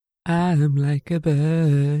I'm like a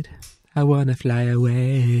bird, I wanna fly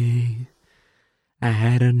away.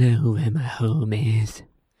 I don't know where my home is.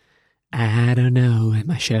 I don't know where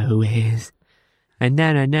my show is.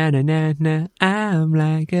 Na-na-na-na-na-na, I'm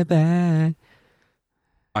like a bird.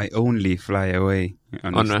 I only fly away.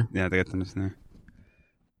 On või? Jaa, tegelikult on just nii.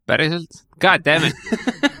 Päriselt? God damn it!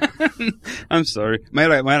 I'm sorry. Ma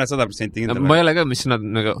ei ole 100% kindel. Ma ei ole ka, mis sõnad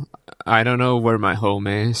nagu I don't know where my home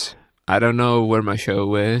is. I don't know where my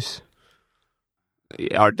show is.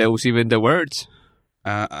 Are those even the words?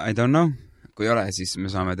 I don't know. Kui ei ole, siis me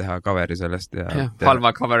saame teha coveri sellest. Ja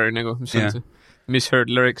halva coveri nagu, mis on see? Misheard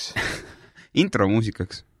lyrics. Intro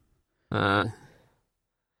muusikaks.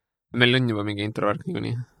 Meil on juba mingi introvärk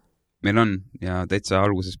niikuinii. Meil on ja täitsa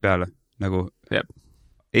algusest peale. Nagu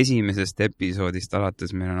esimesest episoodist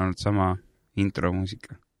alates meil on olnud sama intro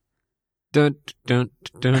muusika. Aga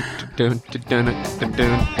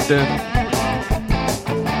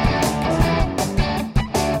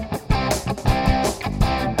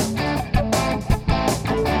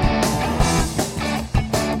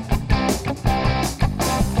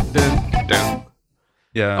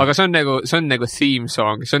see on nagu theme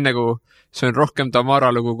song, see on rohkem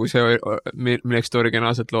Tamara lugu, kui see, milleks ta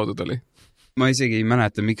originaalselt loodud oli. Ma isegi ei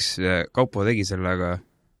mäleta, miks Kaupo tegi selle, aga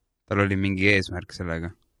tal oli mingi eesmärk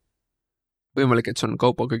sellega. Võimalik, et see on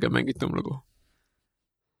Kaupo kõige mängitum lugu.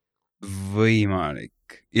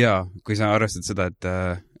 Võimalik. Jaa, kui sa arvestad seda, et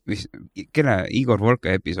kelle Igor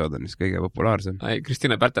Volka episood on kõige populaarsem?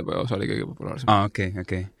 Kristina Pärtepoja osa oli kõige populaarsem.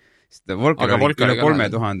 Okei. Volkal oli üle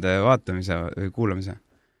 3000 vaatamise või kuulamise.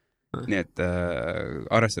 Nii et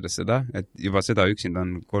arvestades seda, et juba seda üksinda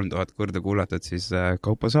on 3000 korda kuulatud, siis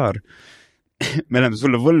Kaupo Saar, me oleme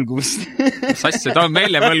sulle võlgust. Sassi, ta on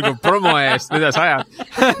meile võlgu promo eest, mida sa ajad?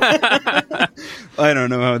 I don't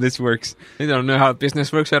know how this works. I don't know how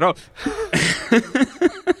business works at all.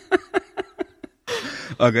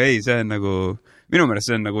 Aga ei, see on nagu... Minu meelest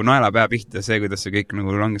see on nagu naela pea pihta see, kuidas see kõik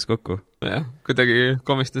nagu langes kokku. Jah, kuidagi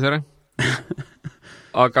komistas ära.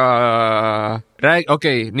 Aga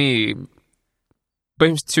nii,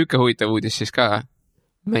 põhimõtteliselt süüke huvitav uudis siis ka.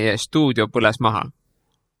 Meie stuudio põles maha.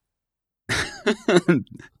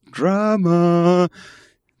 Drama!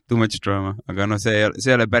 Too much drama. Aga no see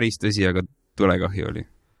ei ole päris tõsi, aga tulekahju oli.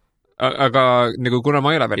 Aga nagu kuna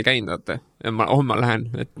ma ei ole veel käinud, ja ma lähen,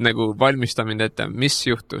 et nagu valmista mind ette, mis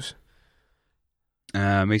juhtus?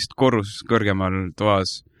 Meist korrus kõrgemal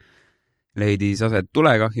toas leidis aset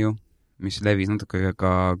tulekahju, mis levis natuke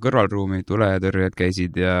ka kõrvalruumi, tuletõrjed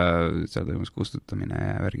käisid ja seal toimus kustutamine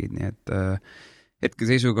ja värgid, nii et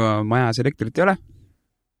hetkeseisuga majas elektrit ei ole.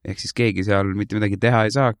 Ehk siis keegi seal mitte midagi teha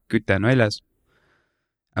ei saa, küte on väljas.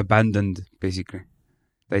 Abandoned, basically.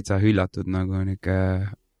 Täitsa hüllatud nagu niuke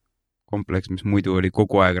kompleks, mis muidu oli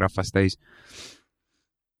kogu aeg rahvast täis.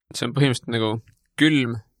 See on põhimõtteliselt nagu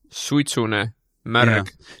külm, suitsune, märg,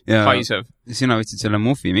 haisev. Sina võtsid selle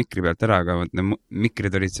muffi mikri pealt ära, aga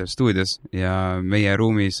mikrid olid seal stuudios ja meie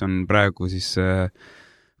ruumis on praegu siis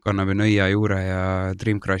kannabi nõia juure ja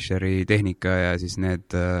Dream Crusheri tehnika ja siis need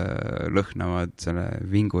lõhnavad selle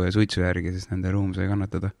vingu ja suitsu järgi, sest nende ruum sai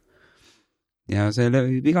kannatada. Ja see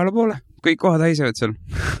levib igale poole. Kõik kohad haisevad seal.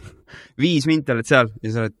 5 minti oled seal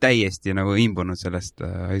ja sa oled täiesti nagu imbunud sellest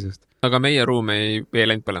haisust. Aga meie ruum ei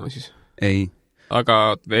läinud põlema siis? Ei.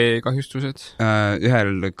 Aga veekahjustused?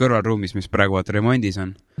 Ühel kõrvalruumis, mis praegu remondis on,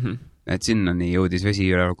 et sinna nii jõudis vesi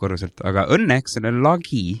üleval korruselt, aga õnneks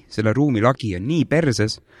selle ruumi lagi on nii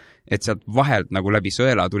perses, et sealt vahelt nagu läbi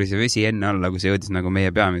sõela tuli see vesi enne alla, kui see jõudis nagu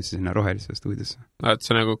meie peamisse sinna rohelisse stuudiosse. Et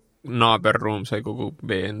see nagu naaberruum sai kogu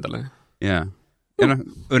vee endale? Jaa. Ja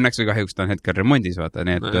õnneks või kahjuks ta on hetkel remondis, vaata,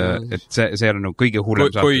 nii et see on nagu kõige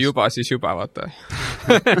hullem saatus. Kui juba, siis juba, vaata.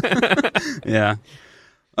 Jaa.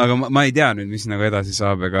 Aga ma ei tea nüüd, mis nagu edasi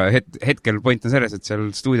saab, aga hetkel point on selles, et seal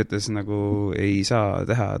stuudiotes nagu ei saa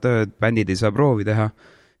teha tööd, bändid ei saa proovi teha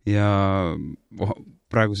ja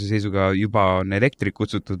praeguse seisuga juba on elektrik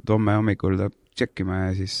kutsutud homme hommikul tšekkima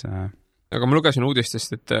ja siis... Aga ma lugesin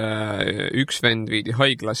uudistest, et üks vend viidi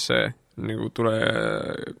haiglasse nagu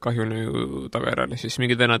tulekahju tagajärjale, siis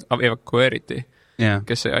mingid vennad evakueeriti.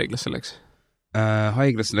 Kes sai haiglasse läks?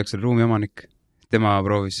 Haiglasse läks selle ruumi omanik. Tema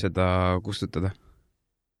proovis seda kustutada.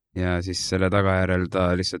 Ja siis selle tagajärel ta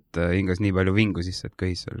lihtsalt hingas nii palju vingu sisse, et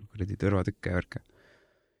kõhis seal kuradi tõrvatükke ja värke.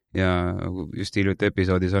 Ja just hiljuti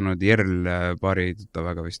episoodis olnud Jerl paari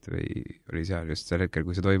tuttavaga vist või oli seal just sel hetkel,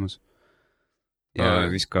 kui see toimus. Ja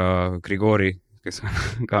vist ka Grigori, kes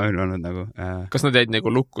ka on olnud nagu... Kas nad jäid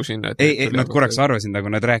nagu lukku sinna? Ei, nad korraks arvasid,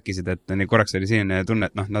 nagu nad rääkisid, et korraks oli selline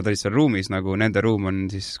tunne, et nad olid seal ruumis, nagu nende ruum on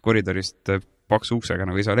siis koridorist paksu uksega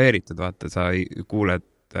nagu isoleeritud, vaata, sa ei kuule,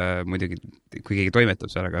 muidugi, kui keegi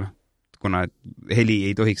toimetab seal, aga kuna heli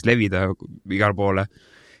ei tohiks levida igal poole,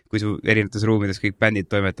 kui su erinevates ruumides kõik bändid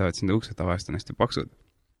toimetavad, siis need uksed tavaliselt on hästi paksud.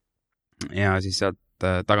 Ja siis sealt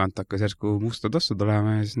tagant hakkas järsku musta tossu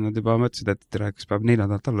tulema ja siis nad juba mõtlesid, et tere, kas peab 4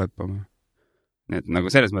 alla hüppama. Nii et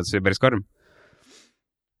nagu selles mõttes oli päris karm.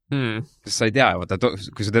 Sest sa ei tea, vaata,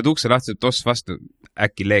 kui sa teed ukse lahti, toss vastu,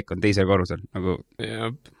 äkki leek on teisel korrusel. Nagu,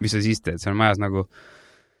 mis sa siis teed? See on majas nagu...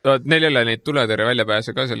 Neil jälle neid tuletõrje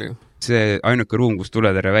väljapääse ka seal ju. See ainuke ruum, kus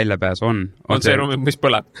tuletõrje väljapääs on see ruum, mis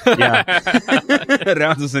põleb. Jaa.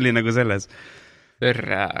 Reaalsus oli nagu selles.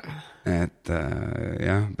 Tere. Et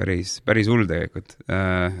jah, päris hull tegelikult.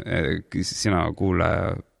 Sina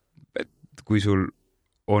kuulaja, et kui sul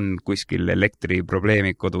on kuskil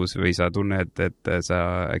elektriprobleemid kodus või sa tunned, et sa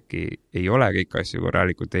äkki ei ole kõik asju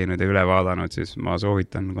korralikult teinud ja üle vaadanud, siis ma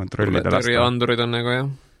soovitan kontrollida lasta. Tuletõrje-andurid on nagu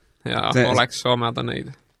jah. Ja oleks omada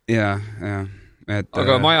neid. Ja.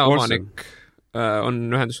 Aga maja omanik on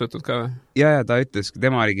ühendus võtud ka või? Ja, ta ütles,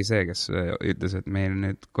 tema oligi see, kes ütles, et meil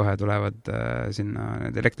nüüd kohe tulevad sinna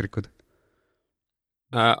need elektrikud.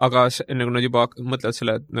 Aga nagu nad juba mõtlevad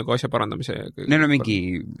selle nagu asja parandamise? Neil on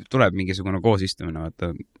tuleb mingisugune koosistumine,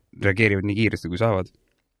 vaata, reageerivad nii kiiresti, kui saavad.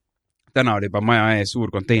 Täna oli juba maja ees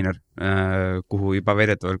suur konteiner, kuhu juba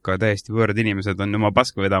vedetavalt ka täiesti võõrad inimesed on oma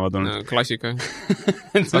paska vedama tulnud. Klassika.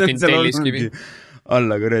 Fucking telliskivi.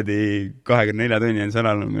 Alla kuradi 24 tunni on seal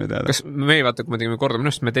olnud minu teada. Kas me ei vaata, kui me tegime korda,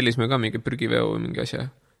 minust me tellisime ka mingi prügiveo või mingi asja.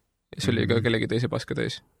 Ja see oli ka kellegi teise paska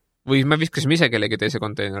täis. Või me viskasime ise kellegi teise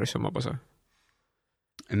konteinerisse oma pasa.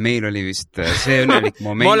 Meil oli vist see õnnelik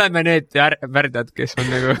moment. Me oleme need värdjad, kes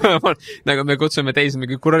on nagu me kutsume teisi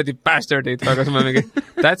mingi kuradi bastardid, aga me mingi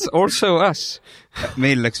that's also us.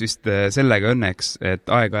 Meil läks vist sellega õnneks, et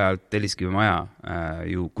aeg-ajalt Telliskivi maja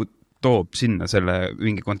ju toob sinna selle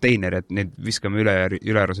mingi konteiner, et need viskame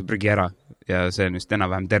ülearvuse prügi ära ja see on just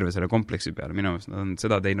enam-vähem terve selle kompleksi peale. Minu meelest nad on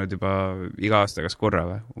seda teinud juba iga aasta kas korra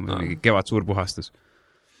või mingi kevad suur puhastus.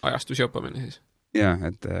 Ajastus jopamine siis. Ja,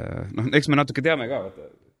 et eks me natuke teame ka,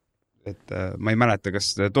 et ma ei mäleta,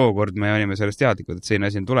 kas tookord me olime sellest teadlikud, et selline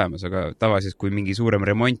asi on tulemas, aga tavaliselt, kui mingi suurem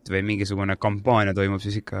remont või mingisugune kampaania toimub,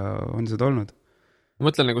 siis ikka on seda olnud. Ma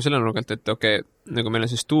mõtlen nagu selle nurgalt, et okei, nagu meil on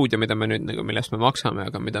see stuudio, mida me nüüd, nagu millest me maksame,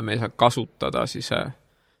 aga mida me ei saa kasutada siis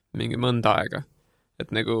mingi mõnda aega. Et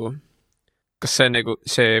nagu, kas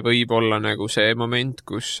see võib olla nagu see moment,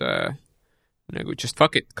 kus nagu just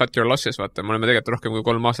fuck it, cut your losses, vaata, me oleme tegelikult rohkem kui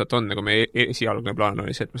 3 aastat on, nagu meie esialgne plaan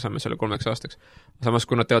oli see, et me saame selle 3 aastaks. Samas,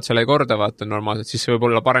 kui nad teevad selle korda, vaata, normaalselt, siis see võib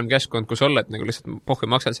olla parem keskkond, kus olla, et nagu lihtsalt pohhi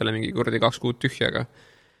maksad selle mingi kurdi 2 kuud tühjaga.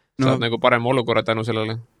 Saad nagu parem olukorra tänu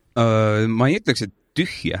sellele. Ma ei ütleks, et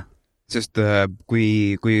tühja, sest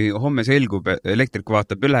kui homme selgub, elektrik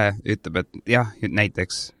vaatab üle, ütleb, et jah,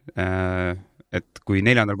 näiteks et kui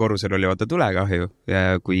 4. korrusel oli vaata tulekahju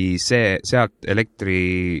ja kui sealt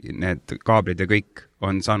elektri need kaablid ja kõik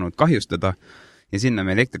on saanud kahjustada ja sinna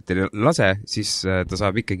me elektrit ei lase, siis ta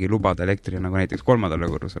saab ikkagi lubada elektri nagu näiteks 3.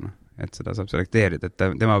 korrusena, et seda saab selekteerida, et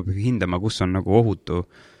tema peab hindama, kus on nagu ohutu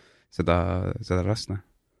seda lasta.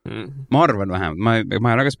 Ma arvan vähemalt, ma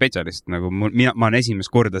ei ole ka spetsialist, nagu ma olen esimest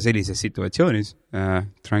korda sellises situatsioonis,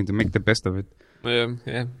 trying to make the best of it.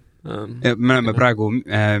 Yeah. Me oleme praegu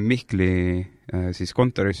Mihkli siis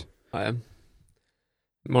kontoris.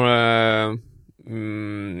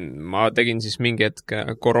 Ma tegin siis mingi hetk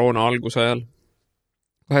koroona alguse ajal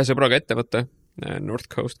 2 sõbraga ettevõtte, North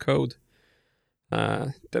Coast Code,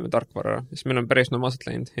 teeme tarkvara, siis meil on päris normaalselt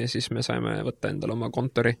läinud ja siis me saime võtta endale oma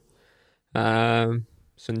kontori.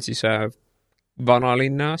 See on siis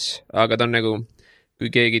vanalinnas, aga ta on nagu,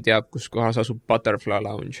 kui keegi teab, kus kohas asub Butterfly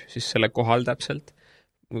Lounge, siis selle kohal täpselt.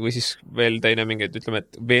 Või siis veel teine mingi, ütleme,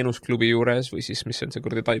 et Veenusklubi juures või siis mis on see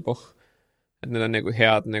kurdi Taipoh. Et need on nagu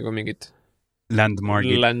head nagu mingid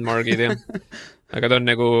landmarkid, jah. Aga ta on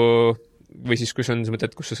nagu, või siis kui see on see mõte,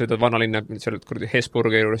 et kus sa sõidad vanalinna, seal kurdi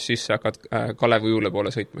Hesburgi juures, siis sa hakkad Kalevi juule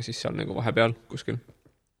poole sõitma, siis seal nagu vahepeal kuskil.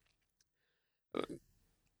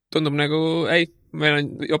 Tundub nagu, meil on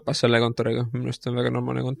jopas selle kontoriga, minust on väga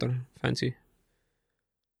normaalne kontor, fancy.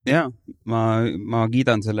 Ja, ma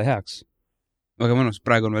kiidan selle heaks. Väga mõnus,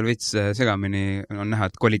 praegu on veel veits segamini, on näha,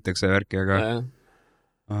 et kolitakse värki,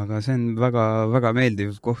 aga see on väga, väga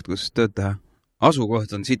meeldiv koht, kus tööd teha. Asukoht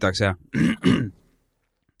on sitaks, jah.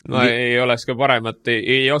 No ei oleks ka paremat,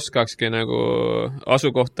 ei oskakski nagu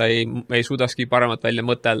asukohta ei suudaski paremat välja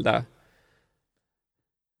mõtelda.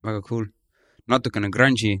 Väga cool. Natukene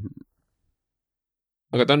grungy.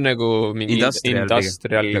 Aga ta on nagu mingi industrial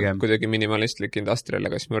pigem. Kuidagi minimalistlik industrial,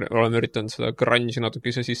 aga siis me oleme üritanud seda grungy natuke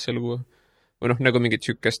ise sisse luua. Või nagu mingit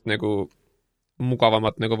sükest nagu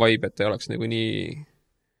mugavamat nagu vibe, et ei oleks nagu nii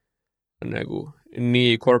on nagu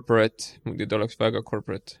nii corporate, muidu ta oleks väga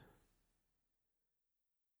corporate.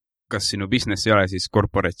 Kas sinu business ei ole siis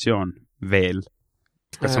korporatsioon veel?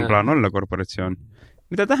 Kas on plaan olla korporatsioon?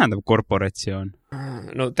 Mida tähendab korporatsioon?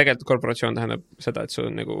 No tegelikult korporatsioon tähendab seda, et sul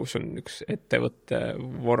on üks ettevõtte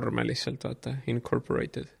vorme lihtsalt, vaata,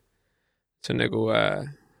 incorporated. See on nagu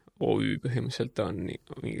OÜ põhimõtteliselt on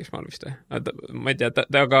mingis maal vist. Ma ei tea,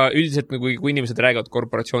 aga üldiselt kui inimesed räägivad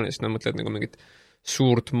korporatsioonist, nad mõtlevad nagu mingit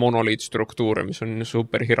suurt monoliitstruktuure, mis on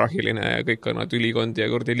super hierarhiline ja kõik annavad ülikondi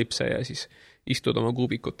ja kordi lipse ja siis istud oma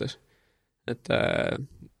kuubikutes. Et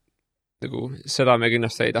nagu seda me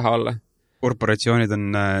kindlasti ei taha olla. Korporatsioonid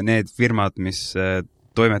on need firmad, mis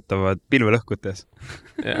toimetavad pilvelõhkutes.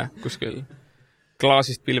 Jah, kuskil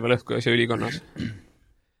klaasist pilvelõhkujas ja ülikonnas.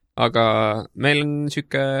 Aga meil on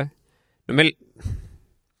meil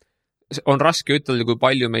on raske ütelda, kui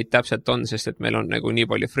palju meid täpselt on, sest et meil on nagu nii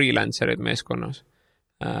palju freelancerid meeskonnas.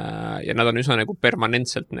 Ja nad on üsna nagu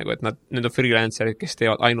permanentselt, nagu, et need on freelancerid, kes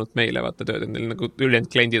teevad ainult meile vaata tööd. Nagu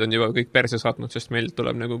ülejäänud kliendid on juba kõik perse saatnud, sest meil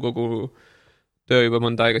tuleb nagu kogu töö juba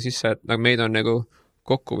mõnda aega sisse, et nagu meid on nagu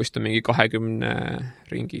kokku vist on mingi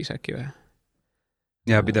 20 ringis äkki või.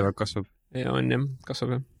 Ja pidevalt kasvab. Ja on jah,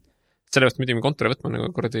 kasvab jah. Sellepärast me pidime kontori võtma, nagu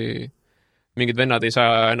kordi mingid vennad ei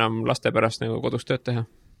saa enam laste pärast nagu kodus tööd teha.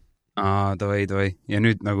 Davai. Ja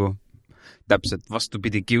nüüd nagu täpselt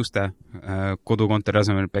vastupidi kiuste kodukontori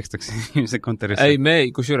asemel pekstakse inimese kontorisse. Ei,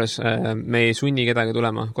 me ei sunni kedagi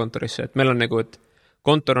tulema kontorisse, et meil on nagu, et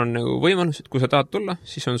kontor on nagu võimalus, et kui sa tahad tulla,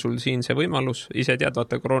 siis on sul siin see võimalus, ise tead,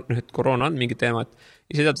 vaata, koroona on mingi teema,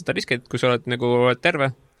 et ise tead seda riski, et kui sa oled nagu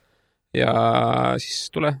terve ja siis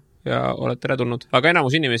tule ja oled tere tulnud. Aga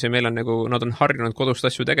enamus inimesi meil on nagu, nad on harjunud kodust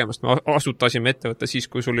asju tegemast. Me asutasime ettevõtte siis,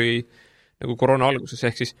 kui sul oli nagu koroona alguses,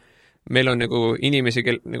 ehk siis meil on nagu inimesi,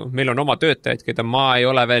 nagu, meil on oma töötajaid, keda ma ei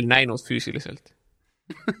ole veel näinud füüsiliselt.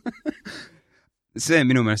 See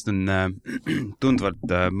minu meelest on tundvalt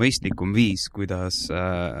mõistlikum viis, kuidas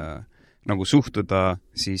nagu suhtuda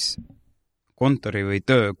siis kontori või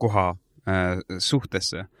töökoha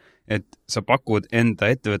suhtesse, et sa pakud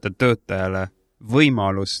enda ettevõtte töötajale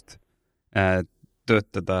võimalust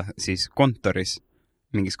töötada siis kontoris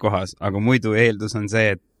mingis kohas, aga muidu eeldus on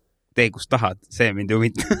see, et tee kus tahad, see mind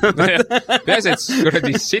huvitab. Peas, et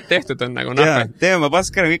kuradi siit tehtud on nagu nahka. Tee oma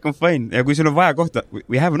paskara, kõik on fine. Ja kui sul on vaja kohta,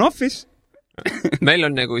 we have an office. Meil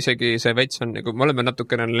on nagu isegi see veits on nagu, me oleme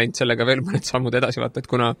natukene läinud sellega veel mõned sammud edasi, vaata, et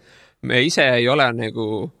kuna me ise ei ole nagu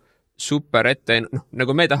super ette,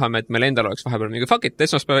 nagu me tahame, et meil endal oleks vahepeal mingi fuck it,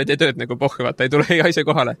 esmaspäevad ei tööd nagu pohhi, vaata, ei tule iga ise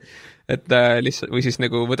kohale. Et lihtsalt, või siis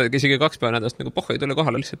nagu võtad isegi 2 päeva nädalast nagu pohhi ei tule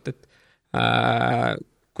kohale lihtsalt, et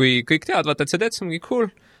kui kõik teavad, vaata, et sa teed, see on mingi cool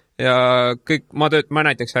ja kõik, ma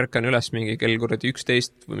näiteks ärkan üles mingi kell kuradi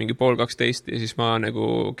 11 või mingi 11:30 ja siis ma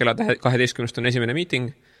nagu kella 12 on esimene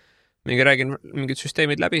meeting, mingi räägin mingid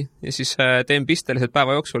süsteemid läbi ja siis teen pisteliselt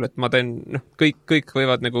päeva jooksul, et ma teen, kõik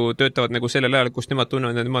võivad nagu, töötavad nagu sellel ajal, kus nemad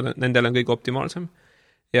tunnevad, et nendel on kõige optimaalsem.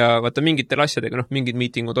 Ja vaata mingitel asjadega, mingid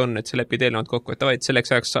meetingud on, et see lepid eelnevalt kokku, et et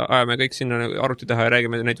selleks ajaks ajame kõik sinna arvuti taha ja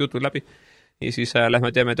räägime neid jutud läbi ja siis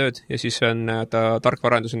lähme teeme tööd ja siis on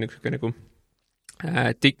tarkvarandus on nagu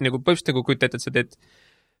põhimõtteliselt nagu kujutate, et sa teed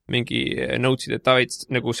mingi notesid, et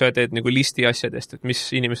nagu sa teed nagu listi asjadest, et mis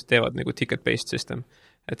inimesed teevad nagu ticket-based system.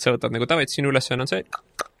 Et sa võtad nagu sinu ülesanne on see,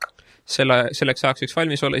 selleks ajaks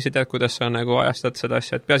valmis olla, ise tead, kuidas sa nagu ajastad seda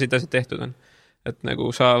asja, et peasid asjad tehtud on. Et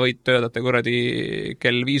nagu sa võid töötada kuradi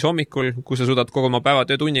kell 5 hommikul, kui sa suudad kogu oma päeva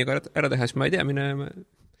töötunniga ära teha, siis ma ei tea,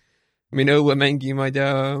 mine õue mängi, ma ei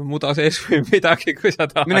tea, muda sees või midagi, kui sa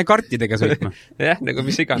tahad. Mine kartidega sõitma. Jah, nagu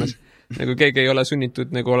mis iganes. Nagu keegi ei ole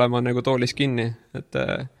sunnitud nagu olema nagu toolis kinni, et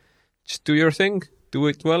just do your thing, do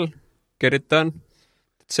it well, get it done.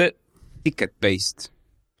 See ticket-based.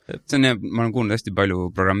 See on, ma olen kuulnud hästi palju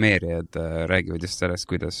programmeerijad räägivad just sellest,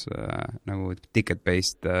 kuidas nagu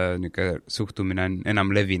ticket-based suhtumine on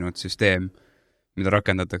enam levinud süsteem, mida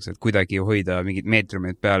rakendatakse, et kuidagi hoida mingid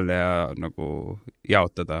meetrumid peal ja nagu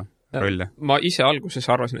jaotada rolle. Ma ise alguses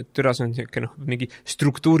arvasin, et türas on mingi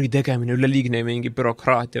struktuuri tegemine, üleliigne mingi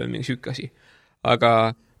bürokraatia või mingi sükasi.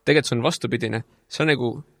 Aga tegelikult see on vastupidine. See on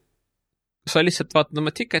nagu sa lihtsalt vaatad oma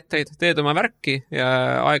tiketeid, teed oma värki ja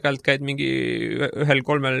aeg-ajalt käid mingi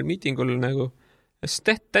 1-3 meetingul nagu,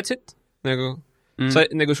 that's it. Nagu, sa,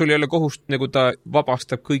 nagu sul ei ole kohust, nagu ta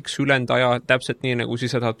vabastab kõik su ülend aja täpselt nii, nagu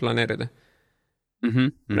siis sa tahad planeerida.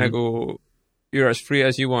 Nagu you're as free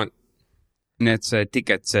as you want. Nii et see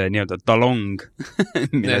ticket, see nii-öelda talong,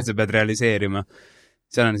 mida sa pead realiseerima.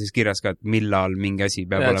 Seal on siis kirjas ka, et millal mingi asi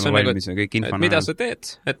peab olema valmis ja kõik info. Mida sa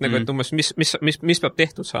teed? Et nagu, et umbes, mis peab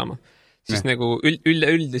tehtud saama? siis nagu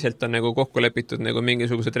üldiselt on nagu kokku lepitud nagu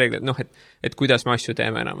mingisugused reeglid, et kuidas me asju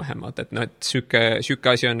teeme enam-vähem, et et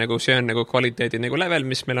süke asi on nagu, see on nagu kvaliteedi nagu level,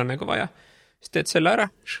 mis meil on nagu vaja. Siis teed selle ära,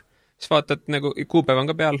 siis vaatad nagu kuupäev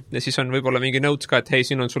on ka peal ja siis on võib-olla mingi notes ka, et hei,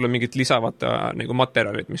 siin on sulle mingid lisavata nagu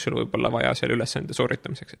materjalid, mis sul võib-olla vaja selle ülesande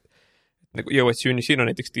sooritamiseks, et nagu jõuad siin on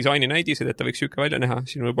näiteks disaini näidised, et ta võiks süke välja näha,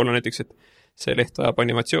 siin võib olla näiteks, et see leht vajab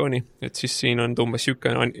animatsiooni, et siis siin on umbes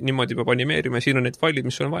süke, niimoodi peab animeerima ja siin on need failid,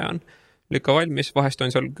 mis sul vaja on. Lükka valmis, vahest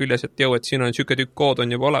on seal küljes, et et siin on süke tükk kood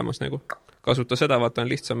on juba olemas, nagu kasuta seda, vaata on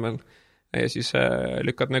lihtsam veel. Ja siis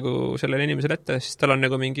lükkad nagu sellele inimesele ette, siis tal on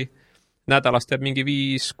nagu mingi nädalast teeb mingi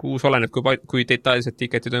 5-6, oleneb kui detailsed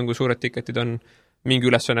tiketid on, kui suured tiketid on, mingi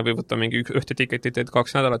ülesanne või võtta mingi ühte tiketit teed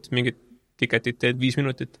 2 nädalat, mingit tiketit teed 5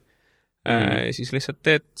 minutit. Siis lihtsalt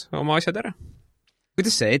teed oma asjad ära.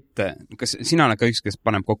 Kuidas see kas sina oled ka üks, kes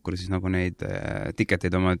paneb kokku siis nagu neid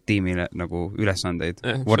tiketeid oma tiimile nagu ülesandeid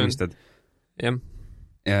vormistad? Jah.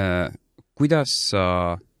 Kuidas sa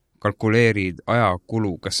kalkuleerid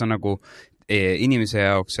ajakulu? Kas sa nagu inimese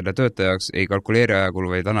jaoks, selle töötaja jaoks ei kalkuleeri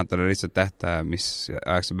ajakulu, vaid annad talle lihtsalt tähtaja, mis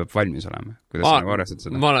ajaks sa peab valmis olema? Kuidas sa nagu arvestad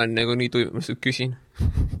seda? Ma olen nagu nii tuim, ma lihtsalt küsin.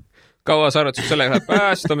 Kaua sa arvad, sellega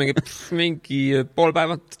läheb seda mingi pool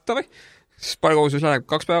päeva, tavai. Siis pargoosus läheb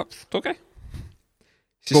 2 päeva, okei.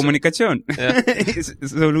 Kommunikatsioon.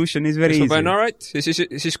 Solution is very easy. All right. Ja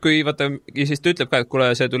siis kui vaata, ja siis ta ütleb ka, et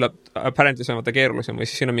kuule, see tuleb apparently see on vaata keerulisem või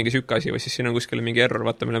siis siin on mingi sükke asi või siis siin on kuskil mingi error,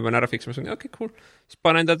 vaata, mille pean ära fiksima. Okay, cool. Siis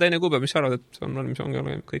pane enda teine kuupäev, mis sa arvad, et see on valmis, ongi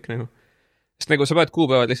kõik nagu. Sest nagu sa paned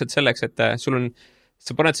kuupäevad lihtsalt selleks, et sul on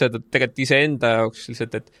sa paned seda tegelikult iseenda jaoks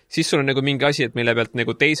lihtsalt, et siis sul on nagu mingi asi, et mille pealt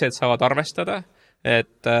nagu teised saavad arvestada,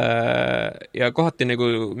 et ja kohati nagu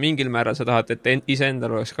mingil määral sa tahad, et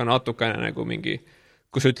iseendal oleks ka natukene nagu mingi,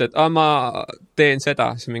 kui sa ütled, ma teen seda,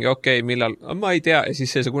 siis mingi okei, millal, ma ei tea, ja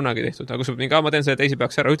siis see kunagi tehtud, aga kui sa mingi, ma teen seda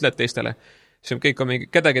teisipäevaks ära, ütled teistele, siis kõik on mingi,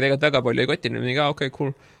 kedagi tegelikult väga palju ei kotti, mingi, okei,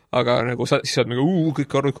 cool, aga nagu siis saad mingi,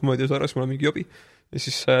 kõik arvad, kui ma ei tea sarras, mul on mingi jobi. Ja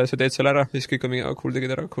siis sa teed selle ära, ja siis kõik on mingi, cool,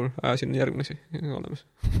 tegid ära, cool, siin on järgmine asi olemas.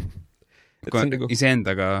 Nagu...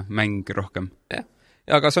 Iseendaga mäng rohkem. Jah,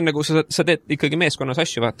 aga see on nagu, sa teed ikkagi meeskonnas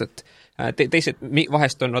asju, vaata, et teised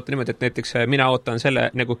vahest on vaata niimoodi, et näiteks mina ootan selle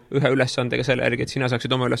nagu ühe ülesandega selle järgi, et sina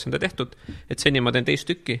saaksid oma ülesande tehtud, et seni ma teen teist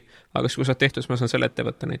tükki, aga kui sa tehtud, siis ma saan selle ette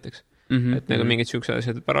võtta näiteks. Et nagu mingid siuksed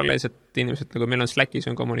asjad, paralleelselt inimesed, nagu meil on Slackis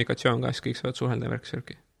on kommunikatsioon ka, siis kõik saavad suhelda ja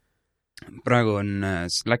värk-särki. Praegu on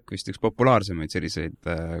Slack vist üks populaarsemaid selliseid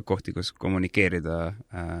kohti, kus kommunikeerida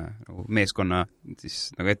meeskonna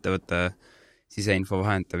siis nagu ettevõtte siseinfo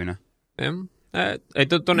vahendamine. Jah, ei,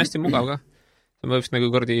 ta on hästi mugav ka. Ta on vist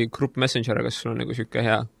nagu kordi Group Messenger, kas sul on nagu siuke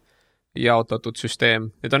hea jaotatud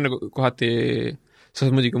süsteem. Ja ta on nagu kohati, sa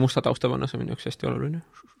saad muidugi musta tausta panna, see on üks hästi oluline.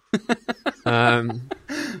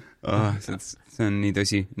 See on nii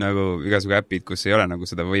tõsi, nagu igasugu äpid, kus ei ole nagu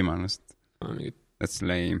seda võimalust. That's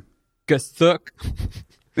lame. Kes tõk?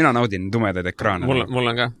 Mina naudin tumedaid ekraane. Mul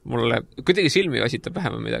on ka. Mulle kuidagi silmi vasitab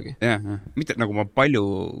vähem midagi. Jah. Mitte nagu ma palju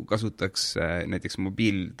kasutaks näiteks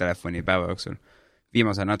mobiiltelefoni päeva jooksul.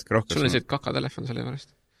 Viimase natuke rohkem. Sul on see kakatelefon selle pärast.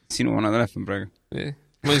 Sinu vana telefon praegu.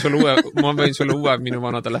 Ma võin sulle uue minu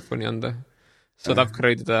vana telefoni anda. Saad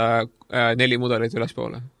upgrade'ida 4 mudelit üles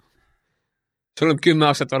poole. Sul on 10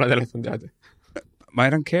 aastat vana telefon teada. I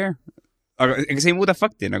don't care. Aga ega see ei muuda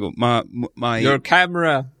fakti, nagu ma ei... Your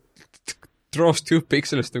camera draws 2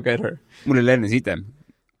 pixels together. Mul oli enne sitem.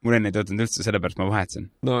 Mul enne ei töötanud üldse, sellepärast ma vahetsen.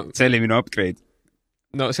 No, see oli minu upgrade.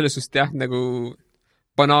 No selles suhtes jah, nagu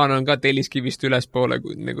banaan on ka telliskivist üles poole,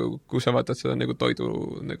 nagu, kui sa vaatad seda nagu toidu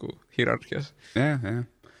nagu hierarhias. Jah.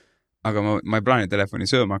 Aga ma ei plaani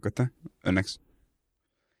telefoni sööma hakata, õnneks.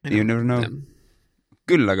 You never know.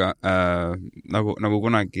 Küll, aga nagu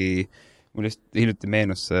kunagi mul just hiljuti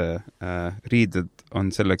meenus riided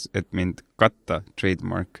on selleks, et mind katta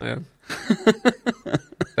trademark.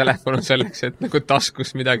 Telefon on selleks, et nagu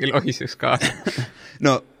taskus midagi lohiseks ka.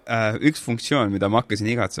 No, üks funktsioon, mida ma hakkasin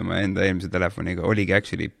igatsema enda eelmise telefoniga, oligi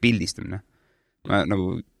actually pildistamine.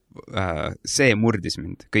 See murdis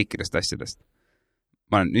mind kõikidest asjadest.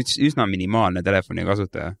 Ma olen üsna minimaalne telefoni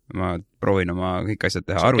kasutaja. Ma proovin oma kõik asjad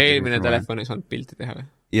teha. Eelmine telefon ei saanud pilti teha või?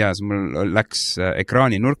 Ja siis mul läks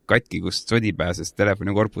ekraani nurk katki, kust sodi pääses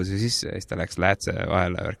telefoni korpuse sisse ja siis ta läks läätse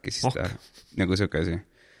vahele värki, siis ta nagu söke asi.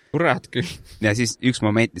 Kurat küll. Ja siis üks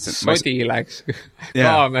moment sodi läks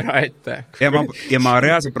kaamera ette. Ja ma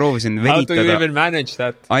reaalselt proovisin venitada. How do you even manage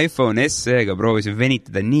that? iPhone SE-ga proovisin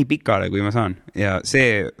venitada nii pikale, kui ma saan. Ja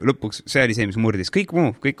see lõpuks, see oli see, mis murdis. Kõik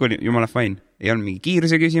muu, kõik oli jumala fine. Ei olnud mingi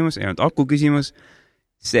kiiruse küsimus, ei olnud aku küsimus.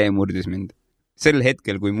 See murdis mind. Sel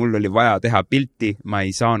hetkel, kui mul oli vaja teha pilti, ma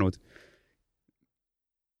ei saanud.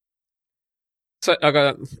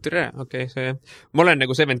 Aga tere, okei, see ma olen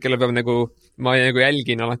nagu see vend, kelle peab nagu ma nagu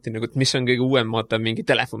jälgin alati nagu, et mis on kõige uuem vaata mingi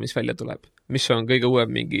telefon, mis välja tuleb, mis on kõige uuem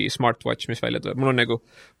mingi smartwatch, mis välja tuleb.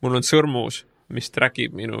 Mul on sõrmus, mis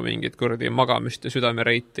trackib minu mingit kuradi magamist ja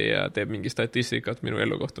südamereiti ja teeb mingi statistikat minu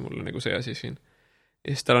elu kohta. Mul on nagu see asi siin.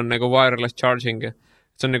 Ja siis tal on nagu wireless charging.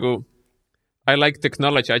 See on nagu I like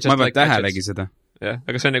technology, I just ma like tähelegi seda. jah,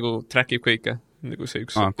 aga see nagu trackib kõike, nagu see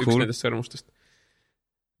üks cool. nendest sõrmustest.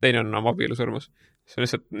 Teine on abielusõrmus. See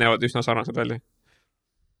lihtsalt näevad üsna sarnased välja.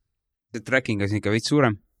 See tracking on ikka veits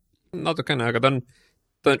suurem? Natukene, aga ta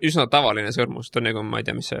on üsna tavaline sõrmus. Ta on nagu, ma ei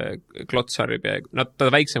tea, mis see klotsar ei pea. Ta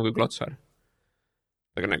on väiksem kui klotsar.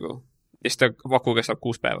 Aga nagu, ja siis ta vaku kestab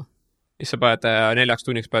 6 päeva. Ja siis sa paned 4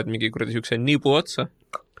 tunniks paned mingi kuradi siukse nibu otsa.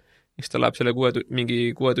 Ja siis ta läheb selle 6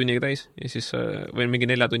 tunniga täis. Ja siis, või mingi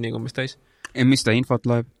 4 tunniga umbes täis. Ja mis ta infot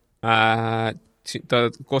loeb? Ta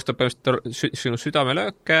koostab põhimõtteliselt sinu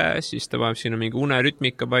südamelööke, siis ta paneb sinu mingi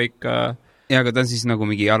unerütmika paika. Ja, aga ta on siis nagu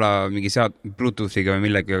mingi Bluetoothiga või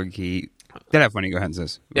millegagi telefoniga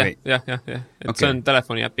ühenduses? jah. Et okay. See on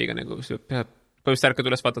telefoni äpiga nagu, põhimõtteliselt ärkad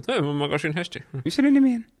üles vaatad, ma magasin hästi. Mis selle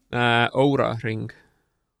nimi on? Aura ring.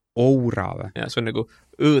 Aura või? Ja see on nagu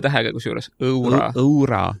õ-tähega kusjuures.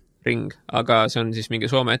 Aura ring, aga see on siis mingi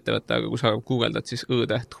Soome ettevõte, aga kui sa googeldad, siis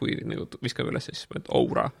õ-täht hui nagu viskab üles, siis paned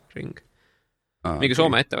Aura ring. Mingi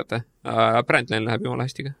Soome ettevõte. Brandline läheb jumala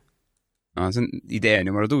hästiga. See on idee on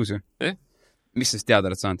jumala tuus ju. Mis sest teada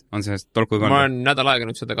oled saanud? On see tolku kandnud? Ma olen nädal aega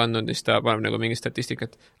nüüd seda kandnud, siis ta paneb nagu mingi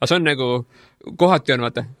statistikat. Aga see on nagu, kohati on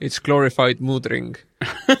vaata, it's glorified mood ring.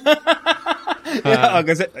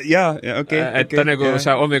 Aga see, okei. Et ta nagu,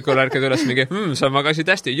 sa hommikul ärkad üles mingi, sa magasid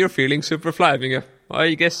hästi, you're feeling super fly, mingi,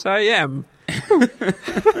 I guess I am.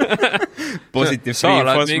 Positive sa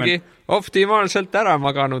oled mingi optimaalselt ära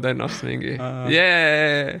maganud ennast mingi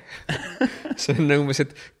see on nagu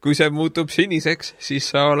et kui see muutub siniseks, siis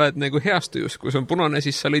sa oled nagu heastujus, kui see on punane,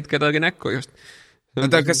 siis sa lõid kedagi näkku just.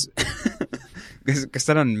 Kas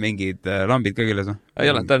tal on mingid lambid ka küljes?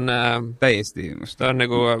 Ei ole, ta on täiesti must. Ta on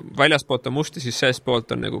nagu väljaspoolt on must ja siis sees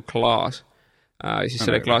poolt on nagu klaas. Siis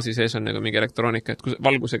selle klaasi sees on nagu mingi elektroonika, et kui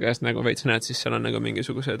valguse käest nagu veits näed, siis seal on nagu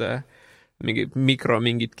mingisugused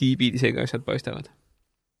mingid kiibid isegi asjad paistavad.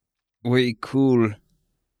 Või cool.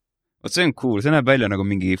 See on cool, see näeb välja nagu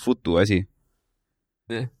mingi futu asi.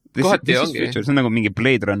 Kohati ongi. See on nagu mingi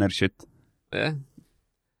Blade Runner shit.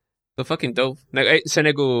 So fucking dope. See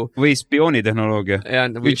nagu... Või spioonitehnoloogia.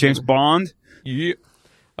 Või James Bond.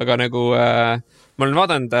 Aga nagu... ma olen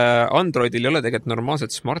vaadanud, Androidil ei ole tegelikult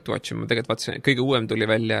normaalset smartwatchi, ma tegelikult vaatasin, kõige uuem tuli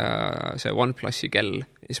välja see OnePlusi kell,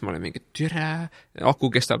 ja siis ma olen mingi türe,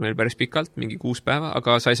 aku kestab meil päris pikalt, mingi 6 päeva,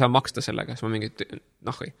 aga sa ei saa maksta sellega, siis ma mingi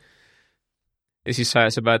nahhi. Ja siis sa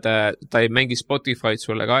pead, ta ei mängi Spotify'd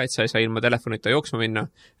sulle ka, et sa ei saa ilma telefonita jooksma minna,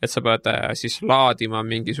 et sa pead siis laadima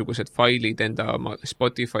mingisugused failid enda oma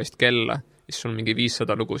Spotify'st kella, siis sul on mingi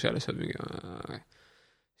 500 lugu seal, ja see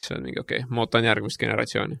on mingi okei, ma ootan järgmist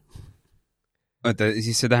generatsiooni. Oota,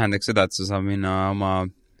 siis see tähendaks seda, et sa saab minna oma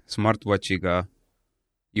smartwatchiga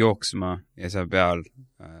jooksma ja seal peal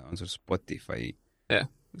on sul Spotify. Jah,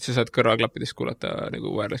 sa saad kõrvaklappidest kuulata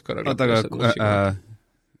nagu wireless kõrvaklappidest. Aga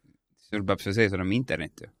sul peab see sees olema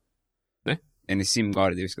internet ju. Ja nii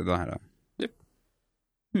SIM-kaardi viskad vahele.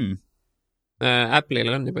 Apple'il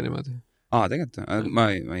on juba niimoodi. Tegelikult, ma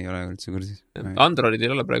ei ole üldse kursis. Androidil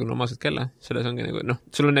ei ole praegu normaalselt kella, selles ongi nagu,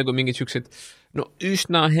 sul on nagu mingid siuksed,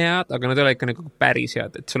 üsna head, aga nad ei ole ikka nagu päris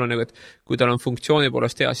head, et sul on nagu, et kui tal on funktsiooni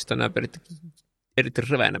poolest hea, siis ta näeb eriti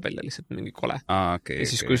rõvene välja, lihtsalt mingi kole. Okay, ja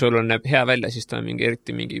siis kui sul on näeb hea välja, siis ta on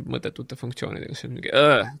eriti mingi mõttetute funktsioonidega, siis on mingi,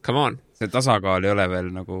 come on. See tasakaal ei ole veel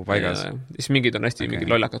nagu paigas. Ja siis mingid on hästi mingid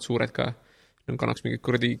lollakad suured ka, kannaks mingi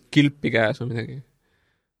kuradi kilpi käes või midagi.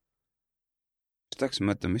 Tahaks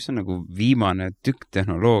mõtlema, mis on nagu viimane tükk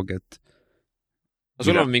tehnoloogiat.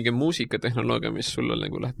 Sul on mingi muusikatehnoloogia, mis sul on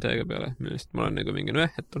nagu läheb täiega peale, millest ma olen nagu mingi,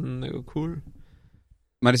 et on nagu cool.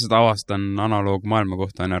 Ma lihtsalt avastan analoogmaailma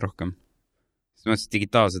kohta aina rohkem. Sest mõtlesin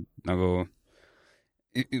digitaalselt nagu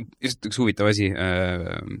just üks huvitav asi.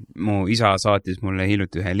 Mu isa saatis mulle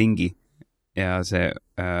hiljuti ühe lingi ja see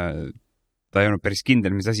ta ei olnud päris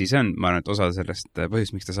kindel, mis asi see on. Ma arvan, et osa sellest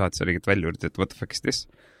põhjust, miks ta saatis, oli välja uurida, et what the fuck is this?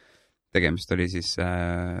 Tegemist oli siis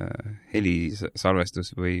helisalvestus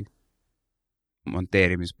või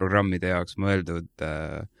monteerimisprogrammide jaoks mõeldud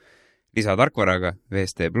lisatarkvaraga,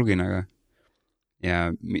 VST pluginaga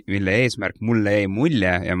ja mille eesmärk mulle jäi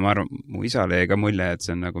mulje ja ma arvan, mu isale jäi ka mulje, et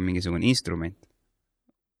see on nagu mingisugune instrument.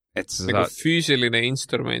 Nagu füüsiline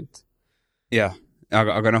instrument? Jah,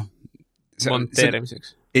 aga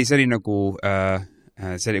monteerimiseks? See oli nagu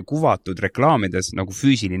see oli kuvatud reklaamides nagu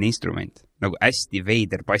füüsiline instrument, nagu hästi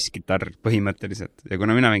veider basskitarr põhimõtteliselt. Ja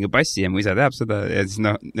kuna mina mängin bassi ja mu isa teab seda ja siis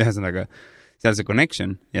ühesõnaga seal see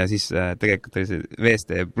connection ja siis tegelikult oli see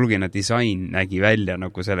VST plugina disain nägi välja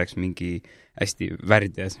nagu selleks mingi hästi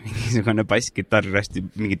värdjas mingisugune basskitarr hästi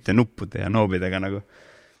mingite nuppude ja noobidega nagu.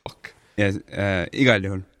 Ja igal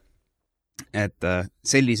juhul, et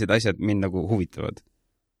sellised asjad mind nagu huvitavad.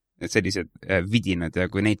 Et sellised vidinad ja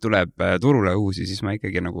kui neid tuleb turule uusi, siis ma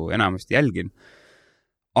ikkagi nagu enamasti jälgin.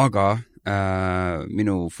 Aga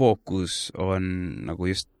minu fookus on nagu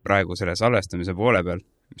just praegu selle salvestamise poole peal,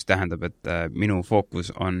 mis tähendab, et minu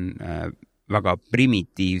fookus on väga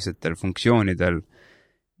primitiivsetel funktsioonidel,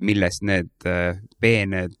 millest need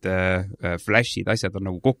peened flashid, asjad on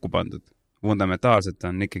nagu kokku pandud. Fundamentaalselt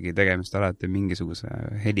on ikkagi tegemist alati mingisuguse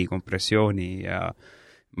helikompressiooni ja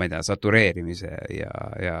ma ei tea, satureerimise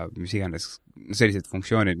ja mis iganes sellised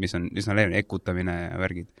funktsioonid, mis on üsna leevne, ekutamine ja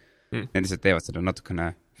värgid. Need lihtsalt teevad seda natukene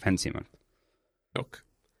fancy'malt. Okay.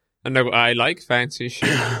 Nagu I like fancy shit.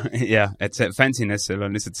 Jah, et see fanciness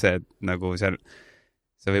on lihtsalt see, et nagu seal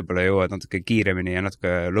sa võib-olla jõuad natuke kiiremini ja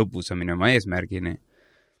natuke lõbusamini oma eesmärgini.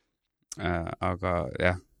 Aga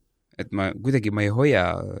jah, et ma ei hoia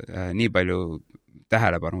nii palju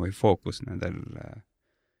tähelepanu või fookus nendel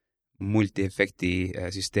multi-efekti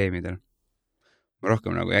süsteemidel. Ma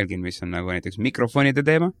rohkem nagu jälgin, mis on nagu näiteks mikrofonide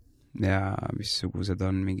teema ja missugused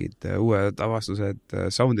on mingid uued avastused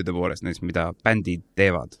soundide poolest, näiteks mida bändid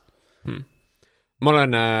teevad. Ma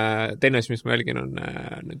olen, teine mis ma jälgin on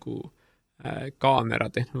nagu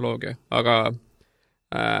kaameratehnoloogia, aga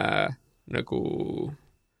nagu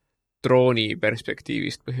drooni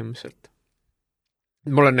perspektiivist põhimõtteliselt.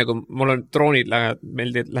 Mul on droonid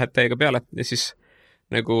läheb täiega peale ja siis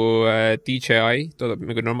nagu DJI toodab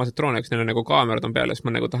nagu normaalselt droone, neil on nagu kaamerad on peale, siis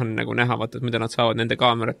ma nagu tahan nagu näha, vaata, et mida nad saavad nende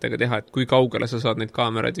kaameratega teha, et kui kaugele sa saad neid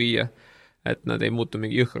kaameraid viia, et nad ei muutu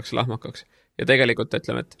mingi jõhkaks lahmakaks. Ja tegelikult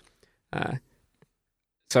ütleme, et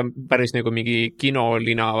sa on päris nagu mingi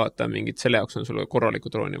kinolina, vaata, mingid selle jaoks on sulle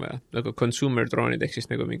korraliku drooni vaja. Nagu consumer droonid, ehk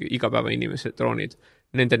siis nagu mingi igapäeva inimese droonid.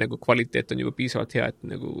 Nende nagu kvaliteet on juba piisavalt hea, et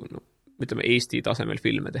nagu, ütleme, Eesti tasemel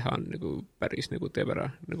filme teha on nagu päris nagu teeb ära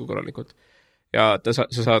nagu korralikult. Ja sa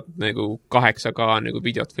saad nagu 8K nagu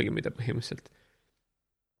videot filmida põhimõtteliselt.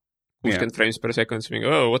 60 frames per second, mingi,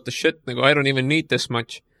 oh, what the shit, nagu I don't even need this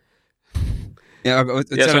much. Ja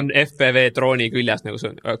see on FPV drooni küljas, nagu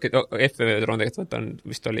see on, FPV droon tegelikult on,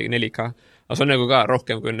 vist oli 4K, aga see on nagu ka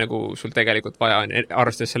rohkem, kui nagu sul tegelikult vaja on,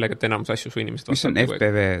 arvestades sellega, et enamus asju su inimesed mis on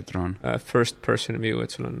FPV droon? First person view,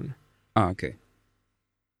 et sul on... okei.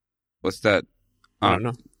 What's that?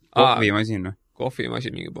 Kohvimasin või?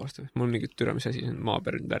 Kohvimasin mingi poolest. Mul mingi türa, mis asi,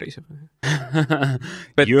 maapärin väriseb.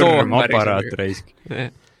 Jürm aparaat raisk.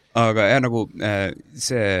 Aga jah, nagu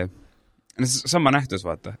see... sama nähtus,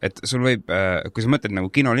 vaata, et sul võib, kui sa mõtled nagu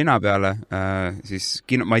kinolina peale, siis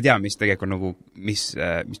ma ei tea, mis tegelikult nagu, mis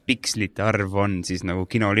pikslite arv on, siis nagu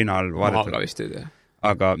kinolina all vaadatud. Maaga vist ei tea.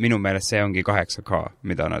 Aga minu meelest see ongi 8K,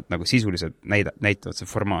 mida nad nagu sisuliselt näitavad see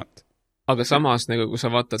formaat. Aga samas, nagu kui sa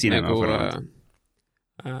vaatad cinema nagu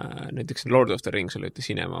näiteks Lord of the Rings oli ütle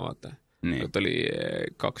cinema, vaata. Et oli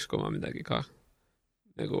 2, midagi ka.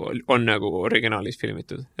 Nagu, on nagu originaalis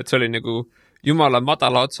filmitud. Et see oli nagu jumala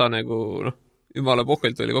madala otsa nagu, jumala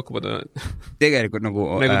pohvelt oli kokku pannud. Tegelikult nagu...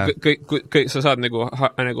 sa saad nagu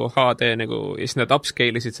HD nagu, ja siis nad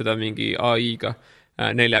upscale'isid seda mingi AI-ga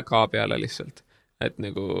 4K peale lihtsalt. Et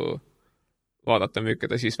nagu vaadata,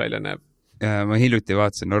 milline ta siis välja näeb. Ma hiljuti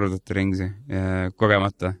vaatasin Lord of the Ringsi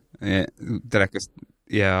kogemata telekast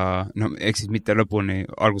ja eks siis mitte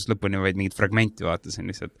algusest lõpuni, vaid mingid fragmenti vaatasin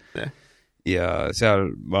lihtsalt. Ja seal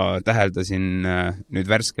ma täheldasin nüüd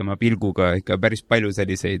värskema pilguga ikka päris palju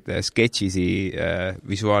selliseid sketšisi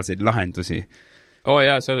visuaalseid lahendusi.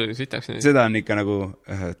 Jaa, see oli sitaks. Seda on ikka nagu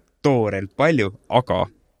toorelt palju, aga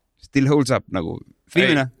still holds up nagu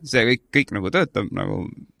filmina, see kõik nagu töötab, nagu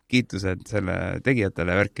kiitused selle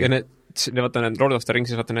tegijatele värki. Ja vaata need Lord of the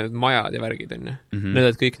Ringsis, vaata need majad ja värgid on. Need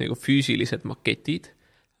olid kõik nagu füüsilised maketid,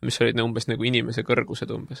 mis olid umbes nagu inimese kõrgused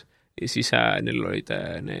umbes. Ja siis neil olid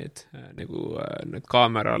need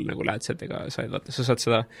kaameral nagu läätsedega said, vaata, sa saad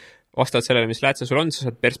seda vastavalt sellele, mis läätse sul on, sa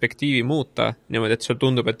saad perspektiivi muuta niimoodi, et sul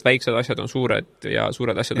tundub, et väiksed asjad on suured ja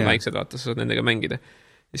suured asjad on väiksed, vaata, sa saad nendega mängida.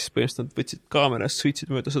 Ja siis põhimõtteliselt nad võtsid kaamerast,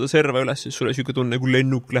 sõitsid mööda seda serva üles, siis sulle siuke tunne, nagu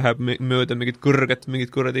lennuk läheb mööda mingit kõrget,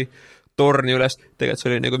 mingit kuradi torni üles. Tegelikult see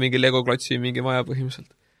oli nagu mingi Lego-klotsi mingi maja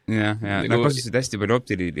põhimõtteliselt. Ja nad kasutasid hästi palju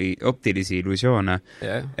optilisi illusioone,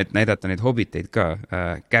 et näidata neid hobiteid ka,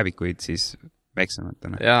 käevikuid siis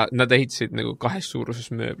väiksematena. Ja nad ehitasid nagu 2 suuruses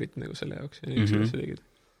mööblit nagu selle jaoks.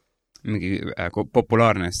 mingi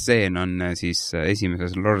populaarne stseen on siis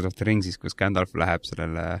esimeses Lord of the Ringsis, kus Gandalf läheb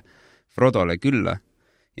sellele Frodole külla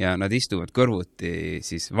ja nad istuvad kõrvuti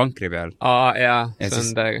siis vankri peal. Jaa, see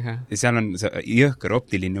on täiega hea. Ja seal on see jõhker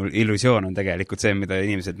optiline illusioon on tegelikult see, mida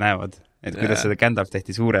inimesed näevad. Et kuidas seda Gandalf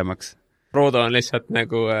tehti suuremaks. Frodo on lihtsalt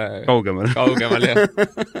nagu kaugemal, jah.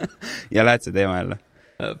 ja lähed see teema jälle.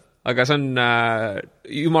 Aga see on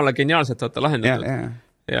jumala geniaalselt vaata lahendatud.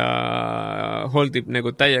 Ja holdib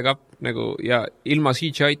nagu täiega nagu, ja ilma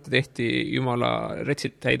CGI-ta tehti jumala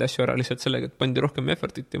retsit häid asju ära lihtsalt sellega, et pandi rohkem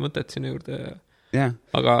effortit ja mõtet sinna juurde.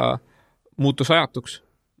 Aga muutus ajatuks.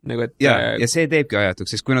 Nagu, et, ja see teebki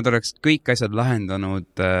ajatuks, sest kui nad oleks kõik asjad lahendanud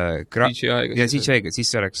CGI-ga, siis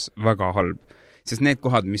see oleks väga halb. Sest need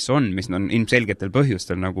kohad, mis on ilmselgetel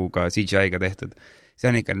põhjustel, nagu ka CGI-ga tehtud, see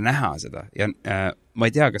on ikka näha seda. Ja ma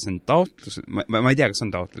ei tea, kas on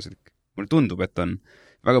taotluslik. Mulle tundub, et on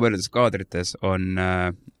väga paljudes kaadrites on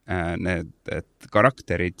need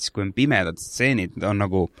karakterid, kui on pimedad stseenid, on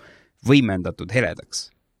nagu võimendatud heledaks.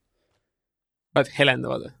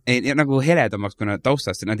 Helendavad? Ei, nagu heledamaks, kui nad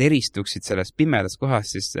taustast, nad eristuksid sellest pimedast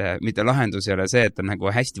kohast, siis mitte lahendus ei ole see, et on nagu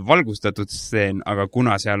hästi valgustatud stseen, aga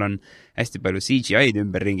kuna seal on hästi palju CGI-d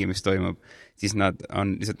ümberringi, mis toimub, siis nad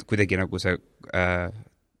on lihtsalt kuidagi nagu see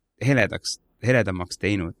heledamaks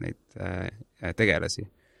teinud neid tegelasi.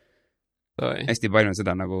 Hästi palju on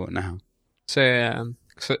seda nagu näha.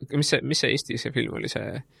 Mis see Eesti see film oli,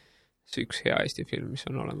 see üks hea Eesti film, mis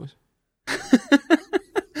on olemas?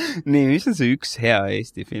 Nii, mis on see üks hea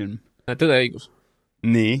Eesti film? Tõde ja õigus.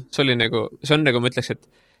 Nii. See on nagu, ma ütleks, et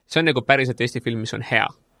see on nagu päriselt Eesti film, mis on hea.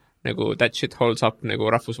 Nagu that shit holds up nagu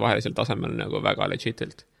rahvusvahelisel tasemel nagu väga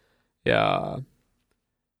legitilt. Ja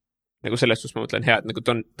nagu sellest, kus ma mõtlen hea, et nagu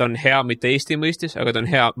ta on hea mitte Eesti mõistis, aga ta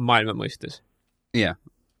on hea maailma mõistis. Jah.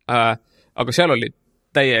 Aga seal oli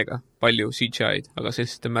täiega palju CGI-d, aga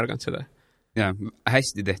sellist ei märganud seda. Jah,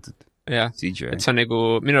 hästi tehtud. Jah, CGI. et see on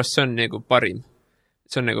nagu, minu arust see on nagu parim.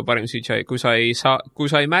 See on nagu parim CGI. Kui sa ei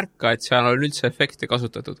märka, et seal on üldse efekte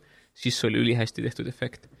kasutatud, siis see oli ülihästi tehtud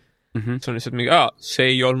efekt. See on lihtsalt mingi, see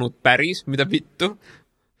ei olnud päris, mida vittu.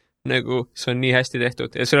 Nagu, see on nii hästi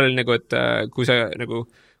tehtud. Ja see oli nagu, et kui sa nagu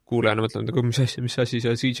kuulajana mõtled, nagu, mis asi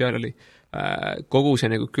see CGI oli. Kogu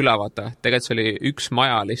see nagu külavata. Tegelikult see oli üks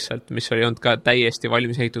maja lihtsalt, mis oli olnud ka täiesti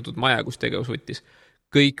valmis ehitatud maja, kus tegevus võttis.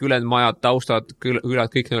 Kõik ülejäänud majad, taustad,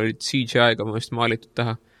 külad, kõik need olid CGI-ga mõist maalitud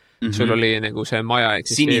taha. Sul oli nagu see maja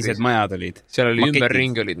eksisteeris. Sinised majad olid. Seal oli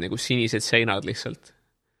ümberring olid nagu sinised seinad lihtsalt.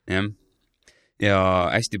 Jah. Ja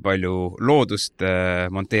hästi palju loodust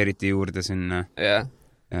monteeriti juurde sinna.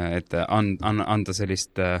 Et anda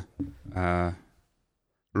sellist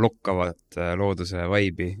lokkavat looduse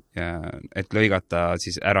vaibi, et lõigata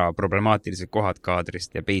siis ära problemaatilised kohad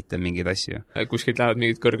kaadrist ja peita mingeid asju. Kuskilt lähevad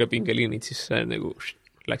mingid kõrgepingeliinid, siis nagu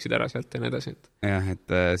läksid ära sealt ja nii edasi. Jah, et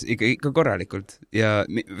ikka korralikult. Ja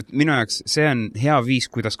minu jaoks see on hea viis,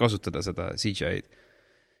 kuidas kasutada seda CGI-d.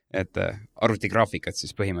 Et arvutigraafikat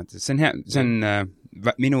siis põhimõtteliselt. See on hea, see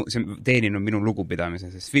on teeninud minu lugupidamise,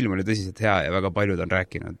 sest film oli tõsiselt hea ja väga paljud on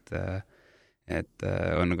rääkinud, et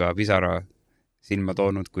on ka pisara silma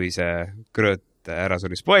toonud, kui see krööt ära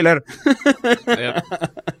suri. Spoiler!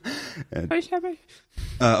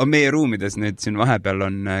 Meie ruumides nüüd siin vahepeal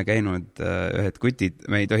on käinud ühed kutid,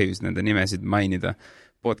 me ei tohi vist nende nimesid mainida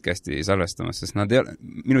podcasti salvestamas, sest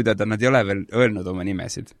minu teada nad ei ole veel öelnud oma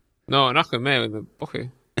nimesid. No me võime pohvi.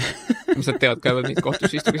 Mis nad teevad, käivad neid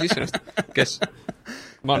kohtus, istuge sisse ennast. Kes?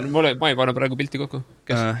 Ma ei pane praegu pilti kokku.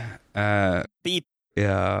 Kes? Piip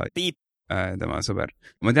ja Piip, tema sõber.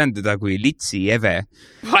 Ma tean teda kui Litsi Eve.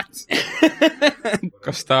 What?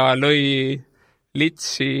 Kas ta lõi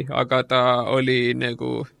Litsi, aga ta oli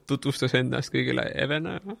nagu tutvustas endast kõigile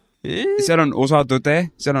Evena? Seal on osa tõde.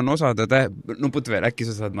 Nuput veel, äkki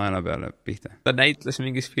sa saad naela peale pihta. Ta näitles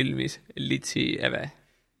mingis filmis Litsi Eve.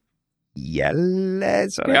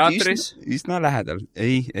 Jälle sa oled üsna lähedal.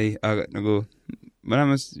 Ei, aga nagu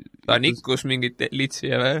mõlemas... Ta nikkus mingit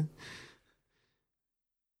Litsi Eve?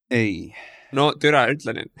 Ei. No, türa,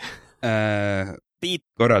 ütle nüüd. Piip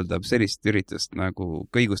korraldab sellist üritust nagu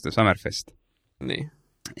Kõiguste Summerfest. Nii.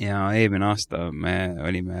 Ja eelmine aasta me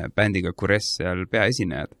olime bändiga Kures seal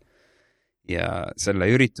peaesinejad. Ja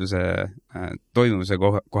selle ürituse toimumuse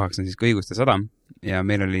kohaks on siis Kõiguste sadam ja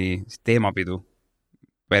meil oli teemapidu.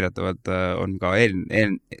 Väidetavalt on ka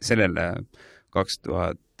sellele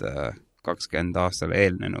 2020 aastale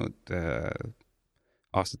eelnenud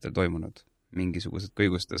aastatel toimunud mingisugused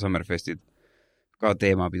Kõiguste Summerfestid ka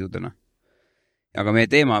teemapidudena. Aga meie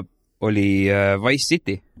teema oli Vice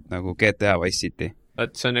City, nagu GTA Vice City.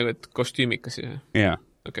 Et see on nagu, et kostüümikas siis? Jaa.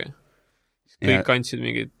 Okay. kõik kandsid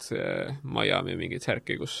mingid Miami mingid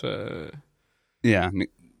särki, kus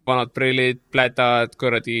vanad prillid, plätad,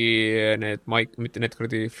 kuradi need mitte need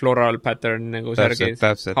kuradi floral pattern nagu särgid,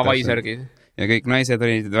 Hawaii särgid. Ja kõik naised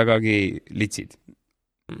olid vägagi litsid.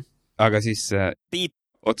 Aga siis Piip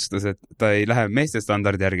otsustas, et ta ei lähe meeste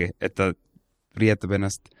standardi järgi, et ta riietab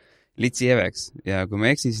ennast litsi eveks. Ja kui ma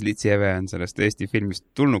eksis, litsi eve on sellest Eesti filmist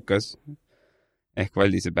Tulnukas ehk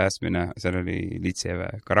Valdise päästmine, seal oli litsi eve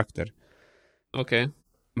karakter. Okay.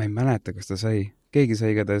 Ma ei mäleta, kas ta sai. Keegi sai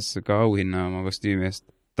igatahes ka auhinna oma kostüümi eest.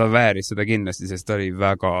 Ta vääris seda kindlasti, sest ta oli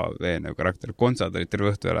väga veenev karakter. Kontsad olid terve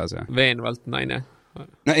õhtu elas. Veenvalt naine.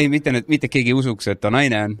 No ei, mitte keegi usuks, et ta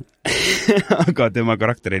naine on, aga tema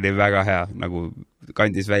karakter oli väga hea, nagu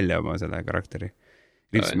kandis välja oma selle karakteri.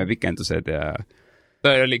 Leidsime pikendused ja...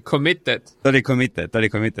 Ta oli committed. Ta oli committed.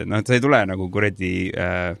 No, ta ei tule nagu kuradi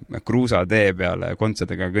kruusa tee peale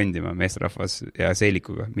kontsadega kõndima meesterahvas ja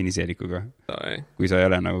seelikuga, miniseelikuga, kui sa ei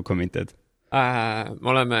ole nagu committed. Me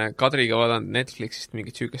oleme Kadriga vaadanud Netflixist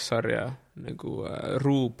mingit süükest sarja nagu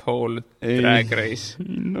RuPaul Drag Race.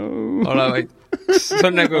 No. Olevaid. See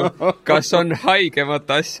on nagu, kas on haigemat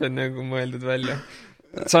asja nagu mõeldud välja.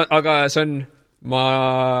 Aga see on,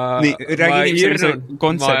 Nii, räägi nii, see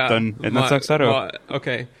kontsept on, et nad saaks aru.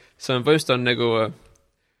 Okei. See on põhjust on nagu,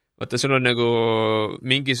 vaata, sul on nagu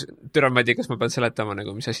mingis, türa ma ei tea, kas ma pean seletama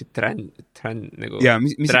nagu, mis asi nagu ja,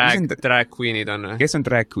 drag queenid on. Kes on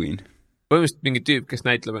drag queen? Põhimõtteliselt mingi tüüp, kes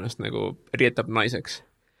näitleb ennast nagu rietab naiseks.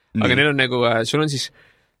 Aga neil on nagu, sul on siis,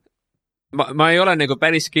 ma ei ole nagu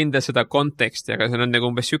päris kindel seda konteksti, aga see on nagu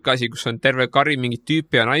umbes süka asi, kus on terve kari mingi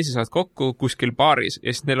tüüpi ja naisi saad kokku kuskil baaris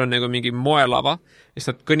ja siis neil on nagu mingi moelava ja siis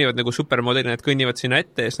nad kõnnivad nagu supermodelina, nad kõnnivad sinna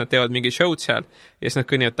ette ja siis nad teevad mingi showd seal ja siis nad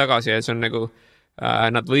kõnnivad tagasi ja see on nagu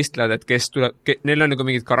nad võistlevad, et kes tuleb, neil on nagu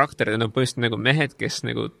mingid karakterid, nad on põhimõtteliselt nagu mehed, kes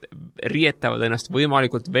nagu rietavad ennast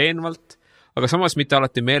võimalikult veenvalt, aga samas mitte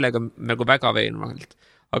alati meelega nagu väga veenvalt.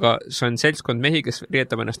 Aga see on seltskond mehi, kes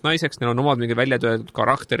rietab ennast naiseks, neil on omad mingid väljatöötud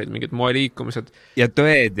karakterid, mingid moeliikumised. Ja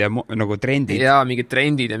tõed ja nagu trendid. Ja mingid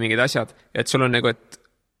trendid ja mingid asjad. Et sul on nagu, et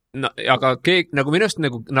aga nagu minust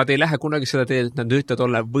nagu, nad ei lähe kunagi seda teed, et nad üritavad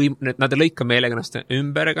olla nad ei lõika meelega ennast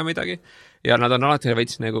ümber ega midagi. Ja nad on alati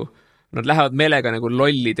veits nagu, nad lähevad meelega nagu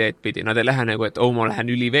lolli teed pidi. Nad ei lähe nagu, et ma lähen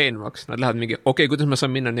üliveenvaks. Nad lähevad mingi, kuidas ma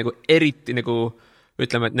saan minna nagu eriti nagu,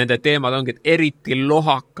 ütleme, et nende teemad ongi, et eriti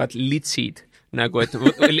lohakad litsid. Nagu, et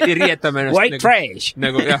rietame ennast White trash!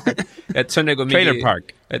 Nagu, jah, et see on nagu mingi,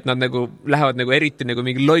 et nad nagu lähevad nagu eriti nagu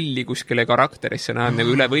mingi lolli kuskile karakterisse, nähed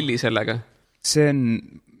nagu üle võlli sellega.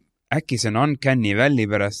 Äkki see on Uncanny Valley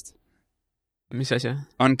pärast? Mis asja?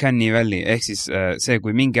 Uncanny Valley, ehk siis see,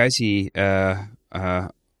 kui mingi asi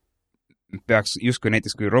peaks, justkui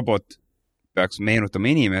näiteks kui robot peaks meenutama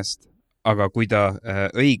inimest, aga kui ta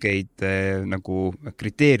õigeid nagu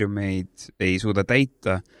kriteeriumeid ei suuda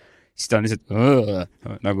täita, siis ta on lihtsalt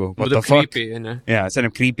nagu what the fuck. Ja, see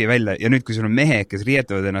näeb creepy välja. Ja nüüd, kui sul on mehed, kes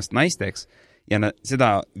rietavad ennast naisteks ja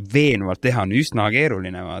seda veenvalt teha on üsna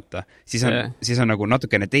keeruline, vaata, siis on nagu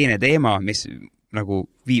natukene teine teema, mis nagu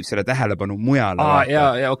viib selle tähelepanu mujale.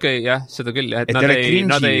 Okei, seda küll. Et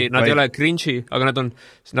nad ei ole cringy, aga nad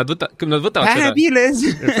võtavad Fabulous!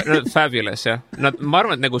 seda. Fabulous, jah. Ma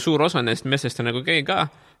arvan, et nagu suur osa neist meestest on nagu gei ka,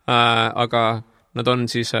 aga nad on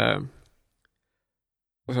siis...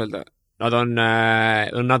 nad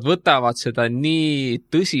võtavad seda nii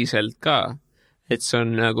tõsiselt ka, et see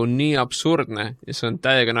on nagu nii absurdne ja see on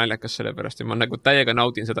täiega naljakas selle pärast ja ma nagu täiega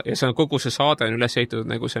naudin seda ja see on kogu see saade on üles ehitatud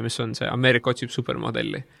nagu see, mis on see Ameerika otsib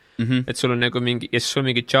supermodelli. Et sul on nagu mingi, ja siis sul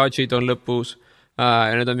mingi judge'id on lõpus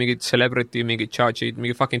ja need on mingid celebrity, mingid judge'id,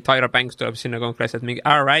 mingi fucking Tyra Banks tuleb sinna konkreetselt, mingi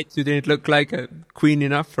all right, you didn't look like a queen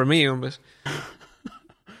enough for me umbes.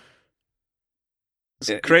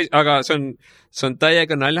 Aga see on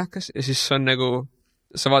täiega naljakas ja siis on nagu,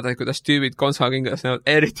 sa vaatad, kuidas tüübid konsakingas näevad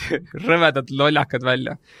eriti rõvedad lollakad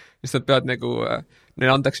välja. Siis nad peavad nagu,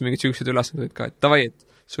 neile antakse mingid süüksed ülesanded ka, et tavai, et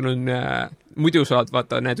sul on, muidu saad,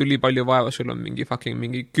 vaata, näed üli palju vaeva, sul on mingi fucking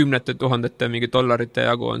mingi 10 000 mingi dollarite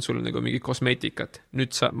jagu on sul nagu mingi kosmeetikat.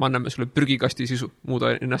 Nüüd ma anname sulle prügikasti sisu,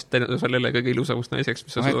 muuda ennast sellele kõige ilusamust naiseks,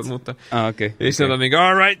 mis sa suudad muuta. Okay, ja siis nad on mingi,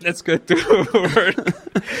 all right, let's go to work.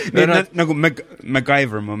 Nagu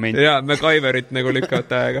MacGyver moment. Jaa, MacGyverit nagu lükkavad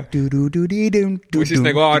täiega. Või siis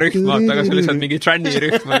nagu A-rühm, aga see lihtsalt mingi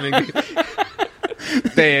tranni-rühm või mingi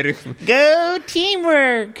D-rühm. Go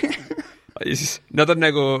teamwork! Ja siis nad on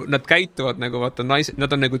nagu, nad käituvad nagu, vaata, naised, nad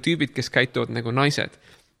on nagu tüübid, kes käituvad nagu naised.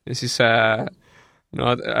 Ja siis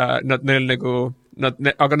nad neil nagu,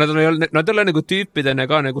 aga nad ei ole nagu tüüpidena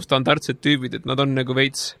ka nagu standardsed tüübid, et nad on nagu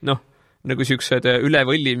veits, nagu siuksed üle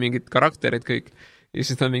võlli mingid karakterid kõik. ja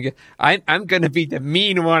siis nad mingi I'm gonna be the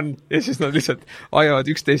mean one ja siis nad lihtsalt ajavad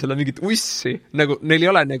üksteisele mingit ussi, nagu neil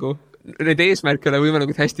ei ole nagu need eesmärk ei ole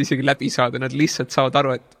võimalik hästi isegi läbi saada, nad lihtsalt saavad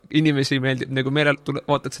aru, et inimesi meeldib nagu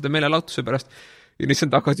vaatad seda meelelahutuse pärast ja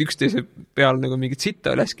lihtsalt hakkavad üksteise peal nagu mingit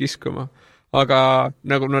sitta üles kiskuma. Aga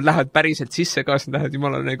nagu nad lähevad päriselt sisse ka, siis nad lähevad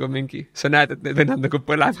jumala nagu mingi, sa näed, et need vennad nagu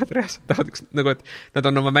põlevad reaalselt, nagu et nad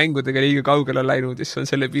on oma mängudega liiga kaugele läinud ja siis on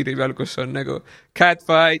selle piiri peal, kus on nagu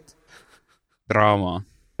catfight. Draama.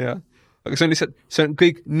 Jah, aga see on lihtsalt, see on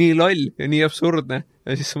kõik nii loll ja nii absurdne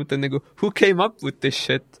ja siis sa mõtled nagu, who came up with this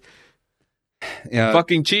shit? Ja,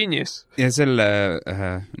 fucking genius. Ja selle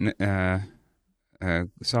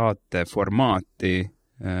saate formaati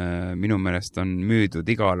minu meelest on müüdud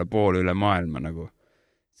igale poole üle maailma nagu.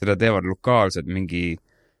 Seda teevad lokaalsed mingi,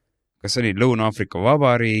 kas oli Lõuna-Aafrika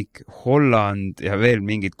Vabariik, Holland ja veel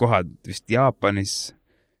mingid kohad vist Jaapanis.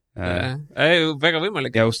 Väga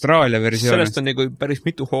võimalik. Ja Austraalia versioon. Sellest on nagu päris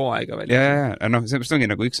mitu hooaega veel. Ja noh, sellest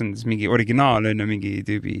ongi nagu üks on mingi originaal on mingi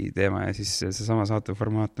tüübi teema ja siis see sama saate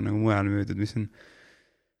formaat on nagu mujal müüdud, mis on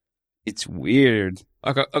it's weird.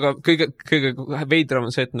 Aga kõige veidram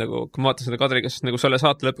on see, et nagu, kui ma vaatan seda kadriga, siis nagu selle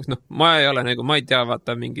saate lõpuks, ma ei ole nagu, ma ei tea,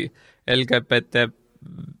 vaata mingi LGBT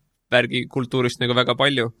värgi kultuurist nagu väga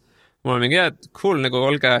palju. Mul on mingi, cool, nagu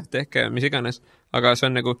olge, tehke, mis iganes. Aga see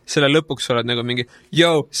on nagu, selle lõpuks sa oled nagu mingi,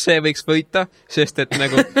 see võiks võita, sest et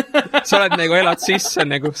nagu, sa oled nagu elad sisse,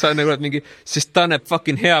 nagu, sa nagu oled mingi, sest ta näeb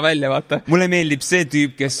fucking hea välja, vaata. Mulle meeldib see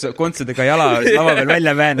tüüp, kes kontsadega jala lava veel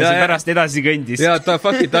välja väänas ja pärast edasi kõndis. Ja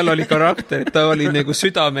tal oli karakter, ta oli nagu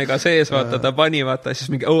südamega sees, vaata, ta pani, vaata,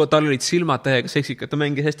 siis mingi, tal olid silmad täiega seksikad, ta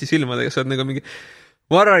mängis hästi silmadega, sa oled nagu mingi,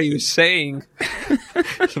 what are you saying?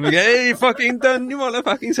 Sa mingi, ei, fucking, ta on jumala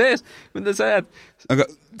fucking sees. Mida sa jääd? Aga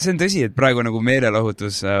see on tõsi, et praegu nagu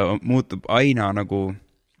meelelahutus muutub aina nagu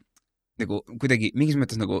kuidagi mingis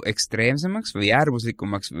mõttes nagu ekstreemsemaks või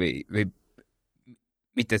äärmuslikumaks või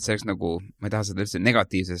mitte, et see oleks nagu, ma ei taha seda üldse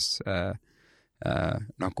negatiivses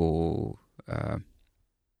nagu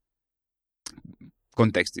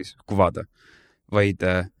kontekstis kuvada, vaid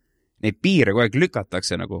neid piire kogu aeg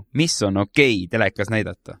lükatakse nagu, mis on okei telekas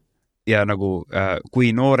näidata. Ja nagu kui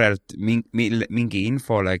noorelt mingi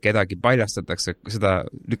infole kedagi paljastatakse, seda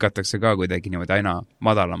lükatakse ka kuidagi niimoodi aina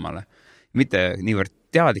madalamale. Mitte niivõrd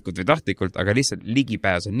teadlikult või tahtlikult, aga lihtsalt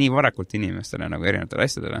ligipääs on nii varakult inimestele nagu erinevatele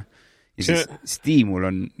asjadele. Ja siis stiimul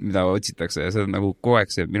on, mida otsitakse ja see on nagu kogu aeg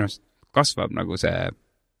see minust kasvab nagu see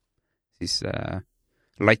siis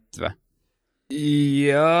latt või?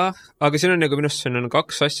 Jaa, aga siin on nagu minust siin on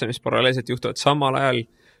kaks asja, mis paralleelselt juhtuvad samal ajal,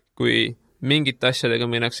 kui mingite asjadega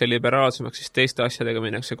minnakse liberaalsemaks, siis teiste asjadega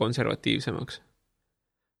minnakse konservatiivsemaks.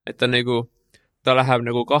 Et ta nagu, ta läheb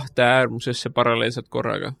nagu kahte äärmusesse paralleelselt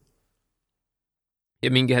korraga. Ja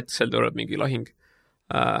mingi hetk seal tuleb mingi lahing.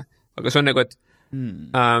 Aga see on nagu, et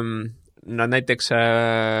näiteks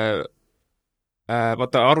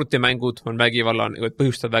vaata arvutimängud on vägivalla, et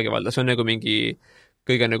põhjustavad vägivalda. See on nagu mingi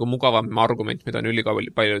kõige nagu mugavam argument, mida on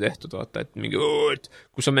palju tehtud, vaata, et mingi, et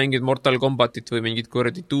kui sa mängid Mortal Kombatit või mingit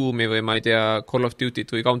kuradi Doomi või ma ei tea, Call of Duty't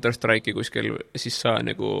või Counter-Strike'i kuskil, siis sa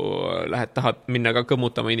nagu tahad minna ka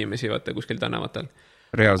kõmmutama inimesi, vaata, kuskil tänavatel.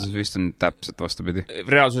 Reaalsus vist on täpselt vastupidi.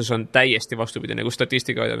 Reaalsus on täiesti vastupidi, nagu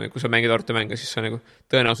statistika, kui sa mängid arvutimänge, siis sa nagu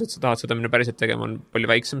tõenäoliselt sa tahad seda minna päriselt tegema, on palju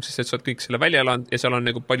väiksem, sest et sa oled kõik selle välja elanud ja seal on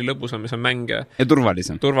nagu palju lõbusam ja see on mäng ja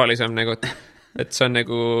turvalisem nagu, et see on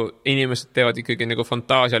nagu, inimesed teevad ikkagi nagu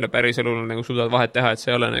fantaasial ja päriselul nagu suudavad vahet teha, et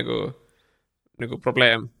see ei ole nagu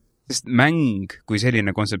probleem. Sest mäng kui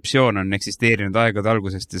selline kontseptsioon on eksisteerinud aegade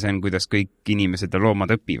algusest ja see on, kuidas kõik inimesed ja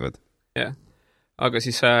loomad õpivad. Jah, aga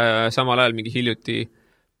siis samal ajal mingi hiljuti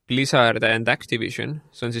Blizzard and Activision,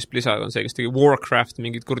 see on siis Blizzard on see, kes tegi Warcraft,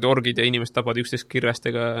 mingid kurdi orgid ja inimesed tapavad üksteist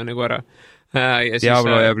kirvestega nagu ära. Ja siis,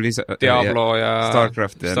 Diablo ja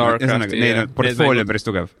Starcraft ja neil on portfoolio päris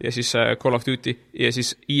tugev. Ja siis Call of Duty ja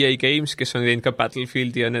siis EA Games, kes on teinud ka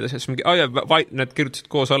Battlefieldi ja need asjad, mingi, nad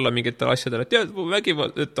kirjutasid koos alla mingitele asjadele, et tead,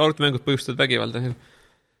 vägivald, et arvutimängud põhjustavad vägivalda.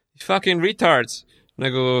 Fucking retards,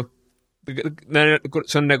 nagu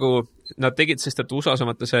see on nagu nad tegid, sest et USA-s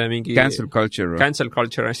on see mingi cancel culture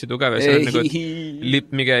on hästi tugev ja see on nagu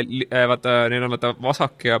vaata, neil on vaata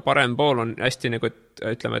vasak ja parem pool on hästi nagu, et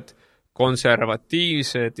ütleme, et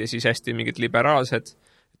konservatiivsed ja siis hästi mingid liberaalsed.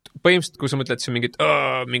 Põhimõtteliselt, kui sa mõtled, see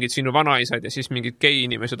mingid sinu vanaisad ja siis mingid gei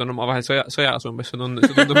inimesed on oma vahel sõjas umbes, see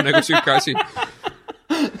tundub nagu süke asi.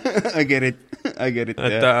 I get it.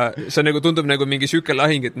 See nagu tundub nagu mingi süke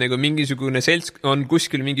lahing, et nagu mingisugune on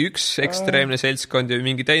kuskil mingi üks ekstreemne seltskond ja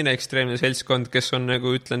mingi teine ekstreemne seltskond, kes on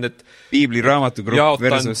nagu ütlenud, et Piibli raamatukrupp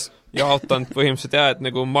versus jaotanud põhimõtteliselt et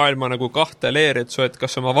nagu maailma nagu kahte leeri, et sa oled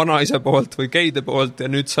kas oma vanaisa poolt või geide poolt ja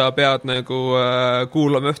nüüd sa pead nagu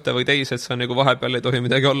kuulama ühte või teise, et sa nagu vahepeal ei tohi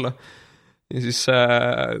midagi olla. Ja siis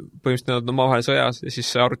põhimõtteliselt nad on omavahel sõjas ja siis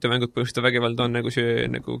arvutimängud põhimõtteliselt vägivald on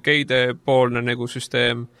nagu geide poolne nagu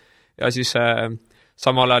süsteem ja siis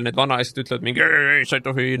samal ajal need vanaisad ütlevad mingi, sa ei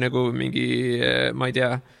tohi nagu mingi, ma ei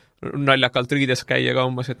tea, naljakalt riides käia ka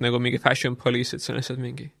umbes, et nagu mingi fashion police, et see on lihtsalt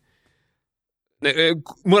mingi.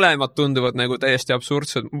 Mõlemad tunduvad nagu täiesti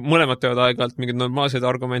absurdsed, mõlemad teevad aeg-ajalt mingeid normaalseid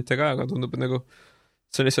argumente ka, aga tundub, et nagu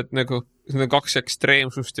see on lihtsalt nagu kaks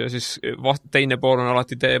ekstreemsust ja siis teine pool on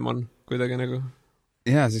alati teemon kuidagi nagu.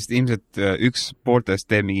 Jaa, sest ilmselt üks pooltest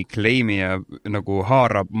teeb mingi claimi ja nagu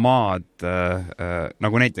haarab maad,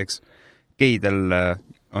 nagu näiteks geidel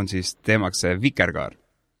on siis teemaks see vikerkaar.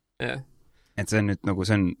 Jah. Et see on nüüd nagu,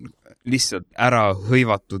 see on lihtsalt ära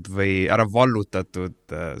hõivatud või ära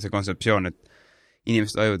vallutatud see kontseptsioon, et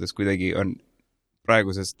inimeste ajudes kuidagi on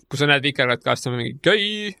praegusest... Kui sa näed vikerkaart ka, siis on mingi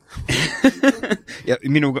gei! ja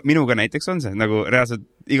minuga näiteks on see, nagu reaalselt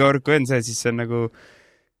iga kord, kui on see, siis see on nagu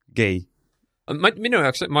gei. Minu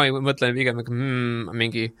jaoks, ma ei mõtlen pigem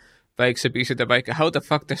mingi väikse piisid ja väike, how the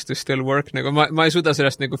fuck does this still work, nagu ma ei suuda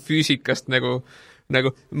sellest nagu füüsikast nagu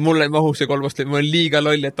mulle ei mahu see kolmast, ma olen liiga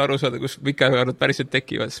loll, et aru saada, kus vikerkaarud päriselt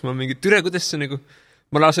tekivad, siis ma mingi, türe, kuidas see nagu,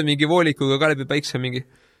 ma lasen mingi voolikuga ka läbi päikse mingi,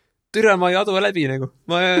 türe, ma ei adu läbi nagu,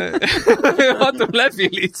 ma ei adu läbi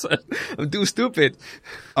lihtsalt, I'm too stupid.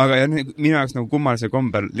 Aga ja minu jaoks nagu kummalise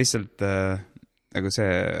kombel lihtsalt nagu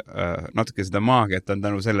see natuke seda maagiat on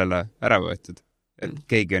tänu sellele ära võetud. Et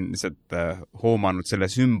keegi on lihtsalt hoomanud selle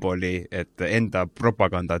sümboli, et enda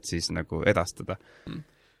propagandat siis nagu edastada.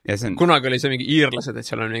 Ja see on... Kunagi oli see mingi iirlased, et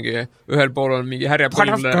seal on mingi, ühel pool on mingi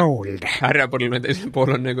härjapõlv, teisel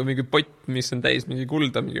pool on nagu mingi pott, mis on täis mingi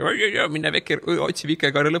kulda, mingi minne otsi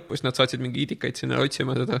vikerkaare lõppu, siis nad saatsid mingi idikaid sinna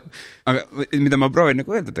otsima seda. Aga mida ma proovin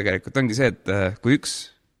nagu öelda tegelikult, ongi see, et kui üks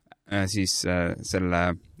siis selle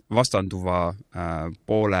vastanduva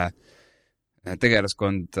poole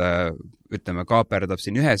tegelaskond, ütleme, kaaperdab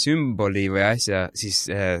siin ühe sümboli või asja, siis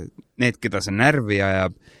need, keda see närvi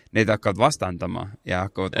ajab, need hakkavad vastandama ja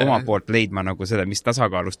hakkavad oma poolt leidma nagu seda, mis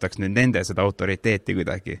tasakaalustaks nüüd nende seda autoriteeti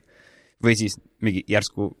kuidagi. Või siis mingi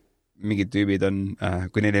järsku mingid tüübid on,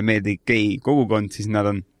 kui neile meeldi gei kogukond, siis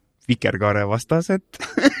nad on vikerkaare vastased.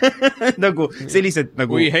 nagu sellised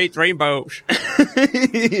nagu... We hate rainbows.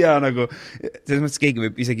 ja nagu, selles mõttes keegi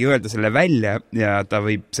võib isegi öelda selle välja ja ta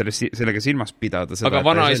võib sellega silmas pidada. Seda, aga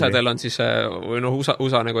vanaisadel on siis, või noh,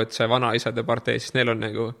 USA nagu, et see vanaisade partei, siis neil on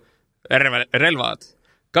nagu relvad,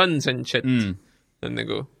 guns and shit. On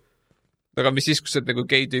nagu... Aga mis siis, kui sa nagu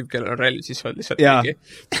gei tüüp, kellel on relv, siis on lihtsalt mingi...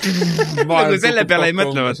 nagu selle peale ei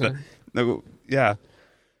mõtle, vaata. Nagu, jaa.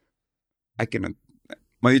 Äkki nad...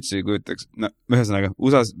 Ma üldse ei kujutaks, no ühesõnaga,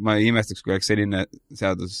 USAs ma ei imestaks, kui oleks selline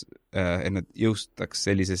seadus, et nad jõustaks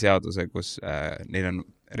sellise seaduse, kus neil on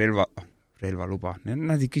relvaluba.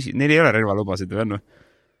 Nad ei küsi, neil ei ole relvalubasid või on?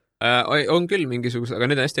 On küll mingisugused,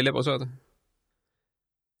 aga need on hästi lebo saada.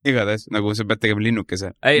 Igatahes, nagu sa pead tegema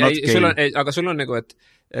linnukese. Aga sul on nagu, et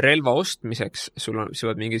relva ostmiseks sul on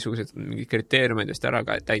mingisugused kriteeriumidest ära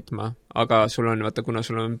ka täitma, aga sul on, vaata, kuna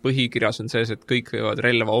sul on põhikirjas on sees, et kõik võivad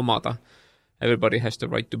relva omada. Everybody has the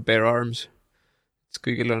right to bear arms.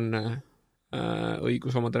 Kõigil on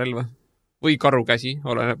õigus omada relva. Või karukäsi,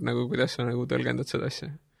 oleneb nagu, kuidas sa nagu tõlgendad seda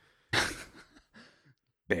asja.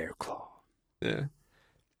 Bear claw. Yeah.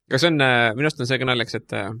 Aga see on, minust on see ka naljaks,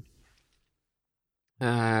 et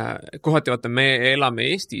kohati vaata, me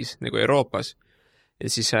elame Eestis, nagu Euroopas, ja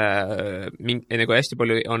siis nagu hästi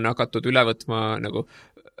palju on hakatud üle võtma nagu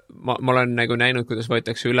ma olen nagu näinud, kuidas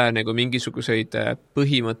võetakse üle nagu mingisuguseid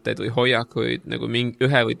põhimõtteid või hoiakuid nagu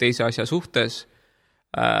ühe või teise asja suhtes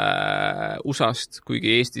USA-st,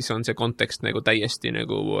 kuigi Eestis on see kontekst nagu täiesti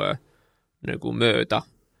nagu mööda.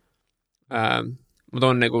 Ma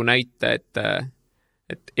toon nagu näite,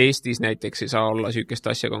 et Eestis näiteks ei saa olla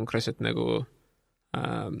süükest asja konkreetselt nagu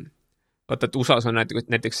vaata, et USA-s on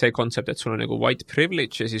näiteks see kontsept, et sul on nagu white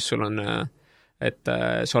privilege ja siis sul on, et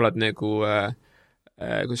sa oled nagu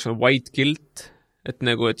kui sul on white guilt, et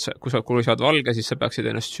nagu, et kui sa oled valge, siis sa peaksid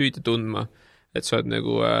ennast süüdi tundma, et sa oled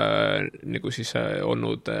nagu siis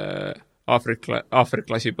olnud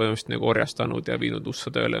aafriklasi põhimõtteliselt nagu orjastanud ja viinud ussa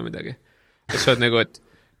tööle või midagi. Et sa oled nagu, et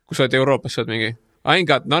kui sa oled Euroopas, sa oled mingi I ain't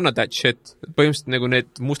got none of that shit. Põhimõtteliselt nagu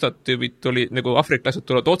need mustad tüübid tuli, nagu aafriklased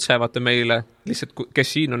tulevad otse vaata meile, lihtsalt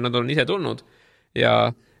kes siin on, nad on ise tulnud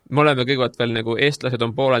ja me oleme kõigepealt veel nagu eestlased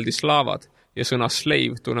on pooleldi slaavad ja sõna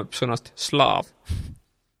slave tunneb sõnast slaav.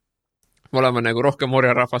 Me oleme nagu rohkem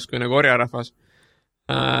orjarahvas kui nagu orjarahvas.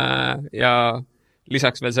 Ja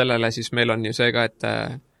lisaks veel sellele, siis meil on ju see ka,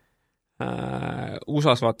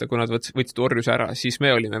 USAs vaata, kui nad võtsid orjuse ära, siis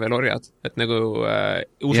me olime veel orjad, et nagu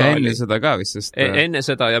USA ja enne seda ka vist, sest enne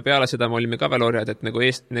seda ja peale seda me olime ka veel orjad, et nagu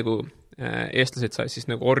eestlased said siis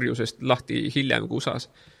nagu orjusest lahti hiljem kui USAs.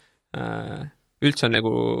 Üldse on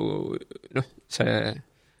nagu see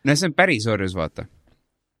on päris orjus, vaata.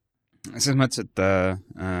 Selles mõttes, et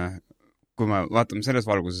kui me vaatame selles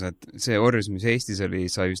valguses, et see orjus, mis Eestis oli,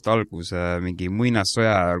 sai vist alguse mingi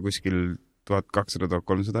muinassoja ajal kuskil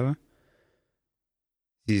 1200-1300 või?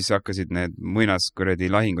 Siis hakkasid need muinaskuredi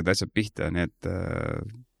lahingud asjad pihta, nii et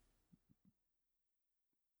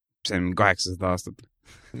see on 800 aastat.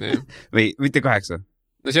 Või mitte 8.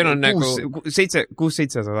 No see on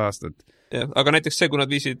 600-700 aastat. Ja, aga näiteks see, kui nad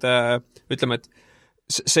viisid, ütleme, et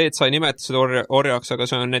see, et sa ei nimeta seda orjaks, aga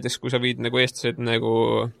see on näiteks, kui sa viid nagu eestlased nagu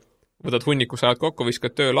võtad hunnikus ajad kokku,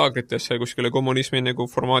 viskad töölaagritesse kuskile kommunismi nagu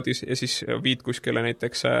formaadis ja siis viid kuskile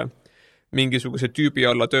näiteks mingisuguse tüübi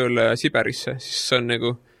alla tööle Siberisse, siis see on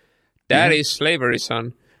nagu that is slavery,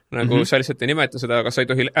 son. Nagu sa lihtsalt ei nimeta seda, aga sa ei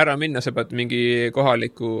tohi ära minna, sa pead mingi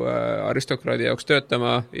kohaliku aristokraadi jaoks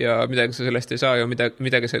töötama ja midagi sa sellest ei saa ja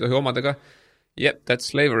midagi sa ei tohi omada ka. Yep, that's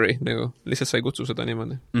slavery, nagu lihtsalt sa ei kutsu seda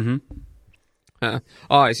niimoodi.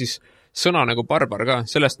 Ja siis sõna nagu barbar ka,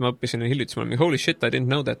 sellest ma õppisin hiljuti, ma olin holy shit, I didn't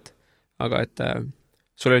know that. Aga et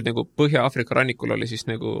sul oli nagu Põhja-Afrika rannikul oli siis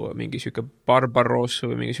nagu mingi siuke Barbaros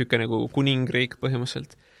või mingi siuke nagu kuningriik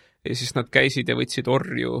põhimõtteliselt. Ja siis nad käisid ja võtsid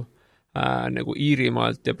orju nagu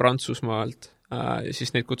Iirimaalt ja Prantsusmaalt ja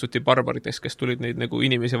siis neid kutsuti barbariteks, kes tulid neid nagu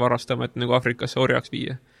inimesi varastama, et nagu Afrikasse orjaks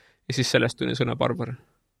viia. Ja siis sellest tuli sõna barbar.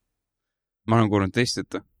 Ma olen kuulnud teist,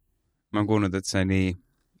 et ma olen kuulnud, et see oli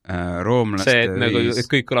roomlaste see, et, nagu, et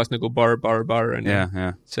kõik kõlas nagu bar.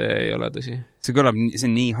 Ja. See ei ole tõsi. See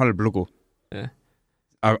on nii halb lugu. Ja.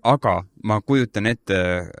 Aga ma kujutan ette,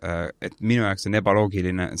 et minu jaoks on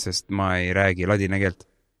ebaloogiline, sest ma ei räägi ladina keelt.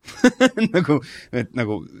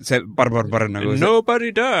 nagu see bar nagu nobody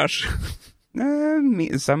does.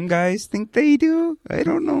 Some guys think they do, I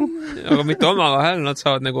don't know. Aga mitte omavahel, nad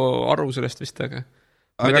saavad nagu aru sellest vist, aga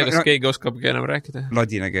ma ei tea, kas keegi oskabki enam rääkida.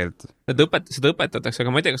 Ladina keelt. Seda õpetatakse,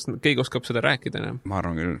 aga ma ei tea, kas keegi oskab seda rääkida enam. Ma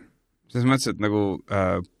arvan küll. Selles mõttes, et nagu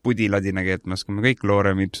pudi ladina keelt me oskame kõik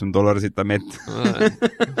loorem ipsum dollarsita met.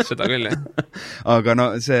 Seda küll, jah. Aga no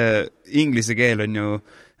see inglise keel on ju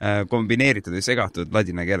kombineeritud ja segatud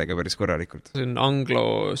ladina keelega päris korralikult. See on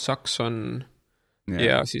anglo-sakson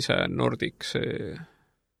ja siis nordic.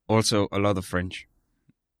 Also a lot of French.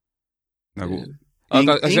 Nagu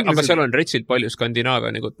aga seal on retsilt palju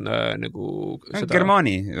Skandinaavia nagu seda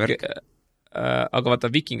Germaani värk. Aga vaata,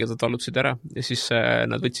 vikingid allutasid ära ja siis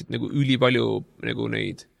nad võtsid nagu ülipalju nagu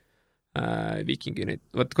neid vikingi neid.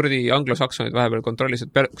 Vaat kuradi anglosaksonid vahepeal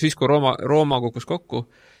kontrollisid, siis kui Rooma kukkus kokku,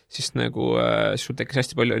 siis nagu sul tekkis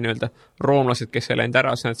hästi palju nii-öelda roomlased, kes ei läinud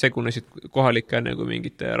ära, siis nad segunesid kohalike nagu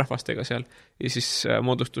mingite rahvastega seal ja siis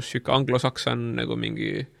moodustus siuke anglosakson nagu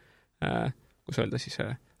mingi kus öelda siis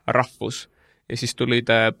rahvus. Ja siis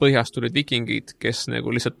põhjast tulid vikingid, kes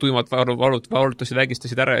nagu lihtsalt tuimad valutasid,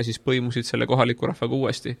 vägistasid ära ja siis põimusid selle kohaliku rahvaga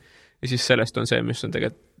uuesti. Ja siis sellest on see, mis on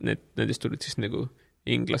tegelikult, nendest tulid siis nagu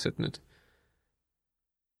inglased nüüd.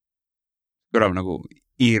 Kõrv nagu,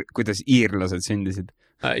 kuidas iirlased sündisid?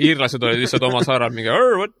 Iirlased olid lihtsalt oma saarel mingi,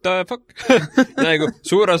 what the fuck? Nagu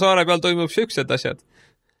suure saare peal toimub siuksed asjad.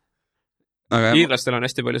 Aga iirlastel on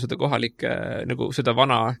hästi palju seda kohalikke, nagu seda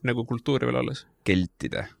vana nagu kultuuri veel alles.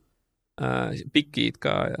 Keltide. Pikid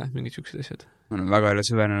ka ja mingid siuksed asjad. Ma olen väga jälle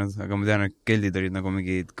süvenenud, aga ma tean, et keldid olid nagu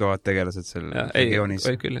mingid kõvad tegelased seal regioonis.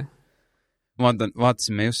 Ei, küll, jah.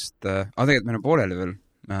 Vaatasime just, tegelikult meil on pooleli veel,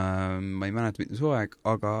 ma ei mäleta mitte suvaeg,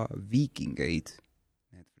 aga Viikingeid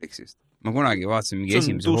Netflixist. Ma kunagi vaatasin mingi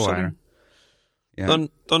esimese hooajana.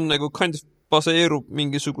 Ta on nagu kind of baseerub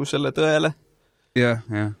mingisugusele tõele. Jah.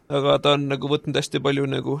 Aga ta on nagu võtnud hästi palju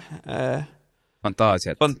nagu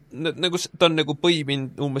fantaasiat. Nagu, ta on nagu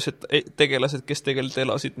põiminud umbes, et tegelased, kes tegelikult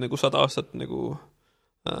elasid nagu 100 aastat nagu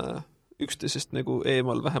üksteisest nagu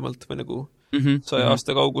eemal vähemalt või nagu 100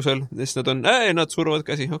 aasta kaugusel, siis nad on, nad suruvad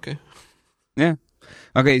käsi, okei. Jah,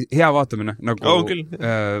 aga hea vaatamine. Nagu,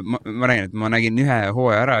 ma räägin, et ma nägin ühe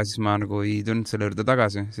hooaja ära, siis ma nagu ei tulnud selle juurde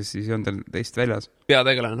tagasi, sest siis on tal teist väljas.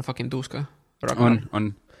 Peategelane on fucking tuus ka. On.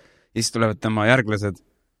 Ja siis tulevad tema järglased.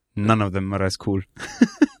 None of them are as cool.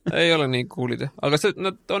 Ei ole nii coolid, aga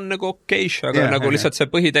nad on nagu okeiš, aga nagu lihtsalt see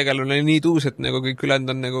põhitegelane on nii tuus, et nagu kõik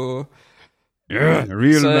ülend on nagu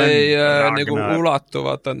see nagu ulatu,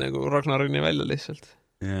 vaata nagu Ragnarini välja lihtsalt.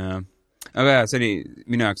 Aga jah, see oli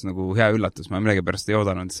minu jaoks nagu hea üllatus, ma millegi pärast ei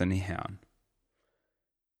oodanud, et see nii hea on.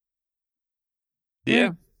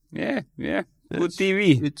 Yeah, good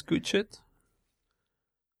TV. It's good shit.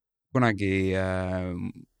 Kunagi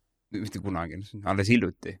mitte kunagi, alles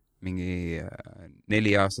hiljuti, mingi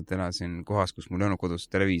 4 aastat elasin kohas, kus mul ei olnud kodus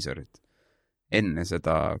televiisorit. Enne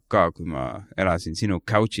seda ka, kui ma elasin sinu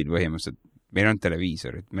couchil põhimõtteliselt, meil on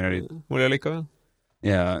televiisorit, meil oli... Mul ei ole ikka veel.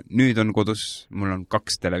 Ja nüüd on kodus, mul on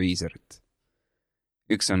 2 televiisorit.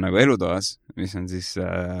 Üks on nagu elutoas, mis on siis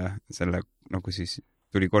selle, nagu siis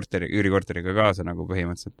tuli üürikorteriga kaasa nagu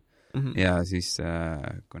põhimõtteliselt. Ja siis,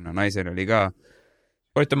 kuna naisel oli ka...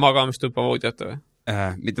 Olite magamistuppa voodi ette või?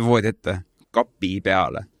 Mitte voodi ette, kapi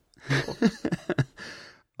peale.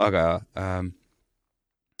 Aga...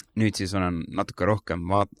 nüüd siis olen natuke rohkem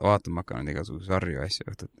vaatama hakanud igasuguse sarju asju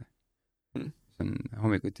õhtuti. See on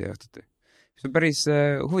hommikuti ja õhtuti. See on päris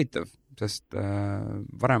huvitav, sest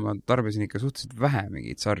varem ma tarbisin ikka suhteliselt vähe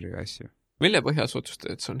mingeid sarju asju. Mille põhjas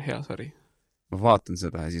otsustad, et see on hea sari? Ma vaatan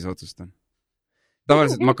seda ja siis otsustan.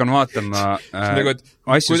 Tavaliselt ma hakkan vaatama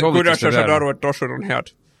asju soovituste kuidas sa saad aru, et tossud on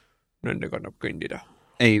head? Nendega annab kõndida.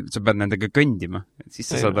 Ei, sa pead nendega kõndima.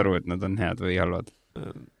 Siis sa saad aru, et nad on head või halvad.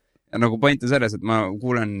 Ja nagu point on selles, et ma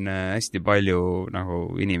kuulen hästi palju nagu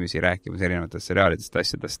inimesi rääkimas erinevatest seriaalidest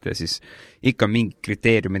asjadest ja siis ikka mingi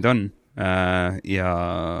kriteeriumid on ja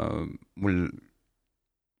mul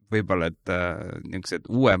võib-olla, et niisugused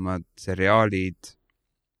uuemad seriaalid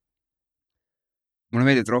mulle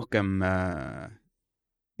meeldib rohkem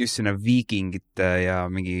just sinna viikingite ja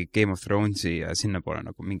mingi Game of Thronesi ja sinna poole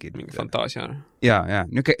nagu mingi fantaasia. Ja,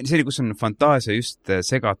 see oli, kus on fantaasia just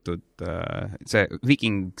segatud, see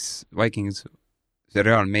Vikings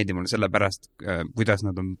seriaal meeldib mulle sellepärast, kuidas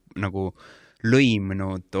nad on nagu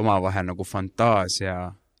lõimnud omavahel nagu fantaasia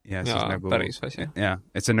ja siis nagu... päris asi. Ja,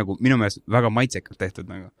 et see on nagu minu meelest väga maitsekalt tehtud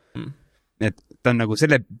nagu. Et ta on nagu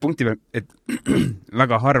selle punkti peal, et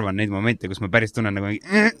väga harva on neid momente, kus ma päris tunnen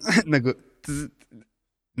nagu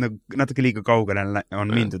natuke liiga kaugele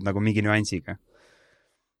on mindud nagu mingi nüansiga.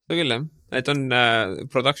 No küll, jah. Et on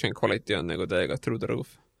production quality on nagu täiega through the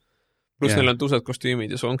roof. Plus neil on tuusad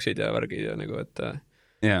kostüümid ja sonksid ja värgid ja nagu, et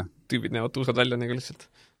tüübid näevad tuusad välja nagu lihtsalt.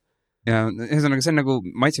 Ja ühesõnaga, see on nagu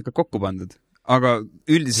maitsekalt kokku pandud. Aga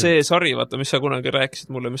üldiselt... See sari, vaata, mis sa kunagi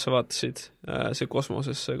rääkisid mulle, mis sa vaatasid, see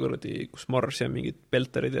kosmoses, see kuradi, kus Mars ja mingid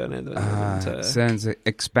pelterid ja need... see on see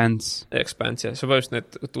Expanse. Expanse, jah. See on just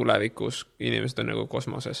need tulevikus inimesed on nagu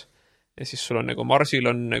kosmoses. Ja siis sul on nagu Marsil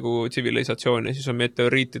on nagu tsivilisatsioon ja siis on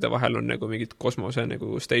meteoriitide vahel on nagu mingid kosmose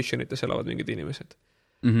nagu stationites elavad mingid inimesed.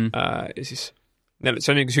 Ja siis...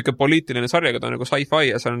 See on mingi siuke poliitiline sarja, aga ta on nagu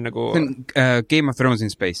sci-fi ja see on nagu... See on Game of Thrones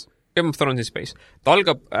in Space. Game of Thrones in Space. Ta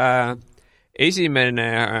algab... esimene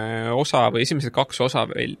osa või esimesed 2 osa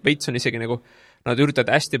veits on isegi nagu, nad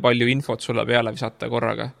üritavad hästi palju infot sulle peale visata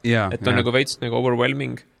korraga. Et on nagu veits nagu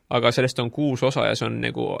overwhelming, aga sellest on 6 osa ja see on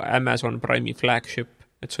nagu Amazon Prime'i flagship,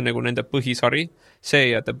 et see on nagu nende põhisari,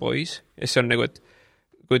 see ja The Boys, ja see on nagu, et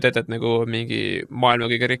kui teed, et nagu mingi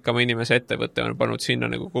maailma kõige rikkama inimese ettevõtte on pannud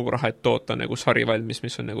sinna nagu kogu raha, et toota nagu sari valmis,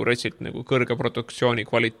 mis on nagu retsilt nagu kõrge produktsiooni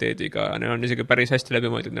kvaliteediga, neil on isegi päris hästi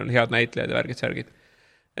läbimõeldud, neil on head näitlejad ja värgid-särgid.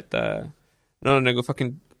 Et no on nagu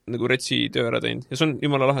fucking nagu retsi töö ära teinud. Ja see on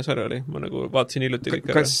jumala lahe sarja oli. Ma nagu vaatasin hiljuti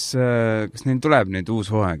kõik ära. Kas neil tuleb nüüd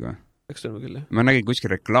uus hooaeg või? Eks tuleme küll, jah. Ma nägin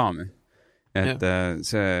kuskil reklaami, et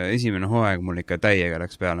see esimene hooaeg mul ikka täiega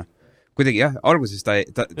läks peale. Kuidagi jah, alguses ta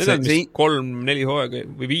need on vist 3-4 hooaega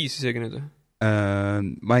või 5 isegi nüüd?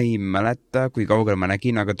 Ma ei mäleta, kui kaugel ma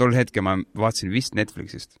nägin, aga tol hetke ma vaatasin vist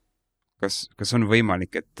Netflixist. Kas on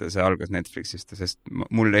võimalik, et see algas Netflixist, sest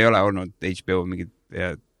mul ei ole olnud HBO mingid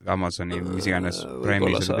Amazoni, mis iganes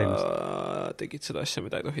võib-olla sa tegid seda asja,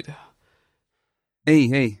 mida ei tohi teha.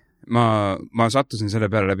 Ei. Ma sattusin selle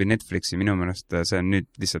peale läbi Netflixi, minu meelest see on nüüd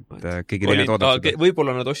lihtsalt keegi teine toodatud.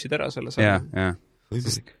 Võib-olla nad ostsid ära selle sarja. Ja.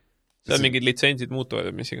 See on mingid litsentsid muutuvad,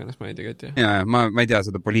 mis iganes, ma ei tea, et ja. Ma ei tea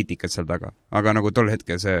seda poliitikat seal taga, aga nagu tol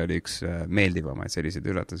hetkel see oli üks meeldivamaid selliseid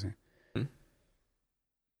üllatusi.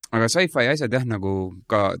 Aga sci-fi asjad jah, nagu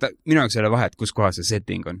ka, minu jaoks ei ole vahet, kus kohas see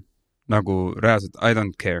setting on. Nagu reaalselt, I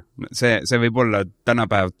don't care. See võib olla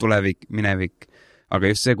tänapäev, tulevik, minevik, aga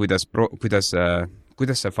just see, kuidas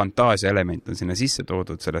see fantaasia element on sinna sisse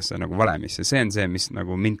toodud sellesse nagu valemisse, see on see, mis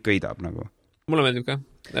nagu mind kõidab nagu. Mulle meeldib ka.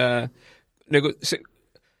 Nagu see,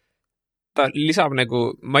 ta lisab nagu,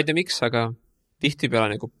 ma ei tea miks, aga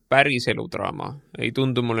tihtipeale nagu päris eludraama ei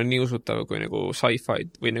tundu mulle nii usutav kui nagu sci-fi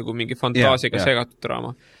või nagu mingi fantaasiaga segatud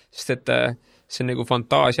draama. Sest et see nagu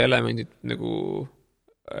fantaasia elemendid nagu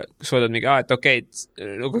soodad mingi, et okei,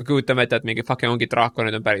 kujutame ette, et mingi fucking ongi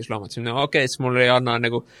draakonid on päris loomad, siis okei, siis mul ei anna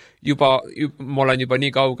nagu ma olen juba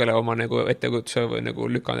nii kaugele oma nagu ettekutse või nagu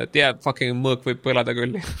lükanud, et fucking mõõk võib põlada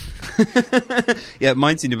küll. Ja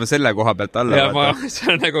ma andsin juba selle koha pealt alla. Ja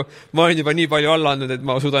ma olen juba nii palju alla andnud, et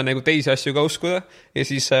ma suudan nagu teisi asju ka uskuda ja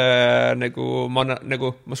siis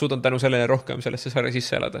ma suudan tänu sellele rohkem sellesse sarja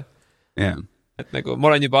sisse elada. Yeah. Et nagu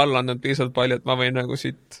ma olen juba alla andnud piisavalt palju, et ma võin nagu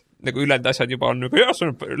siit nagu ülejäänud asjad juba on nagu, see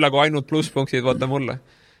on nagu ainult plusspunktid, vaata mulle.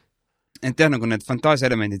 Et jah, nagu need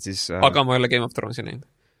fantaasia-elemendid siis... Aga ma ei ole Game of Thronesi näinud.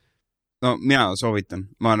 No mina soovitan.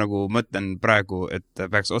 Ma nagu mõtlen praegu, et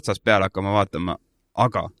peaks otsast peale hakkama vaatama,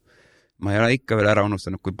 aga ma ei ole ikka veel ära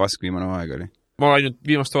unustanud, kui pask viimane aeg oli. Ma ainult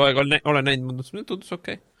viimast aega olen näinud, nüüd tundus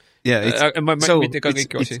okei. Yeah,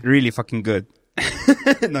 it's really fucking good.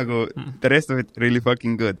 Nagu the rest of it really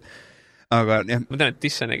fucking good. Aga jah. Ma tean, et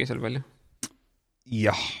Tisse nägi seal palju.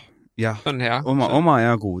 Jah. On hea. Oma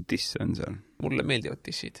jagu Tisse on seal. Mulle meeldivad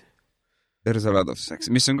Tissid. There's a lot of sex,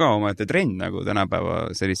 mis on ka omaette trend nagu tänapäeva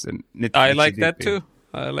sellise I like that too.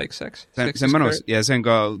 I like sex. See on mõnus ja see on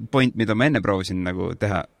ka point, mida ma enne proovisin nagu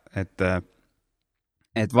teha,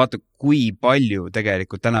 et vaata, kui palju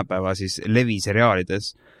tegelikult tänapäeva siis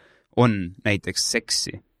leviseriaalides on näiteks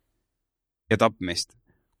seksi ja tapmist.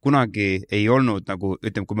 Kunagi ei olnud nagu,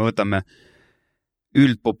 ütleme, kui me võtame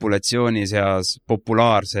üldpopulatsiooni seas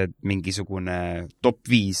populaarsed mingisugune top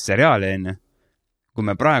 5 seriaali enne. Kui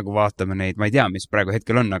me praegu vaatame neid, ma ei tea, mis praegu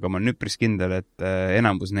hetkel on, aga ma olen üpris kindel, et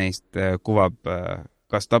enamus neist kuvab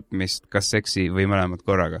kas tapmist, kas seksi või mõlemad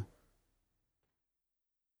korraga.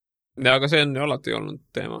 Ja, aga see on ju alati olnud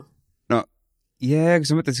teema. No, kui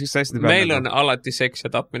sa mõtled sellist asjade peale. Meil on alati seks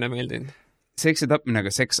ja tapmine meeldinud. Seks ja tapmine,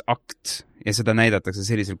 aga seksakt ja seda näidatakse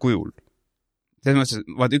sellisel kujul. Selles mõttes,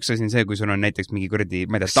 vaata, üks asi on see, kui sul on näiteks mingi kuradi,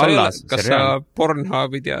 ma ei tea, tallas. Kas sa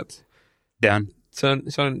Pornhubi tead? Tean. See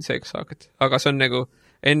on seksakt. Aga see on nagu,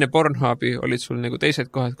 enne Pornhubi olid sul nagu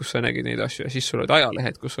teised kohad, kus sa nägid neid asju ja siis sul olid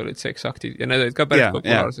ajalehed, kus olid seksaktid ja need olid ka päris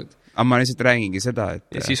populaarsed. Aga ma lihtsalt räägingi seda, et...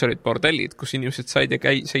 Ja siis olid bordellid, kus inimesed said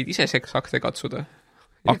ise seksakte katsuda.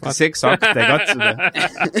 Seksakte katsuda.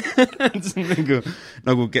 See on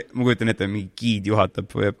nagu, ma kujutan ette, mingi giid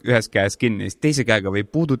juhatab ühes käes kinni, teise käega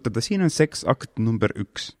võib puudutada, siin on seksakt number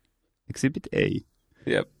 1. Exhibit A.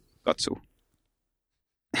 Yep. Katsu.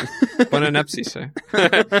 Pane näpp sisse.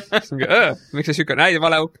 Miks see sükka? Näi,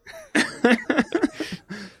 vale auk.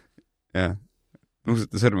 Jah.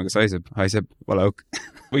 Nuusata sõrmega haiseb, vale auk.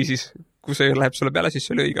 Või siis, kui see läheb sulle peale, siis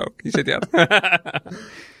see oli õige auk. Ise tead.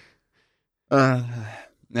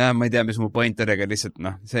 Ja, ma ei tea, mis mu point on, aga lihtsalt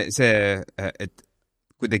see, et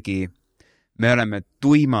kuidagi me oleme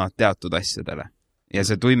tuimad teatud asjadele ja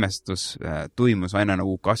see tuimus aina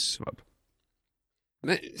nagu kasvab.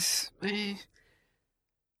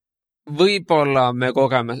 Võib-olla me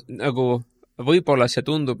kogeme nagu, võib-olla see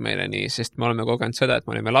tundub meile nii, sest me oleme kogenud seda, et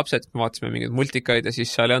me olime lapsed, me vaatasime mingeid multikaid ja siis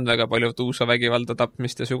seal ei olnud väga palju tuusa vägivalda,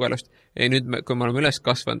 tapmist ja sugelust. Ja nüüd, kui me oleme üles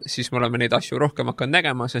kasvanud, siis me oleme neid asju rohkem hakanud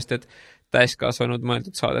nägema, sest et täiskasvanud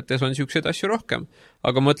mõeldud saadetes on siukseid asju rohkem.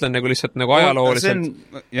 Aga mõtlen nagu lihtsalt nagu ajalooliselt.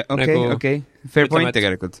 Okei. Fair point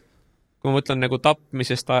tegelikult. Kui ma mõtlen nagu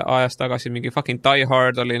tapmisest ajast tagasi, mingi fucking Die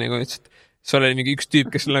Hard oli nagu, et see oli mingi üks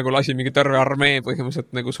tüüp, kes nagu lasi mingi terve armee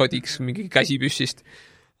põhimõtteliselt nagu sodiks mingi käsipüssist.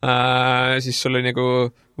 Siis sul oli nagu,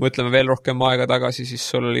 mõtleme veel rohkem aega tagasi, siis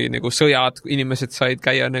sul oli nagu sõjad, inimesed said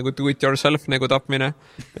käia nagu do it yourself nagu tapmine,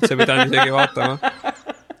 et see pidanud isegi vaatama.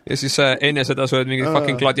 Ja siis enne seda sa oled mingi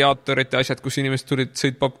fucking gladiaatorid ja asjad, kus inimesed tulid,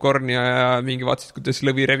 sõid popcorni ja mingi vaatasid, kuidas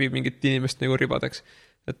lõvi revib mingit inimest nagu ribadeks.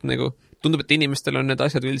 Et nagu tundub, et inimestel on need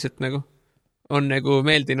asjad üldiselt nagu on nagu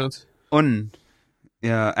meeldinud. On.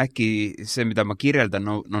 Ja äkki see, mida ma kirjeldan,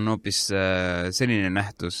 on hoopis selline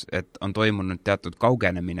nähtus, et on toimunud teatud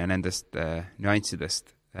kaugenemine nendest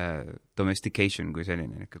nüanssidest. Domestication kui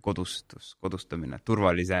selline kodustamine,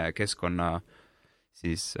 turvalise keskkonna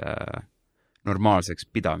siis normaalseks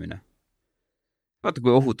pidamine. Vaata,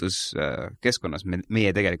 kui ohutus keskkonnas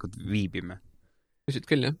meie tegelikult viibime. Üsid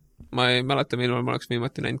küll, jah. Ma ei mäleta, millal ma oleks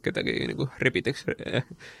viimati näinud kedagi nagu rebideks,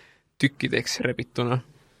 tükkideks rebituna.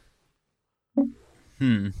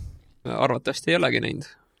 Arvatavasti ei olegi näinud.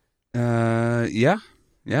 Jah,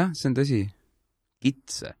 see on tõsi.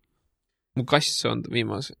 Kitse. Mu kass on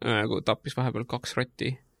viimas, nagu tappis vahepeal 2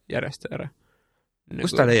 rotti järjest ära.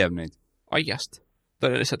 Kust ta leiab neid? Aiast. Ta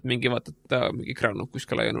oli lihtsalt mingi, vaata, ta mingi kranud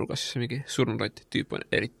kuskil aianurgas, mingi surnud rott. Tüüp on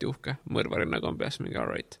eriti uhke. Mõrvarina on peas mingi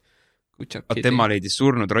all right. Tema leidis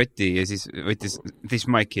surnud rotti ja siis võttis this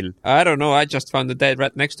my kill. I don't know, I just found a dead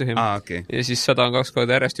rat next to him. Okay. Ja siis seda on 2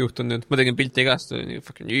 korda järjest juhtunud. Ma tegin pilti igast.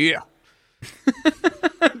 Fucking yeah.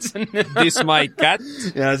 See This my cat.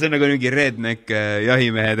 Ja see on nagu mingi redneck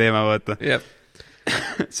jahimehe teema, vaata. Yep.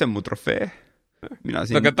 See on mu trofee. Mina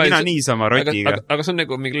niisama rotiga. Aga see on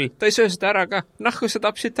nagu mingi, ta ei söö seda ära ka. Kui sa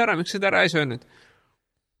tapsid ära, miks seda ära ei söönud?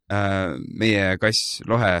 Meie kass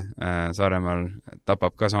Lohe Saaremaal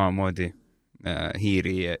tapab ka samamoodi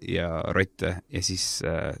hiiri ja rotte ja siis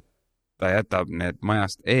ta jätab need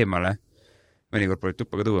majast eemale. Mõnikord pole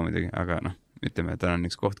tuppa ka tuua muidugi, aga ütleme, et tal on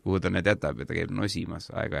üks koht, kuhu ta need jätab ja ta käib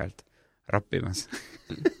nosimas aeg-ajalt, rappimas.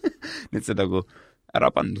 Need see nagu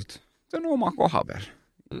ära pandud. Ta on oma koha peal.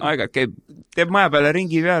 Aeg-ajalt teeb maja peale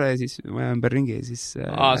ringi peale ja siis maja ümber ringi ja siis...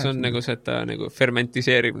 see on nagu see, et ta nagu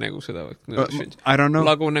fermentiseerib nagu seda I don't know.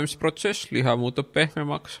 Lagunemisprotsess, liha muutub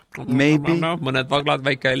pehmemaks. Maybe. Mõned vaglad,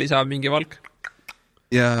 väike lisab mingi valk.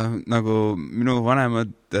 Ja nagu minu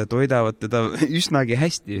vanemad toidavad teda üsnagi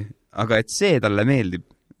hästi, aga et see talle meeldib,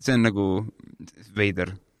 see on nagu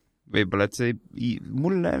veider. Võib-olla, et see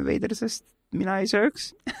mulle on veider, sest mina ei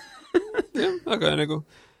sööks. Jah, aga nagu...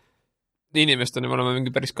 Inimestena me oleme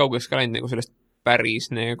mingi päris kaugeks ka läinud nagu sellest päris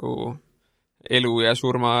nagu elu ja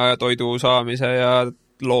surma ja toidu saamise ja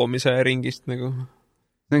loomise ringist nagu.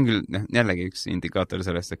 See on küll jällegi üks indikaator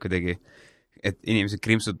sellest, et kuidagi, et inimesed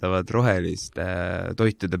krimpsutavad rohelist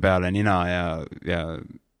toitude peale nina ja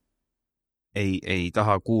ei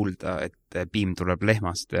taha kuulda, et piim tuleb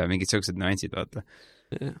lehmast ja mingid sellised nüansid, vaata.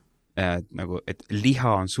 Et, nagu, et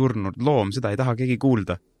liha on surnud loom, seda ei taha keegi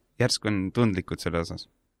kuulda. Järsk on tundlikud selle osas.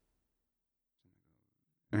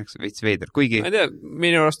 Veits veider, kuigi... Ma ei tea,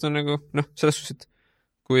 minu arust on nagu, selles suhtes, et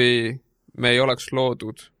kui me ei oleks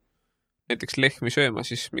loodud näiteks lehmi sööma,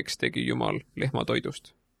 siis miks tegi Jumal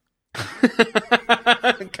lehmatoidust?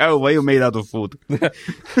 Cow, why you made out of food?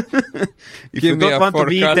 If you don't want to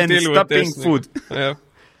be eaten, stop being food.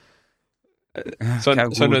 See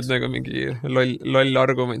on nüüd nagu mingi loll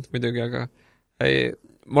argument muidugi, aga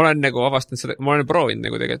ma olen nagu avastanud seda, ma olen proovinud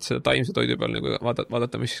nagu tegelikult seda taimse toidu peal nagu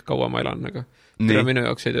vaadata, mis kaua ma elan, aga minu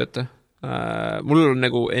jaoks ei tööta. Mul on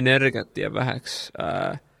nagu energiat jääb väheks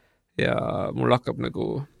ja mul hakkab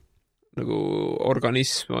nagu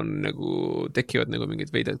organism on nagu, tekivad nagu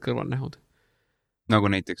mingid veided kõrvalnähud.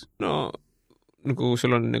 Nagu näiteks? No, nagu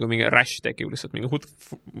sul on nagu mingi rash tekib lihtsalt, mingi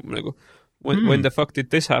nagu when the fuck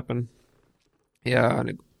did this happen? Ja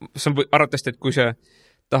nagu, see on arvatavasti, et kui see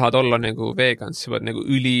tahad olla nagu vegan, siis pead nagu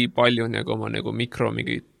üli palju nagu oma nagu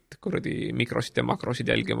mingid mikrosid ja makrosid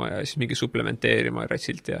jälgima ja siis mingi suplementeerima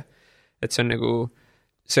ratsilt ja et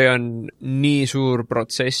see on nii suur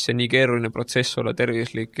protsess ja nii keeruline protsess olla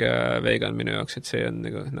tervislik ja vegan minu jaoks, et see on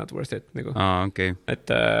nagu not worth it nagu. Okay.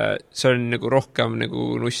 Et see on nagu rohkem nagu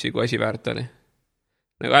nussi kui asi väärt oli.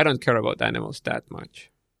 Nagu I don't care about animals that much.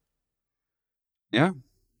 Jah,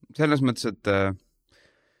 selles mõttes, et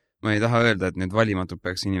ma ei taha öelda, et need valimatult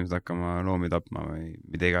peaks inimesed hakkama loomi tapma või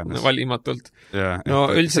mida iganes. No, valimatult. Ja,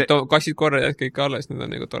 üldiselt kassid korrad kõik alles, need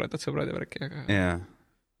on nagu toredad sõbrad ja värki,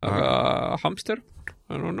 aga hamster?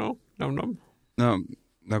 I don't know. No,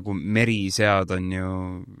 nagu merisead on ju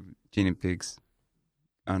guinea pigs.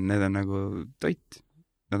 Need on nagu toit.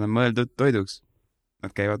 Nad on mõeldud toiduks.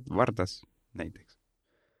 Nad käivad vardas näiteks.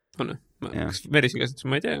 Kas merisigased,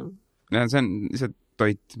 ma ei tea. Ja, see on lihtsalt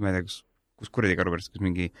toit, ma ei tea, kus kuradi karu pärast, kus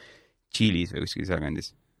mingi Chilis või kuskil seal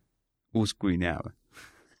kandis. Uus kuin jää või?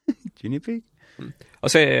 Guinea pig? Aga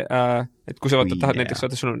see, et kui sa tahad näiteks,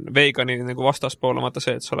 sul on veigani nagu vastaspool, vaata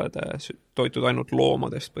see, et sa oled toitud ainult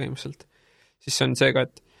loomadest põhimõtteliselt, siis see on see ka,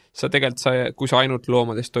 et sa tegelikult, kui sa ainult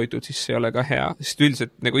loomadest toitud, siis see ei ole ka hea, sest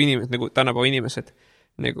üldiselt nagu inimesed, nagu tänapäeva inimesed,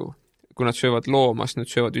 nagu, kui nad söövad loomast, nad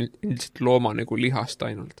söövad üldiselt looma nagu lihast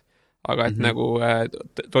ainult. Aga et nagu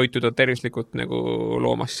toituda tervislikult nagu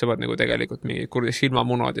loomast, sa pead nagu tegelikult mingi kurdi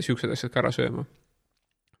silmamunad ja siuksed asjad ka ära sööma.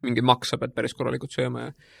 Mingi maksa pead päris korralikult sööma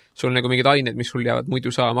ja sul on nagu mingid ained, mis sul jäävad muidu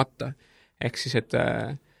saamata. Ehk siis, et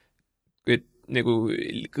nagu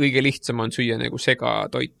kõige lihtsam on süüa nagu sega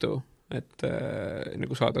toitu, et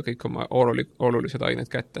nagu saada kõik oma olulised ained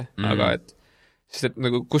kätte. Aga et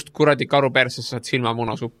nagu kust kuradi karu perse sa saad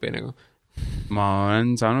silmamunasuppi nagu. Ma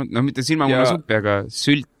olen saanud, mitte silmamunasuppi, aga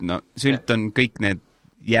sült on kõik need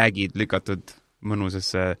jäägid lükatud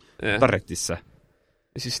mõnusasse tarretisse.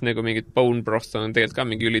 Ja siis nagu mingid bone broth on tegelikult ka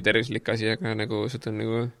mingi ülitervislik asi, aga nagu seda on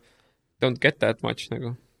nagu don't get that much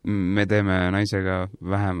nagu. Me teeme naisega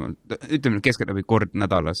vähemalt, ütleme keskeltläbi kord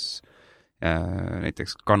nädalas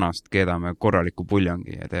näiteks kanast keedame korraliku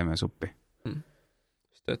puljongi ja teeme suppi.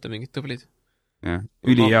 Siis teete mingid tõblid. Jah,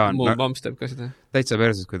 ülihea. Mu mams teeb ka seda. Täitsa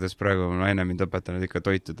perses, kuidas praegu on naine mind õpetanud ikka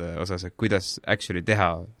toitude osas, et kuidas actually teha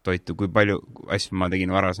toitu, kui palju asju ma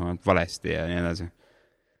tegin varasemalt valesti ja nii edasi.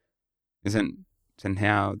 Ja see on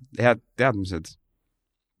head teadmised.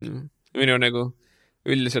 Minu nagu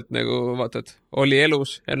üldiselt nagu vaatad, oli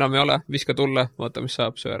elus, enam ei ole, viska tulle, vaata, mis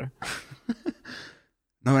saab, sööre.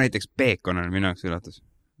 No näiteks peekon on minu jaoks üllatus.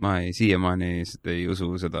 Ma siiamaani ei usu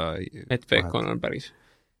seda. Et peekon on päris?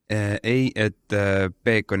 Ei, et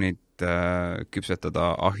peekonit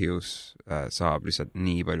küpsetada ahjus saab lihtsalt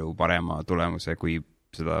nii palju parema tulemuse, kui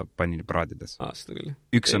seda pannil praadides. Seda küll.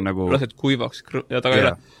 Üks on nagu... Lased kuivaks ja taga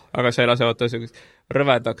üle, aga sa ei lase vaata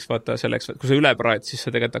rõvedaks, vaata selleks, kui sa üle praed, siis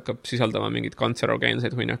see tegelikult hakkab sisaldama mingid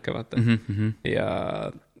kantserogeenseid hunnjake, vaata. Ja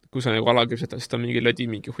kui sa nagu alaküpsetad, siis ta on mingi lödi,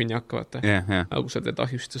 mingi hunnjak, vaata. Aga kui sa teed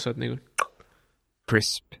ahjust, sa saad nagu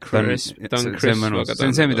crisp. Ta on crisp. See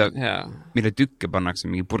on see, mille tükke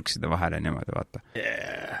pannakse mingi purkside vahele niimoodi, vaata.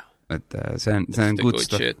 Et see on good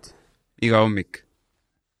stuff. Iga hommik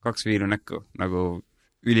 2 viilu näkku, nagu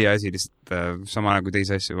üliasi lihtsalt sama nagu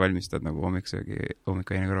teisi asju valmistad nagu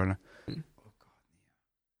hommikuaine kõrvale.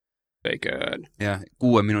 Bacon. Jah,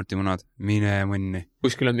 6 minuti munad, mine mõnni.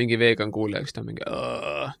 Kuskil on mingi vegan kuulja, kus ta on mingi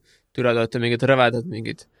türa te olete mingid rõvedad,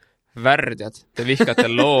 mingid värdjad, te vihkate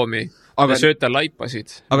loomi, te sööte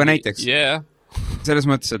laipasid. Aga näiteks, selles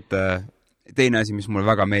mõttes, et teine asi, mis mulle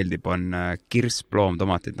väga meeldib, on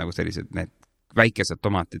kirsploomtomatid, nagu sellised need väikesed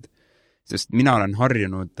tomatid. Sest mina olen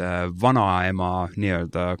harjunud vanaema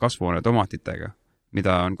nii-öelda kasvuhoone tomatitega,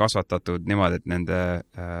 mida on kasvatatud niimoodi, et nende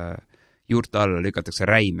juurte alla lükatakse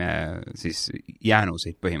räime siis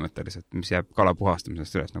jäänuseid põhimõtteliselt, mis jääb kala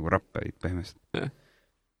puhastamisest üles nagu rappeid põhimõtteliselt.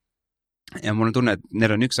 Ja mul on tunne, et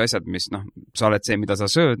need on üks asjad, mis sa oled see, mida sa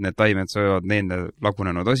sööd, need taimed söövad nende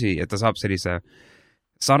lagunenud osi, et ta saab sellise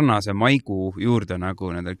sarnase maigu juurde,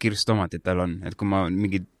 nagu nendel kirstomatitel on. Et kui ma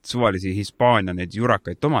mingid suvalisi Hispaania neid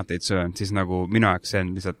jurakaid tomateid söön, siis nagu minu jaoks see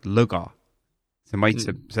on lihtsalt lõga. See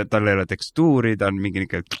maitseb, tal ei ole tekstuuri, ta on mingi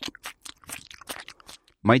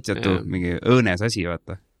maitsetu, mingi õõnes asi,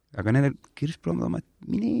 vaata. Aga nendel kirsploomatomat,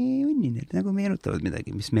 mine õnni, need nagu meenutavad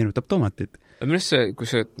midagi, mis meenutab tomatit. Minu see, kui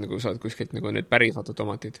sa saad kuskilt nagu need päris vaata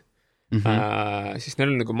tomatid, siis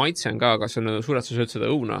neil on nagu maitse on ka, aga see on suurelt sa sööd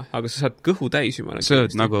seda õuna, aga sa saad kõhu täis jumala.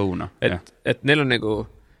 Sööd nagu õuna, jah. Et neil on nagu,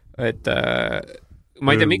 et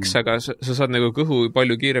ma ei tea miks, aga sa saad nagu kõhu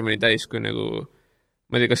palju kiiremini täis, kui nagu,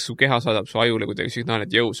 ma ei tea, kas su keha saadab su ajule kuidagi signaal,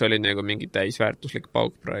 et see oli nagu mingi täisväärtuslik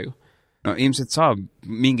pauk praegu. No ilmselt saab,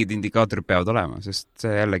 mingid indikaatorid peavad olema, sest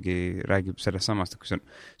see jällegi räägib sellest samast, et kui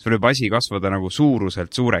sul võib asi kasvada nagu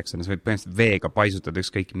suuruselt suureks, siis võib põhimõtteliselt veega paisutada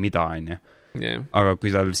ükskõik mida, on ju. Yeah. Aga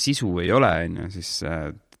kui tal sisu ei ole, on ju, siis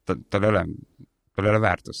tal ei ole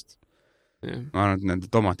väärtust. Yeah. Ma arvan, et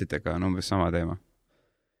nende tomatitega on umbes sama teema.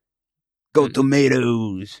 Go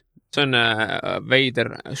tomatoes! See on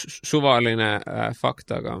veider, suvaline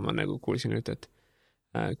fakt, aga ma nagu kuulsin nüüd, et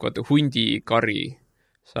kui hundi kari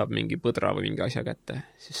saab mingi põdra või mingi asja kätte,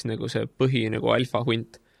 siis nagu see põhi nagu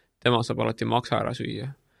alfahunt, tema saab alati maksa ära süüa.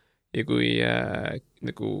 Ja kui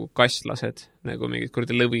nagu kasslased, nagu mingid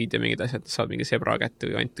kurdi lõvid ja mingid asjad, saab mingi sebra kätte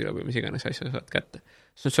või antiga või mis iganes asja saad kätte.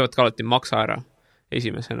 Siis nad saavad ka alati maksa ära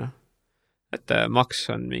esimesena. Et maks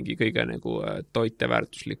on mingi kõige nagu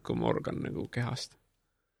toiteväärtuslikum organ nagu kehast.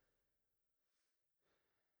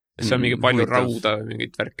 See on mingi palju rauda või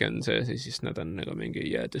mingit värki on see, siis nad on nagu mingi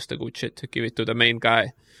just a good shit, give it to the main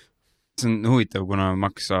guy. See on huvitav, kuna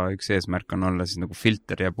maksa üks eesmärk on olla siis nagu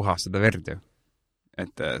filter ja puhastada verd ju.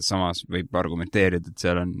 Et samas võib argumenteerida, et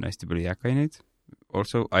seal on hästi palju jääkaineid.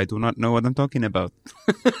 Also, I do not know what I'm talking about.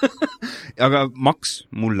 Aga maks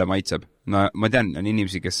mulle maitseb. No, ma tean, on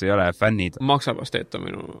inimesi, kes ei ole fännid. Maksapasteet on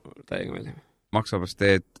minu täiega meeldib.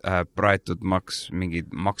 Maksapasteet, praetud maks, mingid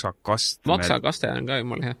maksakast. Maksakaste on ka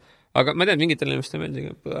jumala hea. Aga ma tean, mingitel inimestel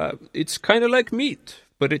meeldib. It's kind of like meat,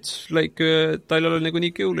 but it's like, tal ei ole nagu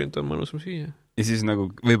nii kiulinud, on mõnusam süüa. Ja siis nagu,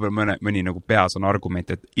 võib-olla mõni nagu peas on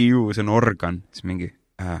argument, et see on organ. Siis mingi,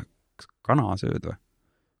 kana sööd või?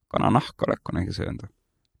 Kana nahk olek kunagi söönud või?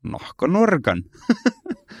 Nahk on organ.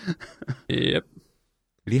 Jep.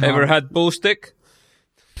 Ever had bowstick?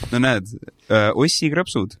 No näed, ossi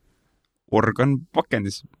krõpsud. Organ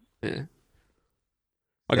pakendis. Yeah.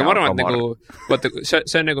 Aga ma arvan, et nagu, vaata,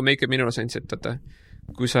 see on nagu make minu sens, et vaata,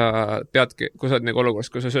 kui sa oled nagu olukorras,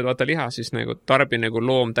 kui sa sööd vaata liha, siis nagu tarbi nagu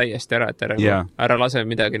loom täiesti ära, et ära lase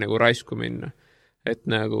midagi nagu raisku minna. Et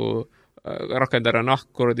nagu rakenda ära nahk,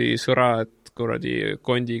 kuradi sõrad, kuradi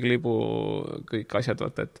kondiklibu, kõik asjad,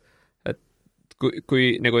 vaata, et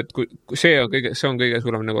kui see on kõige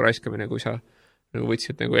suurem nagu raiskamine, kui sa nagu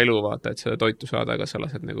võtsid nagu elu, vaata, et seda toitu saada, aga sa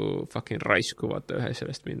lased nagu fucking raisku, vaata, ühe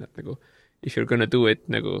sellest minna, et nagu if you're gonna do it,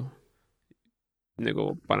 nagu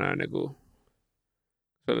pane nagu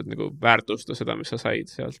sa oled nagu väärtusta seda, mis sa said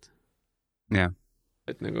sealt. Yeah.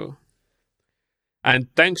 Et nagu And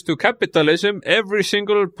thanks to capitalism, every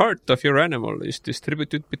single part of your animal is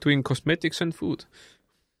distributed between cosmetics and food.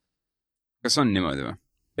 Kas on niimoodi või?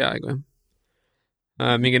 Peaaegu,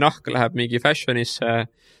 jah. Mingi nahk läheb mingi fashionisse,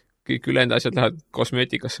 kõik ülejäänud asjad lähevad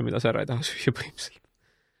kosmeetikasse, mida sa ära ei taha süüa põhimõtteliselt.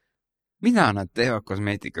 Mida nad teevad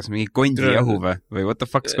kosmeetikas? Mingi kondijahu või what the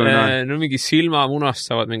fuck's going on? No mingi silmamunast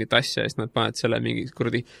saavad mingit asja, sest nad panevad selle mingi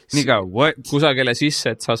kuradi kusagile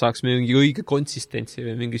sisse, et sa saaks mingi õige konsistentsi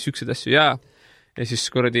või mingi siuksed asju ja siis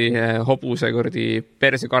kuradi hobuse kuradi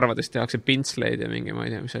persekarvadest tehakse pintsleid ja mingi, ma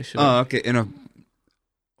ei tea, mis asju. Okei, no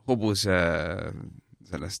hobuse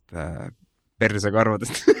sellest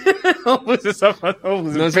persekarvadest. Hobuse saavad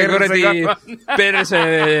hobuse persekarvad.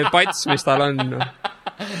 Persepats, mis tal on.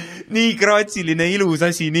 Nii graatsiline, ilus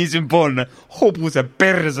asi, nii sümboolne. Hobuse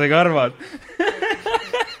persekarvad.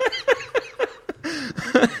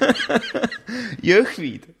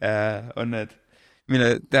 Jõhvid on need,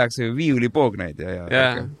 mille tehakse viiulipoogneid ja.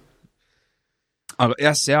 Aga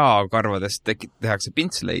jah, seakarvadest tehakse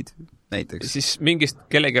pintsleid näiteks. Siis mingist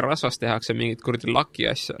kellegi rasvast tehakse mingit kurdi laki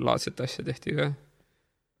asja, laadset asja tehti ka.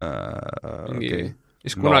 Okay.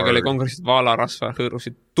 Siis kunagi oli konkursid vaalarasva,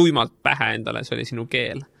 hõõrusid tuimalt pähe endale, see oli sinu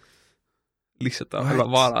keel. Lihtsalt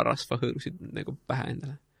vaalarasva hõõrusid nagu pähe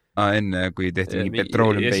endale. Enne, kui tehti mingi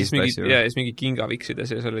petroolium-based asju. Ja siis mingi kingaviksid ja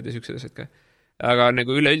see oli siuksed asjad ka. Aga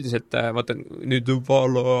nagu üleüldiselt, vaata, nüüd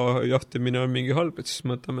vaala jahtimine on mingi halb, et siis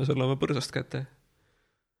mõtleme selle oma põrsast kätte.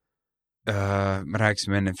 Me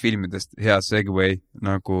rääkisime enne filmidest, hea segway,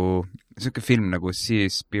 nagu siuke film nagu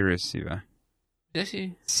Seaspiracy või? Jasi?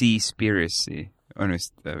 Seaspiracy on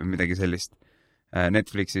vist midagi sellist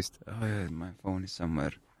Netflixist. My phone is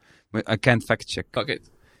somewhere. I can't fact check. Fuck it.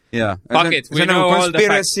 Yeah. Fuck it. We know all the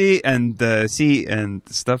facts. Conspiracy and sea and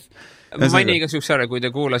stuff. Ma maini igaks juks ära, kui te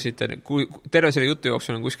kuulasite, terve selle jutu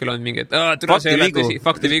jooksul on kuskil on mingi, et türa see ei ole tõsi,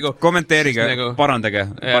 fakti vigu. Kommenteerige, parandage,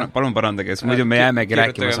 palun parandage, sest muidu me jäämegi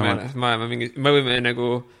rääkima samal. Me võime nagu,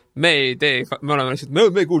 me ei tee, me oleme lihtsalt,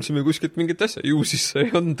 me kuulsime kuskilt mingit asja, ju siis see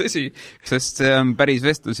on tõsi. Sest see on päris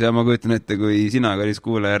vestlus ja ma kujutan ette, kui sina, kallis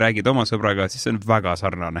kuulaja, räägid oma sõbraga, siis see on väga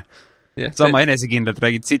sarnane. Sama enesekindlalt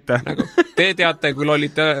räägid sita. Nagu, te teate, kui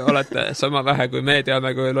lollid te olete, sama vähe kui me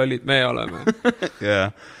teame, kui lollid me oleme.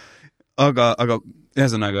 Jah. Aga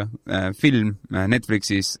ühesõnaga film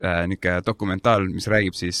Netflixis, niisugune dokumentaal, mis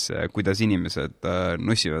räägib siis, kuidas inimesed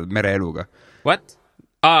nussivad mereeluga. What?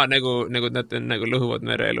 Nagu nad nagu lõhuvad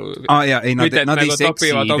mereelu. Ja, ei, nad ei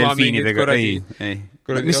seksi delfiinidega. Ei.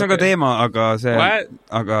 Mis on ka teema, aga see...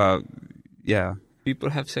 Aga, yeah.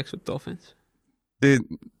 People have sex with dolphins.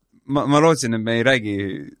 Ma lootsin, et me ei räägi,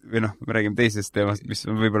 või noh, me räägime teisest teemast, mis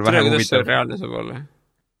on võib-olla vähem huvitav. See reaalne saab olla?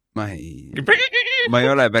 Ma ei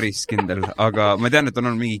ole päris kindel, aga ma tean, et on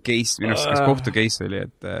olnud mingi case, minust kas kohtu case oli,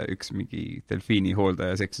 et üks mingi delfiini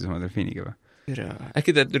hooldaja seksis oma delfiiniga või?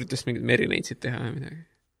 Äkki ta üritas mingid merineitsid teha või midagi?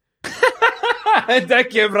 Et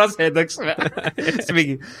äkki on rasedaks või? See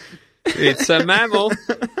mingi... It's a mammal.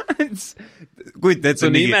 Kujuta, et see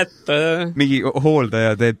mingi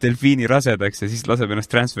hooldaja teeb delfiini rasedaks ja siis laseb ennast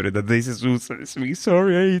transferida teise suusse. See mingi,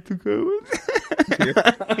 sorry, I need to go.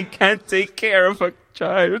 I can't take care of a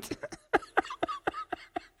child.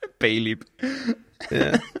 Peilib.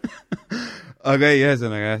 Aga ei,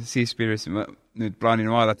 ühesõnaga, Seaspiracy, ma nüüd plaanin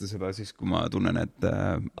vaadata seda siis, kui ma tunnen, et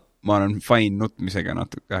ma olen fine nutmisega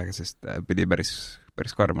natuke aega, sest pidi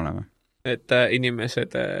päris karm olema. Et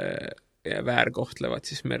inimesed väärkohtlevad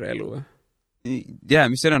siis mereelu või? Jaa,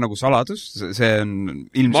 mis see on nagu saladus, see on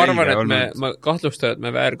ilmselge ma arvan, et ma kahtlustan, et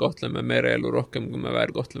me väärkohtleme mereelu rohkem, kui me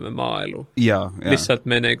väärkohtleme maaelu. Ja. Lihtsalt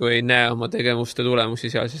me nagu ei näe oma tegevuste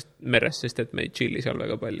tulemusi seal merest, sest et me ei chilli seal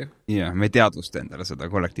väga palju. Ja, me ei teadvusta endale seda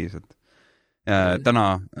kollektiivselt. Täna,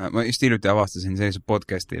 ma just hiljuti avastasin sellise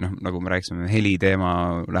podcasti, nagu me rääkisime, heli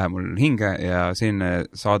teema läheb mul hinge ja selline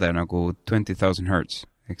saade nagu 20,000 Hertz,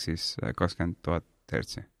 ehk siis 20,000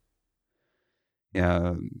 hertsi.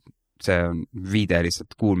 Ja see on viide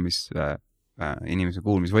lihtsalt inimese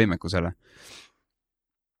kuulmisvõimekusele.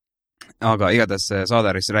 Aga igatahes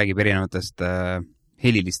saaderis räägib erinevatest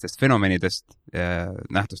helilistest fenomenidest,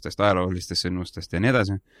 nähtustest, ajaloolistest sündmustest ja nii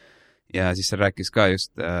edasi. Ja siis seal rääkis ka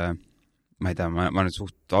just, ma ei tea, ma nüüd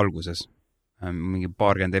suht alguses, mingi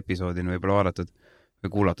 20 episoodin võib-olla vaadatud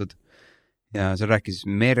või kuulatud. Ja seal rääkis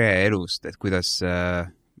mereelust, et kuidas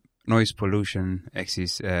noise pollution ehk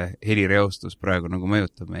siis helireostus praegu nagu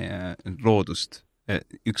mõjutab meie loodust.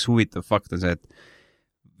 Üks huvitav fakt on see, et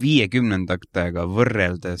 50-ndatega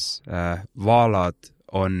võrreldes vaalad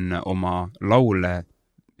on oma laule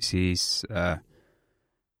siis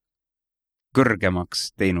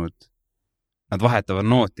kõrgemaks teinud. Nad vahetavad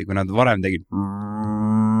nooti, kui nad varem tegid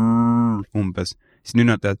umbes, siis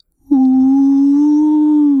nüüd nad teevad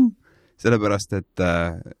sellepärast, et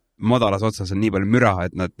madalas otsas on nii palju müra,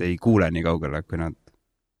 et nad ei kuule nii kaugele, kui nad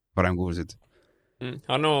varem kuulsid.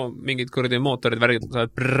 No mingid kuradi mootorid värgid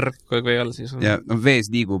saavad kogu aeg vee all siis. Ja no,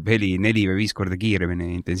 vees liigub heli 4 või 5 korda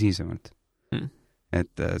kiiremini intensiivsemalt.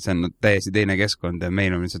 Et see on täiesti teine keskkond ja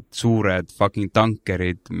meil on lihtsalt suured fucking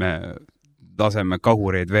tankerid, me laseme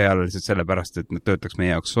kahureid vee all lihtsalt sellepärast, et nad töötaks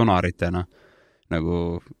meie jaoks sonaritena,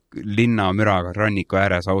 nagu linna müraga ranniku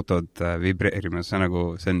ääres autod vibreerimas,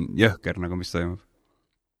 see on jõhker, nagu mis toimub.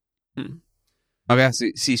 Aga jah,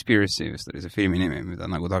 Seaspiracy vist oli see filmi nimi, mida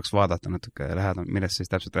nagu tahaks vaadata natuke lähedal, millest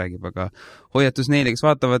siis täpselt räägib, aga hoiatus neile, kes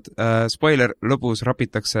vaatavad, spoiler, lõpus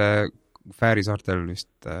rapitakse Fääri saartel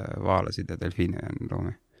vist vaalasid ja delfiine ja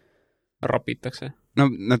loomi. Rapitakse? No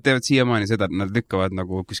nad teevad siiamaani seda, et nad lükkavad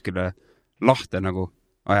nagu kuskile lahte nagu,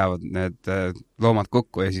 ajavad need loomad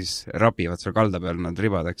kokku ja siis rapivad seal kalda peal nad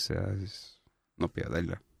ribadeks ja siis nopivad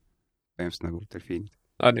välja. Põhimõtteliselt nagu delfiinid.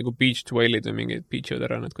 Nagu beached whale'id või mingid beach'ud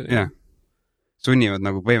ära nad kuidagi? Jah. Sunnivad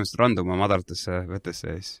nagu põhimõtteliselt randuma madalatesse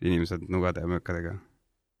võttesse ja siis inimesed nugade ja mõõkadega.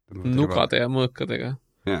 Nugade ja mõõkadega?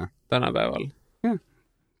 Yeah. Tänapäeval? Yeah.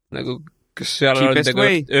 Nagu, kas seal on nagu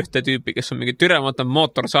ühte tüüpi, kes on mingi türemata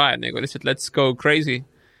mootorsae, nagu lihtsalt let's go crazy?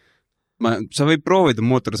 Sa võib proovida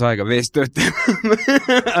mootorsaega veest tööd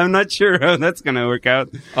I'm not sure how that's gonna work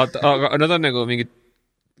out. Aga nad on nagu mingid,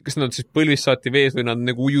 kas nad siis põlvist saati vees või nad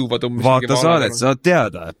nagu ujuvad Vaata saadet, saad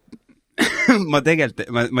teada. ma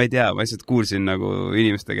ei tea, ma lihtsalt kuulsin nagu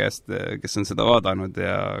inimeste käest, kes on seda vaadanud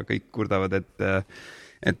ja kõik kurdavad,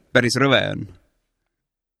 et päris rõve on.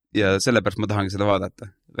 Ja sellepärast ma tahangi seda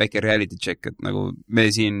vaadata. Väike reality check, et nagu me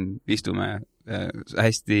siin istume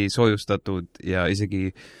hästi soojustatud ja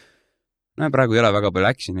isegi praegu ei ole väga palju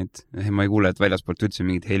actionit. Ma ei kuule, et väljaspoolt üldse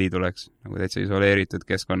mingit heli tuleks, nagu täitsa isoleeritud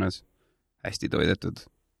keskkonnas, hästi toidetud.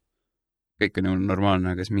 Kõik on ju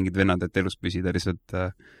normaalne, aga siis mingid vennad, et elus püsida lihtsalt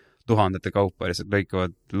tuhandete kaupa lihtsalt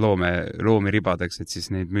lõikavad loomi ribadeks, et siis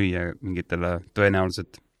neid müüa mingitele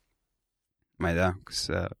tõenäoliselt, ma ei tea, kas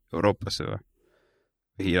Euroopasse või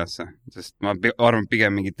Hiinasse, sest ma arvan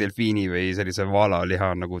pigem mingit delfiini või sellise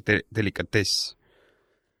vaalaliha nagu delikatess.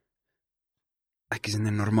 Äkki see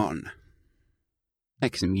on normaalne?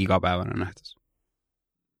 Äkki see on igapäevane nähtus?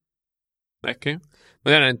 Äkki?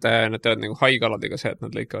 Ma tean, et nad teevad nagu haikaladega see, et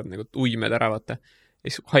nad lõikavad nagu uimed ära vaata.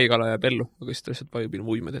 Ja siis haikala jääb ellu, aga siis ta lihtsalt vajub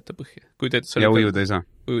ilma uimed ette põhja. Ja ujuda ei saa.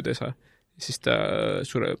 Ujuda ei saa. Siis ta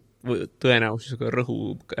sureb tõenäosusega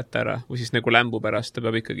rõhub kätte ära või siis nagu lämbu pärast ta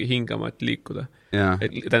peab ikkagi hingama, et liikuda.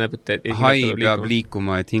 Hai peab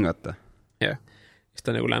liikuma, et hingata. Jah, siis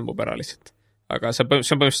ta nagu lämbub ära lihtsalt. Aga see on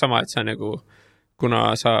põhimõtteliselt sama, et see nagu, kuna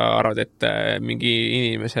sa arvad, et mingi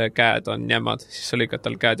inimese käed on jämmad, siis sa lõikad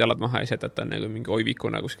tal käed jalad maha ja jätad ta nagu mingi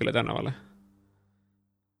oivikuna kuskile tänavale.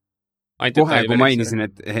 Kohe, kui mainisin,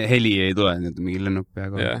 et heli ei tule, nüüd mingi lennuk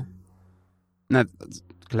peaga. Yeah. Näed,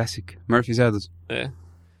 klassik, Murphy seadus. Yeah.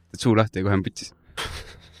 Suu lahti ja kohe on putsis.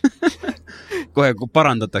 Kohe, kui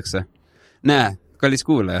parandatakse. Näe, kallis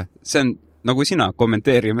kuulaja, see on nagu sina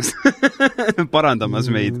kommenteerimas,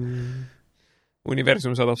 parandamas meid.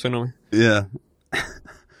 Universum saadab sõnumi. Jah.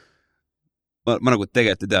 Ma nagu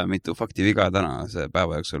tegelikult ei tea, mitu faktiviga täna see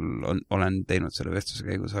päeva jooksul olen teinud selle vestluse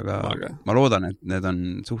käigus, aga ma loodan, et need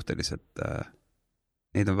on suhteliselt,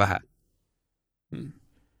 neid on vähe.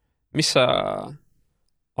 Mis sa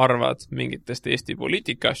arvad mingitest Eesti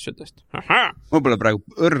poliitika asjadest? Mul pole praegu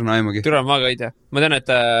õrna aimagi. Türa, ma ka ei tea. Ma tean,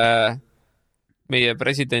 et meie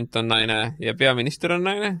president on naine ja peaminister on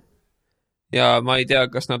naine ja ma ei tea,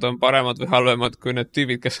 kas nad on paremad või halvemad kui need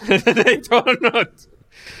tüübid, kes neid olnud.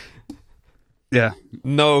 Yeah.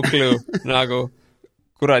 No clue, nagu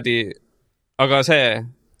kuradi, aga see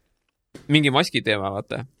mingi maski teema,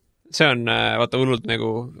 vaata, see on, vaata, hullult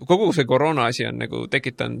nagu, kogu see koroona asi on nagu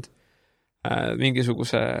tekitanud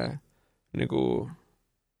mingisuguse nagu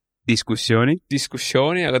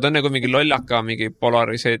diskussiooni, aga ta on nagu mingi lollaka, mingi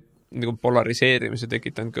polariseerimise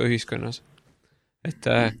tekitanud ka ühiskonnas. Et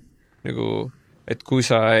nagu et kui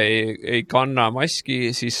sa ei kanna maski,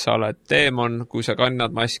 siis sa oled teemon, kui sa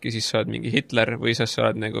kannad maski, siis sa oled mingi Hitler või sa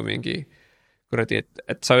oled nagu mingi kuradi,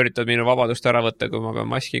 et sa üritad minu vabadust ära võtta, kui ma pean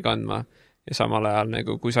maski kandma ja samal ajal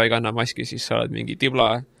nagu, kui sa ei kanna maski, siis sa oled mingi tibla,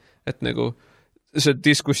 et nagu see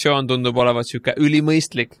diskussioon tundub olevat siuke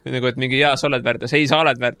ülimõistlik, nagu et mingi sa oled väärtes, ei sa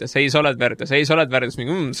oled väärtes,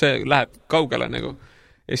 mingi see läheb kaugele nagu.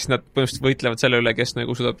 Ja siis nad põhimõtteliselt võitlevad selle üle, kes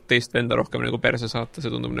nagu suudab teist venda rohkem nagu perse saata,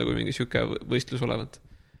 see tundub nagu mingi siuke võistlus olevat.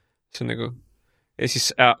 See on nagu, ja siis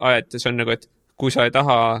see on nagu, et kui sa ei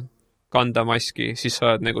taha kanda maski, siis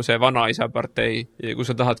sa oled nagu see vanaisa partei ja kui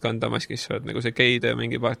sa tahad kanda maski, siis sa oled nagu see geide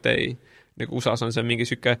mingi partei nagu USAs on see mingi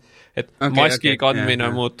siuke, et maski kandmine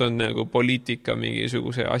on muutunud nagu poliitika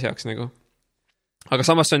mingisuguse asjaks nagu. Aga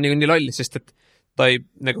samas see on nagu nii loll, sest et ta ei,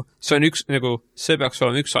 nagu, see on üks, nagu, see peaks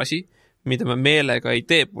olema üks asi, mida me meelega ei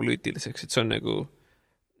tee poliitiliseks, et see on nagu,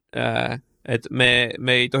 et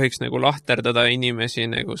me ei tohiks nagu lahterdada inimesi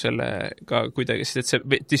nagu sellega kuidagi, sest et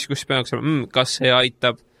see diskussioon peaks olema, kas see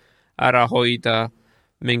aitab ära hoida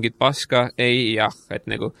mingit paska, ei jah, et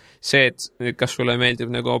nagu see, et kas sulle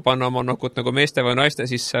meeldib nagu panna oma nokut nagu meeste või naiste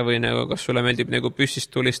sisse või nagu kas sulle meeldib nagu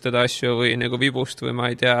püssist tulistada asju või nagu vibust või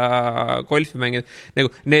ma ei tea, golfi mängida,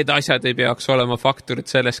 nagu need asjad ei peaks olema faktorid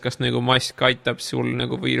sellest, kas nagu mask aitab sul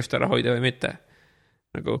nagu viirust ära hoida või mitte.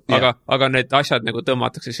 Nagu, aga need asjad nagu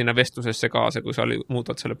tõmmatakse sinna vestlusesse kaasa, kui sa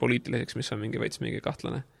muutad selle poliitiliseks, mis on mingi veits mingi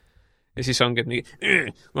kahtlane. Ja siis ongi, et mingi,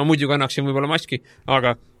 ma muidu kannaksin võib-olla maski,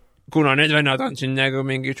 aga kuna need vennad on siin nagu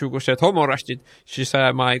mingisugused homorastid, siis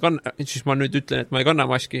siis ma nüüd ütlen, et ma ei kanna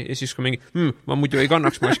maski ja siis kui mingi, ma muidu ei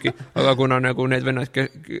kannaks maski, aga kuna nagu need vennad,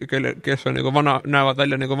 kes on nagu näevad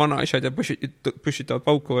välja nagu vana asjad ja püssitavad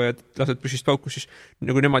pauku ja lased püssist pauku, siis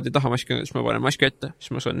nagu nemad ei taha maski, siis ma panen maski ette,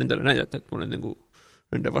 siis ma saan nendele näidata, et mul on nagu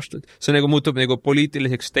nende vastu. See nagu muutub nagu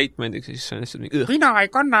poliitiliseks statemendiks ja siis on lihtsalt mingi mina ei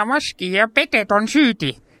kanna maski ja peded on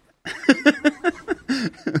süüdi.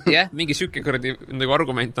 Jah, mingi sükke kõrdi nagu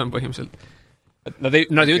argument on põhimõtteliselt. Et nad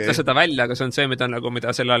ei ütle seda välja, aga see on see,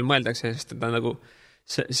 mida selle all mõeldakse, sest ta nagu,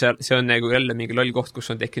 see on nagu jälle mingi loll koht,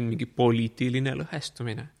 kus on tekkinud mingi poliitiline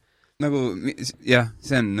lõhestumine. Nagu, jah,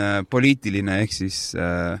 see on poliitiline, ehk siis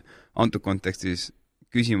antud kontekstis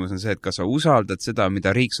küsimus on see, et kas sa usaldad seda,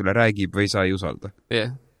 mida riik sulle räägib või sa ei usalda.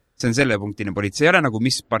 Yeah. See on selle punktini poliit. See ei ole nagu,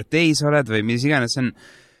 mis partei sa oled või mis iganes, see on,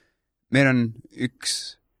 meil on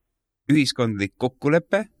üks ühiskondlik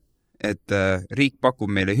kokkulepe, et riik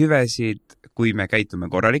pakub meile hüvesid, kui me käitume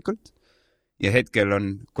korralikult ja hetkel on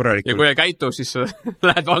korralikult. Ja kui ei käitu, siis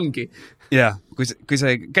lähed vangi. Jah, kui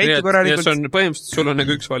sa ei käitu korralikult. Ja põhimõtteliselt sul on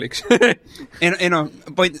nagu üks valiks.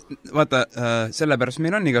 Vaata, sellepärast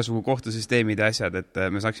meil on igasugu kohtusüsteemid ja asjad, et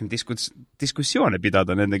me saaksime diskussioone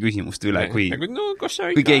pidada nende küsimuste üle, kui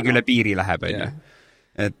keegi üle piiri läheb.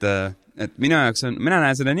 Et mina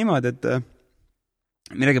näen selle niimoodi, et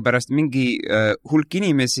millegipärast mingi hulk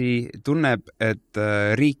inimesi tunneb, et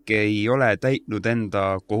riik ei ole täitnud enda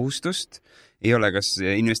kohustust, ei ole kas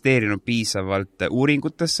investeerinud piisavalt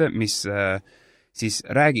uuringutesse, mis siis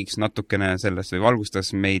räägiks natukene sellest või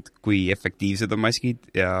valgustas meid, kui efektiivsed on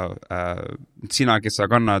maskid ja sina, kes sa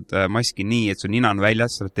kannad maski nii, et su nina on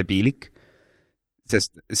väljas, sa oled debiilik.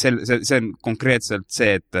 Sest see on konkreetselt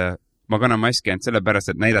see, et ma kannan maski ainult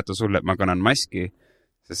sellepärast, et näidata sulle, et ma kannan maski,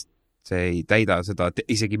 sest see ei täida seda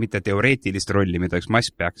isegi mitte teoreetilist rolli, mida üks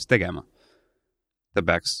mask peaks tegema. Ta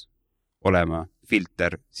peaks olema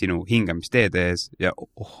filter sinu hingamisteede ees ja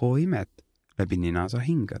ohoo imet, läbi nina sa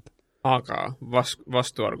hingad. Aga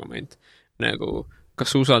vastuargument, nagu,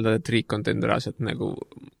 kas sa usaldad, et riik on teinud reaalselt, nagu,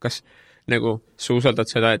 kas nagu, sa usaldad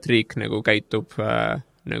seda, et riik nagu käitub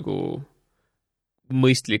nagu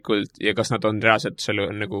mõistlikult ja kas nad on reaalselt selle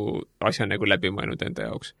nagu asja nagu läbi mõelnud enda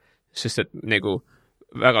jaoks. Sest et nagu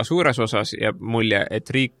väga suures osas jääb mulje, et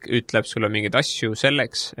riik ütleb sulle mingeid asju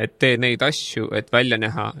selleks, et tee neid asju, et välja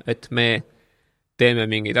näha, et me teeme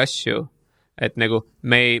mingeid asju, et nagu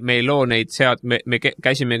me ei loo neid me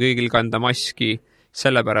käisime kõigil kanda maski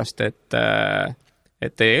sellepärast, et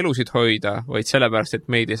teie elusid hoida, vaid sellepärast,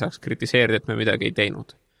 et meid ei saaks kritiseerida, et me midagi ei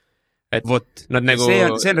teinud. Et nad nagu,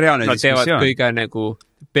 see on reaalne nad teevad kõige nagu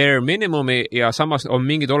bare minimumi ja samas on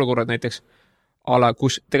mingid olukorrad näiteks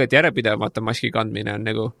kus tegelikult järjepidevamata maski kandmine on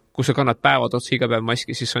nagu, kus sa kannad päevad otsa iga päev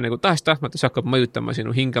maski, siis on nagu tahtmata, see hakkab mõjutama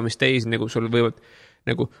sinu hingamisteisi, nagu sul võivad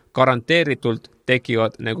nagu garanteeritult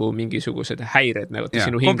tekivad nagu mingisugused häired nagu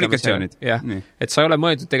sinu hingamisel. Et sa ei ole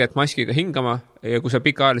mõeldud tegelikult maskiga hingama ja kui sa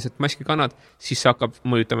pikaajaliselt maski kannad, siis see hakkab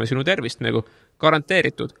mõjutama sinu tervist nagu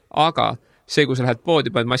garanteeritud, aga see, kui sa lähed poodi,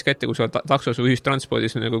 paned maski ette, kui sa taksos või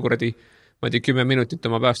ühistranspordis nagu kuradi, ma ei tea, 10 minutit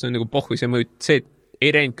oma päevast on nagu pohvi, see mõjut, see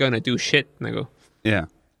it ain't gonna do shit, nagu. Yeah.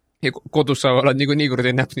 Ja kodus sa oled nagu nii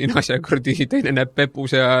kuradi näpp nii asja, kuradi teine näpp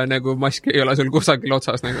pepus ja nagu mask ei ole sul kusagil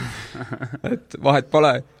otsas, nagu. Et vahet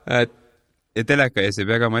pole. Ja teleka ees ei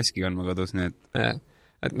pea ka maski kandma kodus, nii et.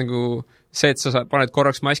 Et nagu see, et sa paned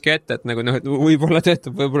korraks maski ette, et nagu võib-olla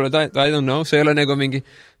töötab, võib-olla I don't know, see ei ole nagu mingi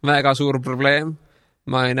väga suur probleem.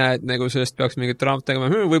 Ma ei näe, et nagu sellest peaks mingit draamat tegema.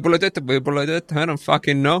 Võib-olla töötab, I don't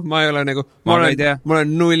fucking know. Ma ei ole nagu, ma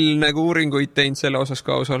olen 0 nagu uuringuid teinud selle osas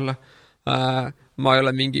kaus olla. Ma ei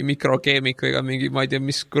ole mingi mikrokeemik või mingi, ma ei tea,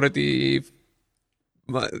 mis kuradi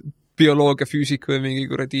bioloogia, füüsik või mingi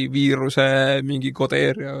kuradi viiruse, mingi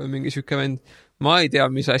kodeerija või mingi süke vend. Ma ei tea,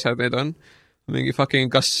 mis asjad need on. Mingi fucking,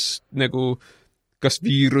 kas nagu kas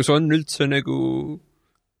viirus on üldse nagu,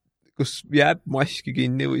 kus jääb maski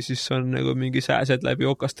kinni või siis on nagu mingi sääsed läbi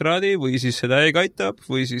okastraadi või siis seda ei aitab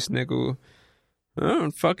või siis nagu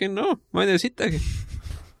fucking ma ei tea sittagi.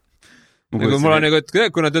 Nagu mul on nagu, et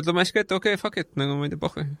kui nad ütleb maski ette, okei, fuck it, nagu ma ei tea,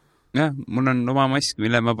 pohve. Jah, mul on oma mask,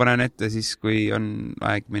 mille ma panen ette siis, kui on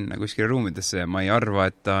aeg minna kuskile ruumidesse ja ma ei arva,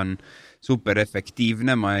 et ta on super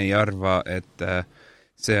efektiivne, ma ei arva, et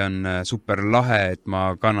see on super lahe, et ma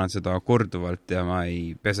kannan seda korduvalt ja ma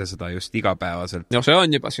ei pese seda just igapäevaselt. No see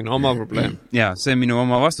on juba sinu oma probleem. Ja, see on minu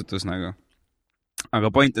oma vastutus nagu.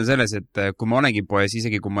 Aga point on selles, et kui ma olengi poes,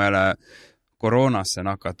 isegi kui ma ei ole koroonasse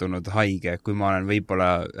nakatunud haige, kui ma olen võib-olla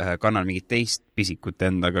kannan mingit teist pisikut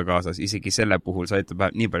endaga kaasas, isegi selle puhul sa aitab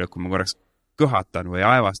nii palju, kui ma korraks kõhatan või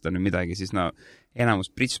aevastan või midagi, siis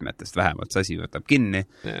enamus pritsmetest vähemalt see asi võtab kinni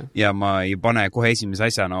ja ma ei pane kohe esimese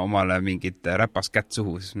asjana omale mingit räpas kätt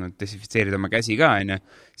suhu, siis ma desinfitseerid oma käsi ka,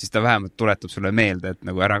 siis ta vähemalt tuletab sulle meelde, et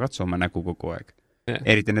nagu ära katsu oma nägu kogu aeg.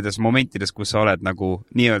 Eriti nendes momentides, kus sa oled nagu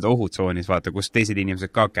nii-öelda ohutsoonis, vaata, kus teised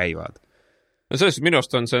inimesed ka käivad. No selles minu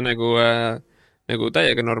arust on see nagu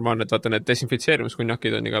täiega normaalne, et vaata need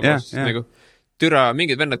desinfitseerimiskunjakid on iga päevas. Nagu türa,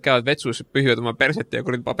 mingid vennad käivad vetsus, pühivad oma perset ja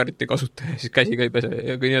kurid paberit ei kasuta ja siis käsi ka ei pese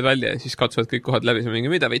ja kõnnivad välja ja siis katsuvad kõik kohad läbi, see mingi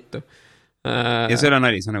mida vittu. Ja see on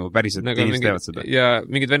nali, see nagu päriselt nagu inimesed teevad seda. Ja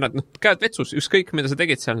mingid vennad, käivad vetsus, ükskõik mida sa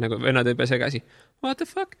tegid seal, nagu vennad ei pese käsi. What the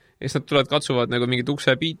fuck? Ja siis nad tulevad, katsuvad nagu mingid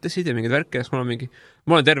ukse piitasid ja mingid värke ja siis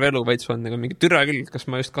mul on terve elu veits olnud nagu mingi türa küll, kas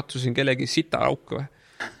ma just katsusin kellegi sita auku või?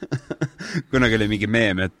 Kunagi oli mingi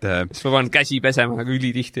meem, et siis ma panen käsi pesema nagu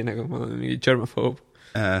ülitihti, nagu ma olen mingi germaphobe.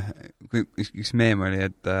 Üks meem oli,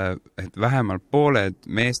 et vähemalt pooled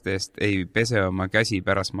meestest ei pese oma käsi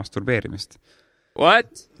pärast masturbeerimist.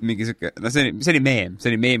 What? Mingi siuke, see oli meem,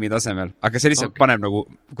 see oli meemi tasemel, aga see lihtsalt paneb nagu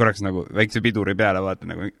korraks nagu väikse piduri peale, vaata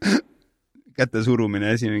nagu kätte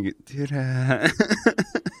surumine ja siis mingi tere.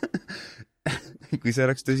 Kui see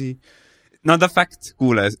oleks tõsi. No the fact,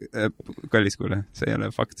 kuule, kallis kuule, see ei ole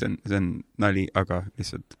fakt, see on nali, aga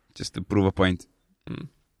lihtsalt just to prove a point.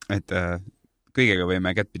 Et kõigega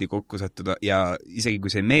võime kättpidi kokku sattuda ja isegi kui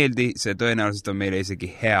see ei meeldi, see tõenäoliselt on meile isegi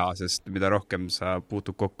hea, sest mida rohkem sa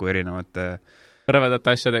puutub kokku erinevate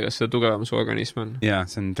rõvedate asjadega, seda tugevam su organism on. Ja,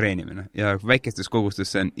 see on treenimine. Ja väikestes kogustes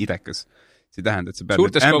see on idekas. See tähendab, et sa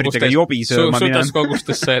pead ämbritega jobi sööma suurtes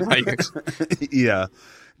kogustes see haigeks. Yeah,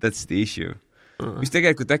 that's the issue. Mis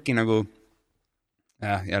tegelikult äkki nagu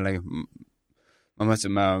jällegi, ma mõtlesin,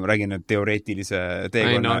 ma räägin teoreetilise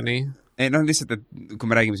teekonna. Lihtsalt, et kui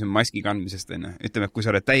me räägime siin maski kandmisest, ütleme, et kui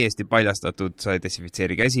sa oled täiesti paljastatud, sa ei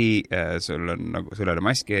desinfitseeri käsi, sul on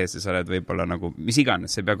maski ees ja sa oled võib-olla nagu, mis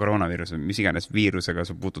iganes, see ei pea koroonaviirus, mis iganes viirusega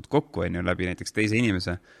sa puutud kokku, läbi näiteks teise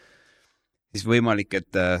inimese, siis võimalik,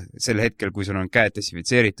 et sel hetkel, kui sul on käed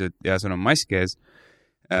desinfitseeritud ja sul on maski ees,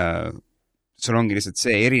 sul ongi lihtsalt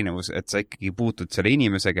see erinevus, et sa ikkagi puutud selle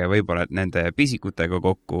inimesega ja võib-olla nende pisikutega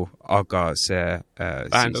kokku, aga see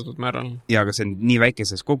vähendatud määral. Ja aga see on nii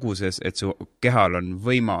väikeses koguses, et su kehal on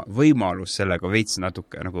võimalus sellega veits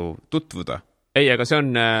natuke nagu tutvuda. Ei, aga see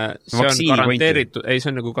on garanteeritud,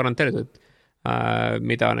 see on nagu garanteeritud,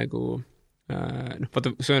 mida nagu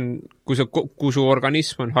see on, kui su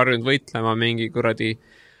organism on harjunud võitlema mingi kuradi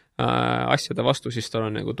asjade vastu, siis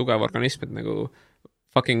tal on nagu tugev organism, et nagu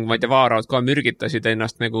fucking, ma ei tea, vaaravad kohe mürgitasid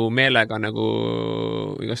ennast nagu meelega nagu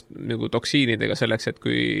igast nagu toksiinidega selleks, et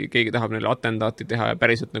kui keegi tahab neile atentaati teha ja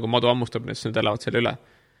päriselt nagu madu ammustab, siis nad elavad selle üle.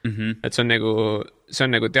 Et see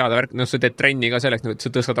on nagu teada värk, sa teed trenni ka selleks, et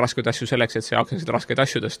sa tõstad raskeid asju selleks, et sa jaksaksid raskeid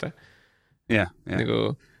asju tõsta. Nagu,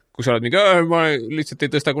 kui sa oled mingi, ma lihtsalt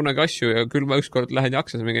ei tõsta kunagi asju ja küll ma ükskord lähen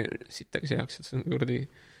jaksa, siis mingi sittagi see jaksa, see on kurdi.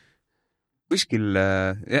 Kuskil,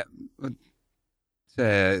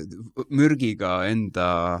 see mürgiga enda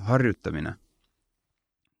harjutamine.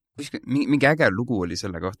 Mingi äge lugu oli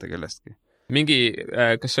selle kohta kellestki.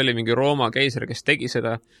 Kas oli mingi Rooma keiser, kes tegi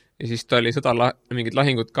seda ja siis ta oli mingid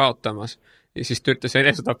lahingud kaotamas ja siis ta üritas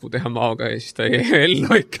enesetapu teha maoga ja siis ta ei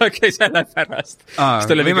ellu ikkagi selle pärast.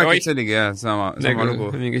 Võimalik, see oligi sama lugu.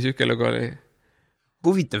 Mingi süüke lugu oli.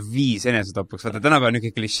 Huvitav viis enesetapuks. Vaata, tänapäev on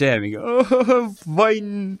niisugune klišee, mingi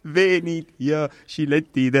vann, veenid ja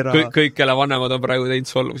žiletid ära. Kõik, kelle vanemad on praegu teinud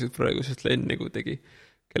solvusid praegu, sest Len nagu tegi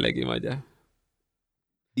kellegi, ma ei tea.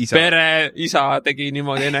 Isa tegi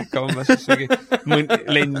niimoodi eneka umbes, siis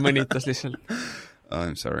Len mõnitas lihtsalt.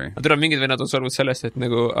 I'm sorry. Aga mingid vennad on solvud sellest, et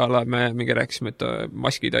nagu me mingi rääkisime, et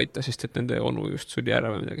maskid aita, sest et nende onu just suli ära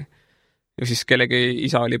või midagi. Ja siis kellegi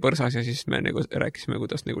isa oli põrsas ja siis me nagu rääkisime,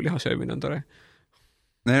 kuidas nagu lihasöömine on tore.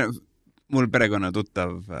 Mul perekonna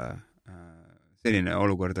tuttav selline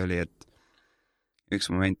olukord oli, et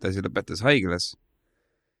üks moment ta lõpetas haiglas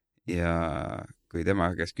ja kui tema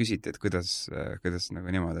käest küsiti, et kuidas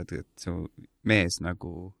nagu niimoodi, et su mees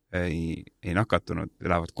nagu ei nakatunud,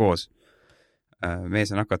 elavad koos.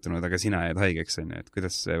 Mees on nakatunud, aga sina jääd haigeks, on ju, et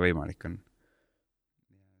kuidas see võimalik on.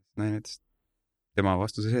 Naine ütles, tema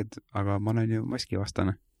vastuse see, et aga ma olen ju maski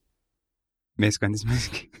vastane. Mees kandis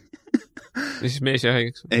maski. Ja siis mees jäi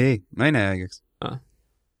haigeks? Ei, naine jäi haigeks.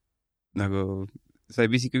 Nagu sai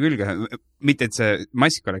pisike külge. Mitte, et see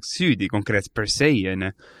mask oleks süüdi konkreetselt per se, on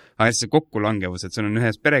ju. Aga see kokkulangevus, et sul on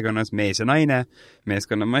ühes perekonnas mees ja naine, mees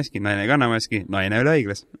kannab maski, naine ei kanna maski, naine üle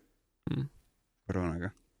haiglas.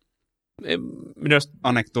 Koroonaga. Minust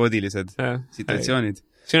anekdoodilised situatsioonid.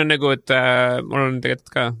 Siin on nagu, et mul on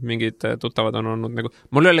tegelikult ka mingid tuttavad on olnud nagu,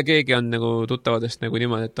 mul ei ole keegi on nagu tuttavadest nagu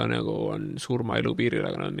niimoodi, et ta nagu on surma elu piiril,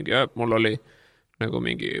 aga mingi, mul oli nagu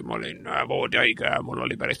mingi, ma olin voodihaige ja mul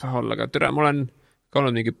oli päris paha olla, aga türa, ma olen ka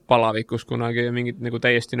olnud mingi palavikus kunagi ja mingid nagu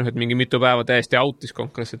täiesti, et mingi mitu päeva täiesti autis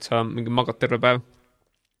konkreetselt, sa mingi magad terve päev,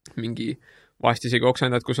 mingi vahest isegi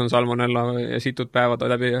oksendad, kus on salmonella ja situd päevad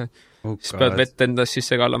läbi ja siis pead vett endas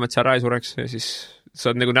sisse kallama, et sa ära ei sureks ja siis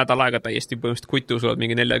sa oled nagu nädal aega täiesti põhimõtteliselt kutu, sul oled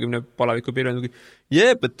mingi 40 palaviku piiril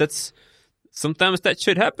yeah, but that's sometimes that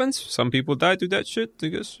shit happens, some people die to that shit,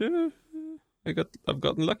 I guess yeah, I've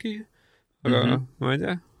gotten lucky aga ma ei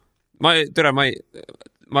tea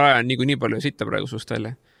ma ajan nii palju sitta praegu sust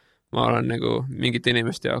välja. Ma olen nagu mingite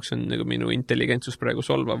inimeste jaoks on nagu minu intelligentsus praegu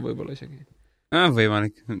solvav võib-olla isegi.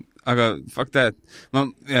 Võimalik, aga fakt et ma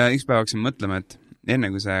üks päev hakkasin mõtlema, et enne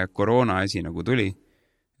kui see koroona asi nagu tuli,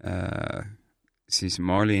 siis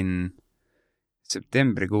ma olin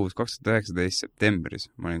septembrikuus, 2019 septembris,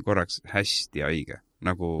 ma olin korraks hästi haige,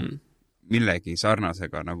 nagu millegi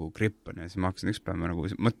sarnasega nagu gripp on ja siis ma hakkasin üks päev nagu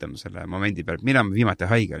mõtlema selle momendi peale, millal ma viimati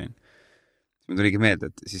haige olin. Ma tuligi meelde,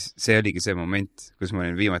 et siis see oligi see moment, kus ma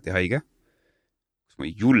olin viimati haige, kus ma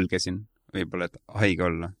julgesin võib-olla, et haige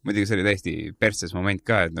olla. Muidugi see oli täiesti perses moment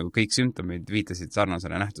ka, et nagu kõik sümptomid viitasid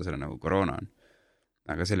sarnasele nähtusele nagu koroona on.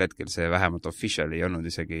 Aga sel hetkel see vähemalt official ei olnud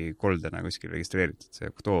isegi koldena kuskil registreeritud. See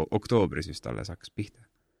oktoobris vist alles hakkas pihta.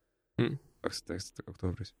 2019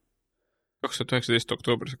 oktoobris. 2019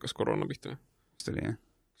 oktoobris hakkas koroona pihta. See oli, jah.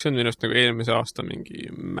 See on minust nagu eelmise aasta mingi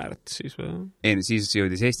märts siis või? Siis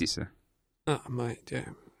jõudis Eestisse. Ma ei tea.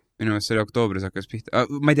 Minu meelest see oli oktoobris hakkas pihta.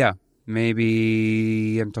 Ma ei tea. Maybe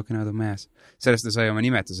I'm talking out of my ass. Sellest ta sai oma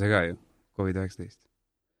nimetuse ka ju. COVID-19.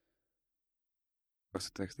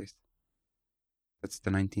 2019. That's the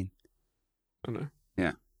 19.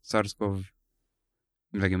 Jah. SARS-CoV.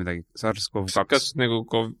 Midagi. SARS-CoV-2. Kas nagu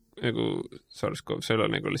SARS-CoV, selle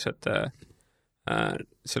nagu lihtsalt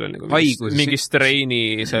selle nagu haigus, mingi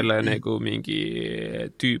streini selle nagu mingi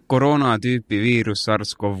tüüp. Koroona tüüpi viirus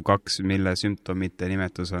SARS-CoV-2, mille sümptomite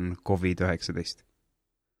nimetus on COVID-19.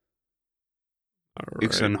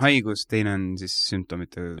 Üks on haigus, teine on siis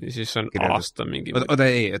sümptomite ja siis on aasta mingi.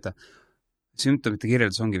 Oota. Sümptomite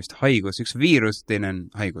kirjeldus ongi vist haigus. Üks viirus, teine on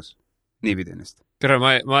haigus. Niipidi ennast. Tere,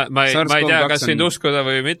 ma ei tea, kas sind uskuda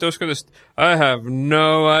või mitte uskuda, sest I have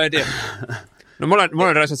no idea. No mul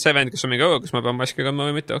on reaalselt see vend, kes on mingi, kas ma pean maski kandma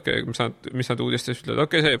või mitte, mis nad uudistes ütlevad,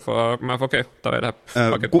 tavai läheb.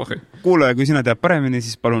 Kuulaja, kui sina tead paremini,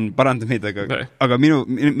 siis palun paranda meid, aga mina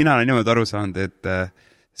olen niimoodi aru saanud, et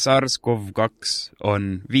SARS-CoV-2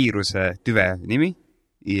 on viiruse tüve nimi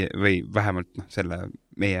või vähemalt selle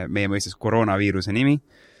meie mõistes koroonaviiruse nimi.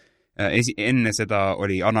 Enne seda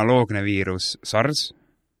oli analoogne viirus SARS,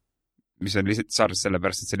 mis on lihtsalt SARS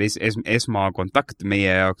sellepärast, et see oli esmakontakt meie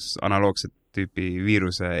jaoks analoogset tüüpi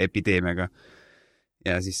viiruse epideemiaga.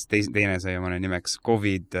 Ja siis teine sai omane nimeks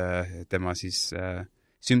COVID, tema siis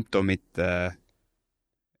sümptomid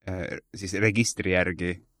siis registri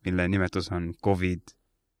järgi, mille nimetus on COVID-19.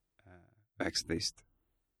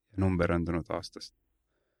 Number on tulnud aastast.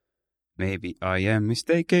 Maybe I am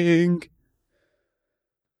mistaking.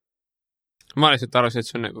 Ma lihtsalt arvasin, et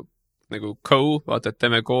see on nagu vaata, et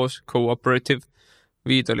teeme koos, cooperative.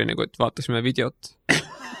 Viid oli nagu, et vaatasime videot.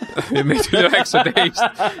 Ja meid oli 19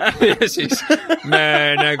 ja siis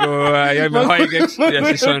me nagu jäime haigeks ja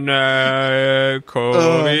siis on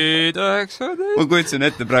COVID-19. Ma kujutsin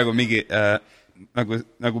ette praegu mingi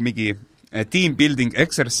nagu mingi team building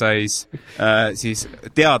exercise, siis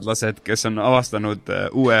teadlased, kes on avastanud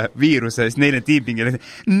uue viiruse, siis neile tiimingile,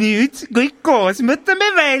 nüüd kõik koos mõtleme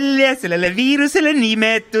välja sellele viirusele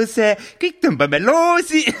nimetuse, kõik tõmbame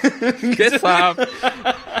loosi. Kes saab?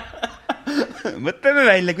 Mõtleme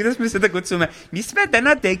välja, kuidas me seda kutsume, mis me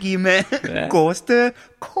täna tegime, koostöö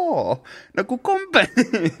nagu kombe.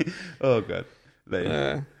 Oh god.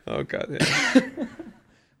 Oh god,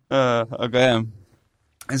 jah. Aga jah.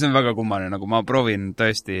 See on väga kummaline, nagu ma proovin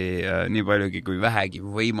tõesti nii paljugi kui vähegi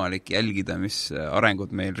võimalik jälgida, mis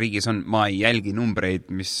arengud meil riigis on. Ma ei jälgi numbreid,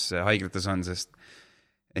 mis haiglates on, sest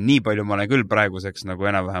nii palju ma olen küll praeguseks nagu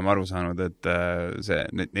enam-vähem aru saanud, et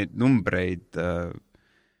neid numbreid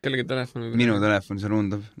kellegi telefon? Minu telefon seal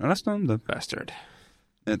undab. No las ta undab. Bastard.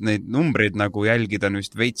 Et neid numbreid nagu jälgida on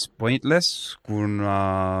vist veits pointless,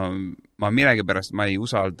 kuna ma millegi pärast ma ei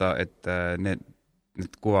usalda, et need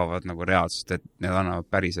kuvavad nagu reaalsust, et need annavad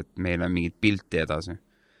päriselt meile mingit pilti edasi.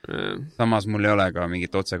 Samas mul ei ole ka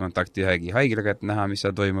mingit otsekontakti ühegi haiglaga, et näha, mis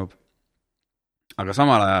seal toimub. Aga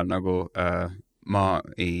samal ajal nagu ma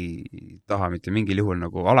ei taha mitte mingil juhul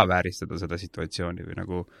nagu alavääristada seda situatsiooni või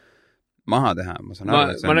nagu maha teha. Ma saan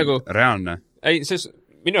aru, et see on nagu reaalne. Ei,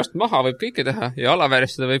 minu arust maha võib kõike teha ja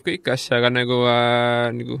alavääristada võib kõike asja, aga nagu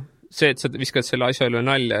see, et sa viskad selle asja üle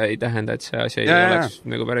nalja, ei tähenda, et see asi ei oleks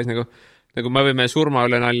nagu päris nagu me võime surma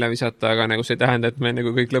üle nalja visata, aga nagu see ei tähenda, et me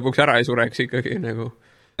nagu kõik lõpuks ära ei sureks ikkagi nagu.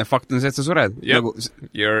 Ja fakt on see, et sa sured. Yep. Nagu,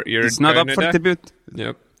 it's not up for debut.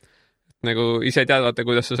 Yep. Nagu ise tead vaata,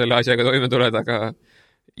 kuidas sa selle asjaga toime tuled, aga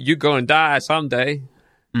you gonna die someday.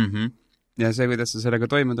 Ja see, kuidas sa sellega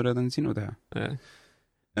toime tuled, on sinu teha.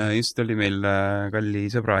 Just oli meil kalli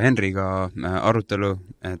sõbra Henriga arutelu,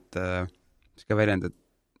 et ka väljend, et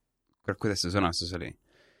kuidas see sõnastus oli.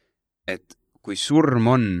 Et kui surm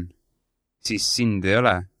on, siis sind ei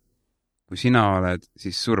ole. Kui sina oled,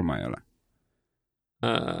 siis surma ei ole.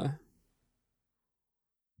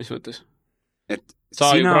 Mis mõttes? Et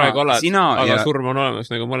sa ju praegu oled, aga ja, surm on olemas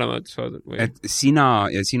nagu mõlemad saadud. Või? Et sina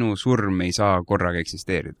ja sinu surm ei saa korraga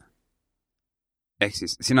eksisteerida. Ehk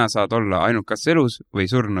siis sina saad olla ainult kas elus või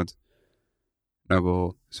surnud. Nagu,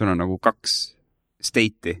 sul on nagu 2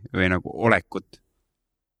 state'i või nagu olekut.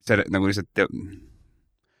 Selle, nagu lihtsalt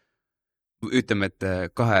ütleme, et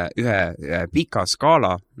ühe pika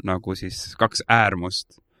skaala, nagu siis 2 äärmust,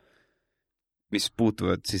 mis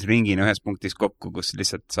puutuvad siis ringina ühes punktis kokku, kus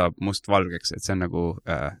lihtsalt saab must valgeks, et see on nagu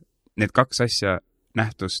need 2 asja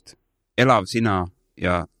nähtust, elav sina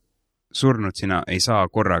ja surnud sina ei saa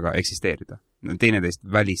korraga eksisteerida. Teineteist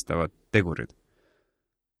välistavad tegurid.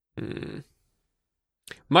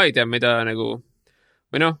 Ma ei tea, mida nagu,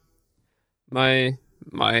 või noh, ma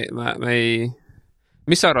ei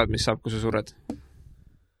mis sa arvad, mis saab, kui sa sured?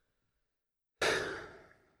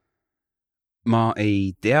 Ma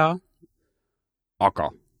ei tea,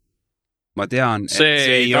 aga ma tean, et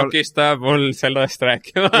see ei takistab mul sellest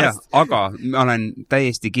rääkimast. Jah, aga ma olen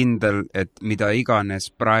täiesti kindel, et mida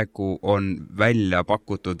iganes praegu on välja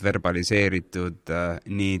pakutud, verbaliseeritud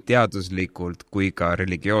nii teaduslikult kui ka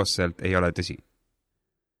religioosselt ei ole tõsi.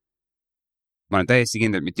 Ma olen täiesti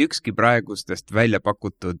kindel, et mitte ükski praegustest välja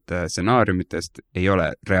pakutud stsenaariumitest ei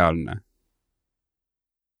ole reaalne.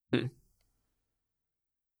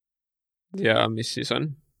 Ja mis siis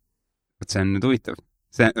on? See on nüüd huvitav.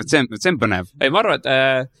 See on põnev. Ei, ma arvan,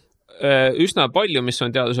 et üsna palju, mis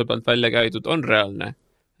on teaduse pealt välja käidud, on reaalne.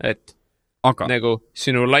 Et nagu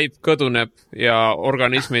sinu laip kõduneb ja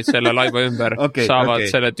organismid selle laiba ümber saavad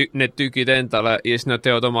need tükid endale ja siis nad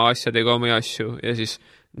teevad oma asjadega omi asju ja siis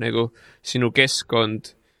nagu sinu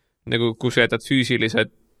keskkond, nagu kui sa jätad füüsilised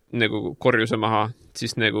nagu korjuse maha,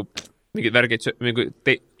 siis nagu mingid värgid,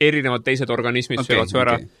 erinevad teised organismid söövad su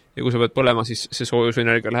ära ja kui sa pead põlema, siis see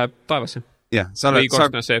soojusenergia läheb taevasse. Ja, sa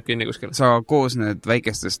koosned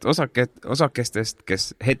väikestest osakestest,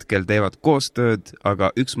 kes hetkel teevad koostööd,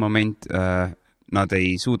 aga üks moment nad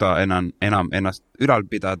ei suuda enam ennast ülal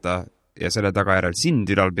pidada ja selle tagajärel sind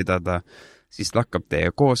ülal pidada, siis lakkab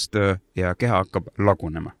teie koostöö ja keha hakkab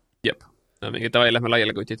lagunema. Jep, no mingi tavai, lähme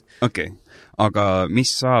laiale kutid. Aga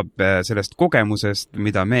mis saab sellest kogemusest,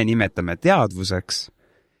 mida me nimetame teadvuseks,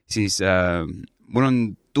 siis mul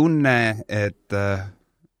on tunne, et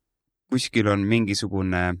kuskil on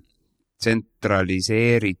mingisugune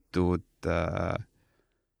tsentraliseeritud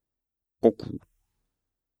kogu.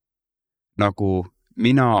 Nagu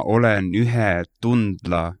mina olen ühe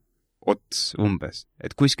tundla ots umbes.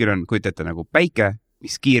 Et kuskil on, kujutate nagu päike,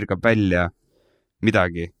 mis kiirgab välja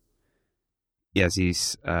midagi. Ja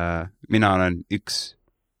siis mina olen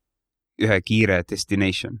ühe kiire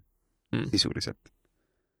destination sisuliselt.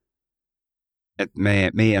 Et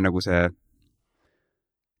meie nagu see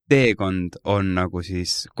teekond on nagu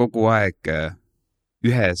siis kogu aeg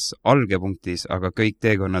ühes algepunktis, aga kõik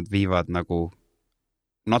teekonnad viivad nagu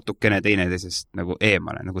natukene teineteisest nagu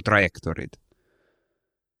eemale, nagu trajektoorid.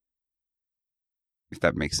 If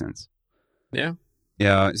that makes sense. Yeah.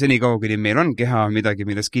 Ja senikaua, kuni meil on keha midagi,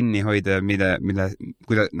 milles kinni hoida,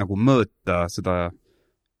 kuidas nagu mõõta seda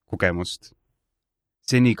kogemust,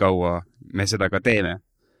 senikaua me seda ka teeme.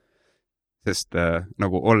 Sest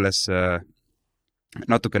nagu olles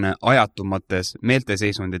natukene ajatumates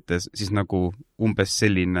meelteseisundites, siis nagu umbes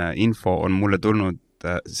selline info on mulle tulnud,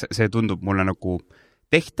 see tundub mulle nagu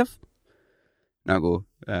tehtav, nagu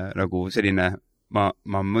selline,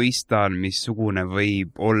 ma mõistan, missugune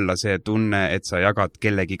võib olla see tunne, et sa jagad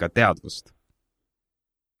kellegiga teadvust.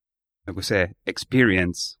 Nagu see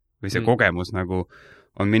experience või see kogemus nagu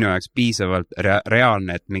on minu jaoks piisavalt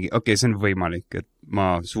reaalne, et mingi, see on võimalik, et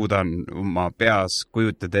ma suudan oma peas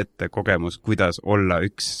kujutada ette kogemus, kuidas olla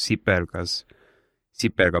üks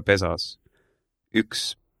sipelga pesas,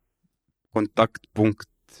 üks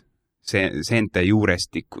kontaktpunkt seente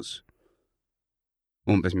juurestikus.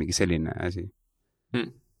 Umbes mingi selline asi.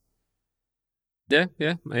 Jah,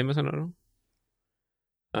 ei ma saan aru.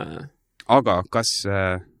 Aga kas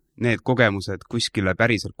need kogemused kuskile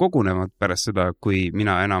päriselt kogunevad pärast seda, kui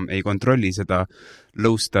mina enam ei kontrolli seda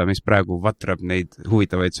lõusta, mis praegu vatrab neid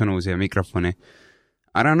huvitavaid sõnu siia mikrofoni? I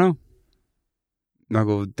don't know.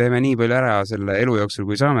 Nagu teeme nii palju ära selle elu jooksul,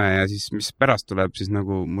 kui saame ja siis mis pärast tuleb, siis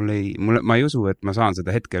nagu ma ei usu, et ma saan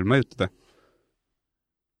seda hetkel mõjutada.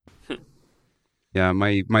 Ja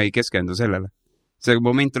ma ei keskendu sellele. See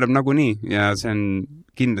moment tuleb nagunii ja see on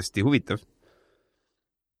kindlasti huvitav.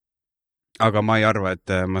 Aga ma ei arva, et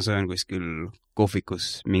ma söön kuskil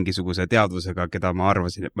kohvikus mingisuguse teadvusega, keda ma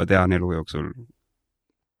arvasin, et ma tean elu jooksul.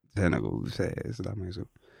 Seda ma ei usu.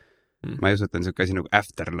 Ma ei usu, et on selline asi nagu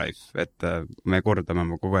afterlife, et me kordame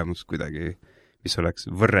oma kogemus kuidagi, mis oleks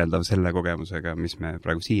võrreldav selle kogemusega, mis me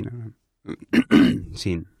praegu siin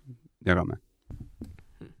jagame.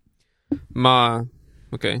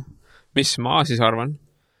 Mis ma siis arvan?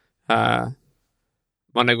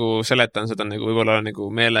 Ma nagu seletan seda nagu võib-olla nagu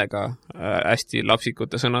meelega hästi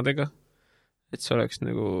lapsikute sõnadega, et see oleks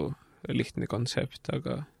nagu lihtne kontsept,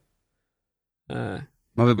 aga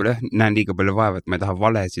ma võib-olla näen liiga palju vaeva, et ma ei taha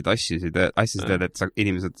valesid asjasid, et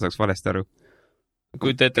inimesed saaks valesti aru.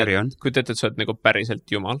 Kui teete, et sa oled nagu päriselt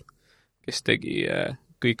Jumal, kes tegi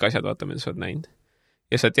kõik asjad, vaata, mida sa oled näinud,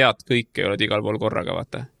 ja sa tead kõike ja oled igal pool korraga,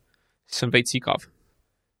 vaata, siis see on veits igav.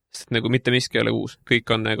 Sest nagu mitte miski ei ole uus,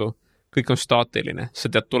 kõik on staatiline,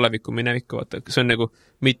 sa tead tulevikku, minevikku, vaata, see on nagu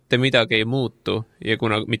mitte midagi ei muutu ja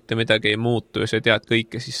kuna mitte midagi ei muutu ja sa tead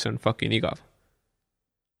kõike, siis see on fucking igav.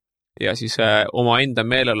 Ja siis oma enda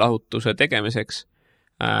meelelahutuse tegemiseks,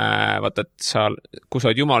 vaata, et kui sa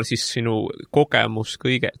oled Jumal, siis sinu kogemus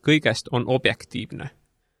kõigest on objektiivne.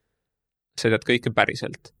 Sa tead kõike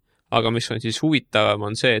päriselt. Aga mis on siis huvitavam,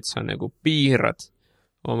 on see, et sa nagu piirad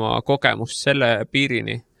oma kogemust selle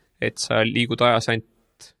piirini, et sa liigud ajas ainult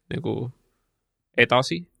nagu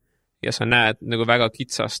edasi ja sa näed nagu väga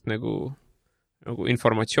kitsast nagu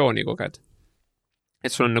informatsiooni koged.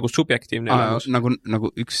 Et sul on nagu subjektiivne elamus.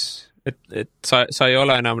 Nagu üks... Et sa ei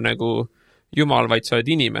ole enam nagu Jumal, vaid sa oled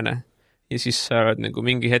inimene ja siis sa oled nagu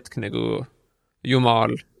mingi hetk nagu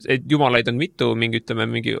Jumal, Jumalaid on mitu, mingi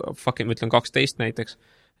 12 näiteks,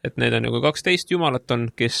 et need on nagu 12 Jumalat on,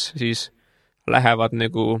 kes siis lähevad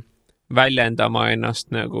nagu väljendama ennast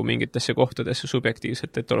nagu mingitesse kohtadesse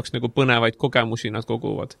subjektiivselt, et oleks nagu põnevaid kogemusi nad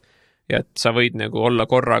koguvad. Ja et sa võid nagu olla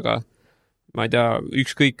korraga, ma ei tea,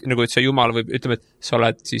 ükskõik, nagu et see Jumal võib, ütleme, et sa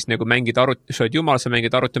oled siis nagu sa oled Jumal, sa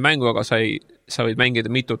mängid arvutimängu, aga sa võid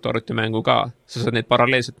mängida mitut arvutimängu ka. Sa saad neid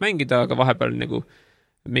paralleelselt mängida, aga vahepeal nagu,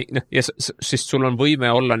 ja sest sul on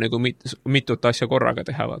võime olla nagu mitut asja korraga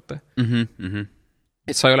teha, vaata.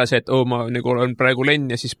 Et sa ei ole see, et ma nagu olen praegu Lenn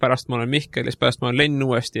ja siis pärast ma olen Mihkel ja siis pärast ma olen Lenn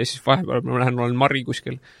uuesti ja siis vahepeal ma olen Mari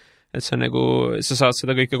kuskil. Et sa nagu, sa saad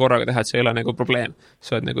seda kõike korraga teha, et see ei ole nagu probleem.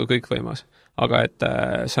 Sa oled nagu kõik võimas. Aga et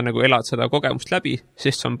sa nagu elad seda kogemust läbi,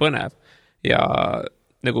 sest see on põnev. Ja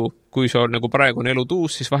nagu, kui sa on nagu praegu on elu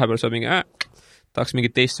tuus, siis vahepeal sa mingi, tahaks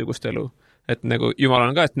mingit teistsugust elu. Et nagu Jumal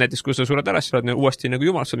on ka, et näiteks kui sa suured ära, sa oled nagu uuesti nagu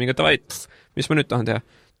Jumal, sa mingi, mis ma nüüd tahan teha?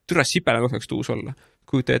 Türa sipele kohaks tuus olla.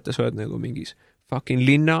 Kui teete, sa oled nagu mingis fucking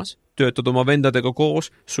linnas, töötad oma vendadega koos,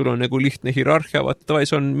 sul on nagu lihtne hierarhia, vaata,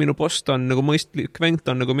 see on minu post, on nagu mõistlik vend,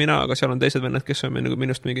 on nagu mina, aga seal on teised vennad, kes on nagu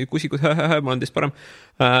minust mingi kusikud, ma olen teist parem.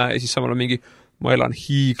 Ja siis samal on mingi, ma elan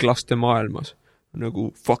hiiglaste maailmas. Nagu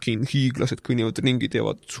fucking hiiglased kõnnivad ringi,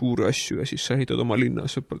 teevad suuri asju ja siis sa ehitad oma linna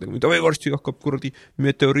sõpradega. Mida või varsti hakkab kuradi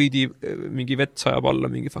meteoriidi mingi vett sajab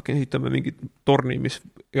alla, mingi fucking ehitame mingi torni, mis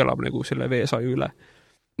elab nagu selle veesaju üle.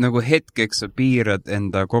 Nagu hetkeks sa piirad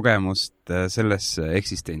enda kogemust sellesse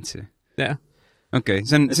eksistentsi. Jah. Okei,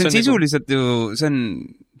 see on sisuliselt ju, see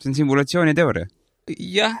on simulatsiooniteooria.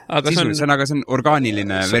 Jah, aga see on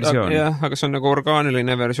orgaaniline versioon. Jah, aga see on nagu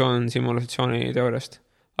orgaaniline versioon simulatsiooniteooriast.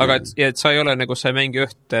 Aga et sa ei ole nagu, sa ei mängi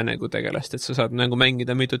ühte nagu tegelast, et sa saad nagu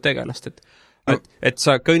mängida mitu tegelast, et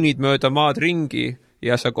sa kõnnid mööda maad ringi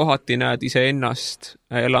ja sa kohati näed iseennast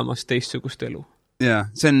elamas teistsugust elu. Jaa,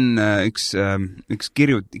 see on üks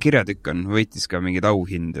kirjatükk on, võitis ka mingid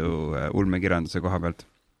auhindu ulmekirjanduse koha pealt.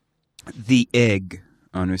 The Egg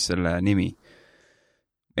on vist selle nimi.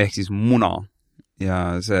 Ehk siis muna.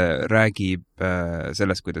 Ja see räägib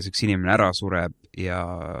sellest, kuidas üks inimene ära sureb ja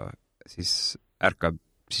siis ärkab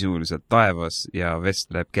sisuliselt taevas ja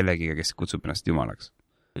vestleb kellegiga, kes kutsub ennast jumalaks.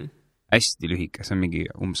 Hästi lühike, see on mingi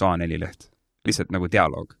A4 leht. Lihtsalt nagu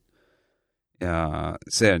dialoog. Ja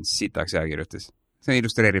see on sitaks hea kirjutis. See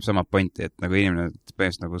illustreerib sama pointi, et nagu inimene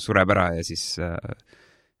põhimõtteliselt nagu sureb ära ja siis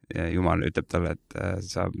Jumal ütleb talle, et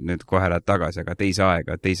sa nüüd kohe lähed tagasi, aga teise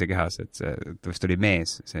aega, teise kehas, et see vist oli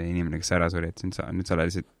mees, see inimene, kes ära suri, et nüüd sa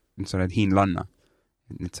oled hiinlanna.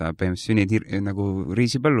 Nüüd sa põhimõtteliselt sünnid nagu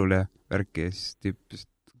riisipõllul ja värki ja siis tüüp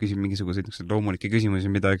küsib mingisuguseid loomulikke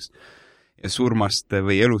küsimusi, mida ja surmast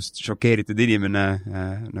või elust šokeeritud inimene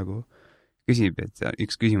nagu küsib, et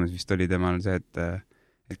üks küsimus vist oli temal see, et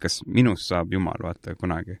kas minust saab Jumal, vaata,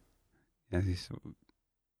 kunagi. Ja siis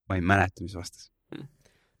ma ei mäleta, mis vastas.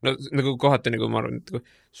 No nagu kohati, nagu ma arvan, et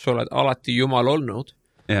sa oled alati Jumal olnud,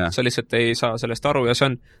 sa lihtsalt ei saa sellest aru ja see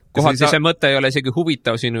on, kohati see mõte ei ole isegi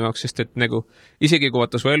huvitav sinu jaoks, sest et nagu isegi kui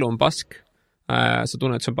vaata su elu on pask, sa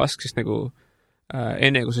tunned, et see on pask, sest nagu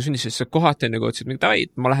enne kui sa sündis, siis sa kohati nagu otsid,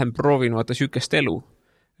 ma lähen proovin vaata sükest elu,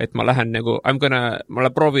 et ma lähen nagu, ma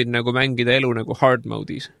proovin nagu mängida elu nagu hard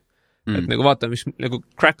mode'is. Et nagu vaata, mis nagu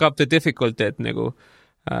crack up the difficulty, et nagu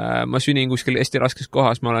ma sünin kuskil hästi raskes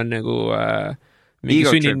kohas, ma olen nagu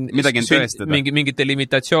mingite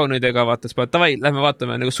limitatsioonidega vaatas, davai, lähme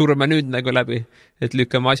vaatame, nagu surme nüüd nagu läbi, et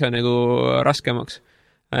lükkame asja nagu raskemaks.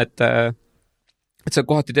 Et sa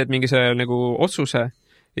kohati teed mingi see nagu otsuse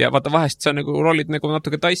ja vaata vahest sa nagu rollid nagu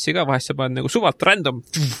natuke tassi ka, vahest sa paned nagu suvalt random,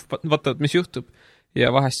 vaatad, mis juhtub. Ja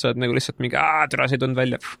vahest saad nagu lihtsalt mingi, türa see ei tulnud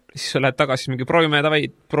välja, siis sa lähed tagasi mingi, proovime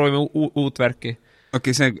uut värki.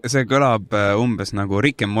 Okei, see kõlab umbes nagu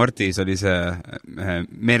Rick and Mortis oli see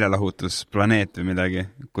meelelahutusplaneet või midagi,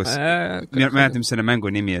 kus mäletan, mis selle mängu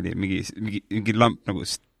nimi oli, mingi lamp nagu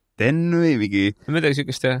Sten või mingi midagi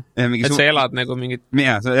sükest, jah. Et sa elad nagu mingit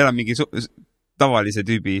sa elad mingi tavalise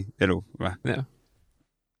tüübi elu või?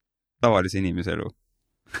 Tavalise inimese elu.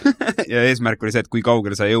 Ja eesmärk oli see, et kui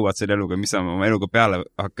kaugele sa jõuad selle eluga, mis sa oma eluga peale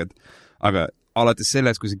hakkad. Aga alates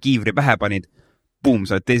sellest, kui sa kiivri pähe panid,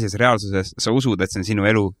 sa oled teises reaalsuses, sa usud, et see on sinu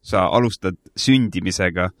elu, sa alustad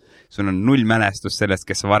sündimisega, sul on 0 mälestust sellest,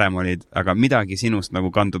 kes sa varem olid, aga midagi sinust nagu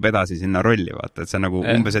kandub edasi sinna rolli, vaata, et see on nagu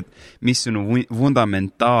umbes, et mis sinu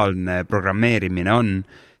fundamentaalne programmeerimine on,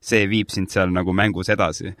 see viib sind seal nagu mängus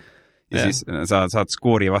edasi. Ja siis sa saad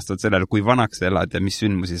skoori vastavalt sellele, kui vanaks sa elad ja mis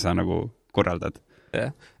sündmusi sa nagu korraldad.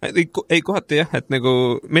 Ei kohati jah, et nagu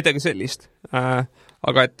midagi sellist,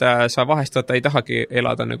 aga et sa vahest vaata ei tahagi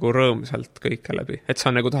elada nagu rõõmsalt kõike läbi, et sa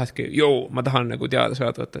nagu tahadki, ma tahan nagu teada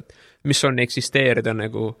saada, et mis on eksisteerida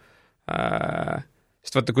nagu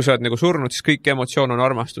sest vaata, kui sa oled nagu surnud, siis kõik emotsioon on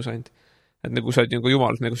armastus ainult, et nagu sa oled nagu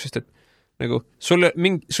Jumal, nagu, sest et nagu sul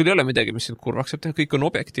ei ole midagi, mis sind kurvaks saab teha, kõik on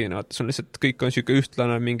objektiivne, vaata, sul lihtsalt kõik on siuke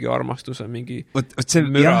ühtlane, mingi armastuse, mingi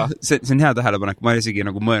müra. See on hea tähelepanek, ma ei isegi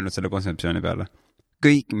nagu mõelnud selle kontseptsiooni peale.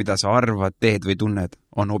 Kõik, mida sa arvad, teed või tunned,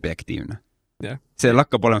 on objektiivne. See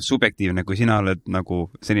lakkab olema subjektiivne, kui sina oled nagu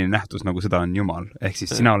selline nähtus, nagu seda on Jumal. Ehk siis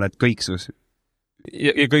sina oled kõiksus.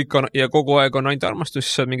 Ja kõik on, ja kogu aeg on ainult armastus,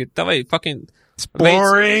 siis sa mingi, davai, fucking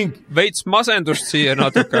veits masendust siia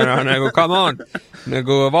natukene, nagu come on,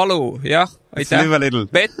 nagu valu, jah, aitäh,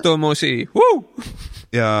 pettumusi,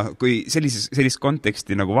 Ja kui sellist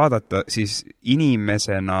konteksti nagu vaadata, siis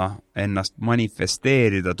inimesena ennast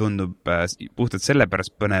manifesteerida tundub puhtalt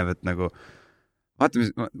sellepärast põnev, et nagu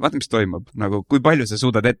vaata, mis toimub, nagu kui palju sa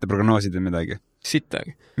suudad ette prognoosida midagi.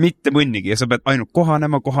 Sittagi. Mitte mõnnigi ja sa pead ainult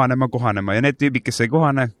kohanema ja need tüübid, kes ei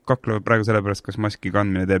kohane, kaklevad praegu sellepärast, kas maski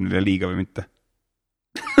kandmine teeb neile liiga või mitte.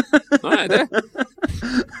 No, ei tee.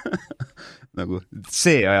 Nagu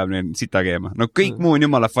see ajab neil sita keema. No kõik muu on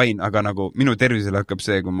jumala fine, aga nagu minu tervisele hakkab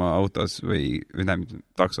see, kui ma autos või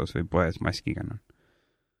taksos või poes maskiga.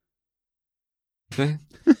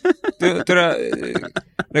 Tere,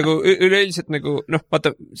 nagu üleüldiselt nagu,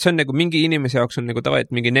 vaata, see on nagu mingi inimese jaoks on nagu tava,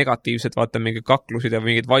 et mingi negatiivsed, vaata, mingi kaklused ja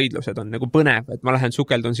mingid vaidlused on nagu põnev, et ma lähen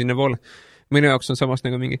sukeldun sinna poole. Minu jaoks on samas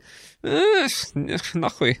nagu mingi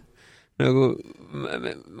nahui. Nagu,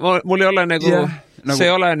 mul ei ole nagu, see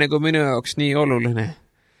ei ole nagu minu jaoks nii oluline.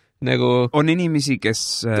 Nagu, on inimesi, kes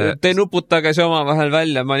te nuputage see oma vahel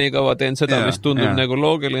välja, ma nii kaua teen seda, mis tundub nagu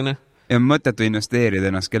loogiline. Ja mõttetu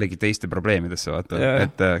investeerida ennast kellegi teiste probleemidesse, vaata.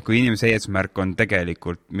 Et kui inimese eesmärk on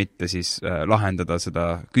tegelikult mitte siis lahendada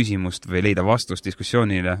seda küsimust või leida vastust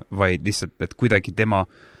diskussioonile, vaid lihtsalt, et kuidagi tema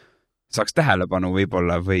saaks tähelepanu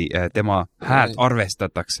võib-olla või tema häält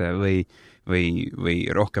arvestatakse või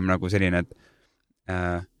rohkem nagu selline, et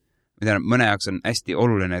ma tean, mõne jaoks on hästi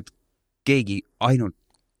oluline, et keegi ainult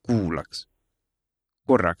kuulaks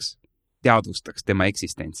korraks, teadvustaks tema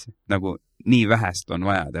eksistentsi. Nagu nii vähest on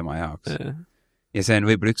vaja tema jaoks. Ja see on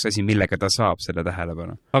võib-olla üks asi, millega ta saab selle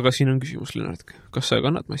tähelepanu. Aga siin on küsimus, Lennart. Kas sa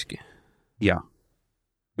kannad maski? Jaa.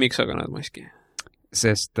 Miks sa kannad maski?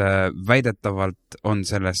 Sest väidetavalt on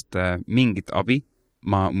sellest mingit abi.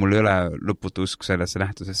 Mul ei ole lõputu usk sellesse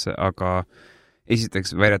nähtusesse, aga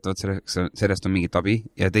esiteks väidetavalt sellest on mingit abi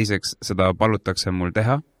ja teiseks seda palutakse mul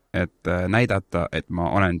teha, et näidata, et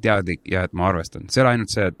ma olen teadlik ja et ma arvestan. See on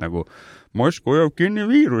ainult see, et nagu mask hoiab kinni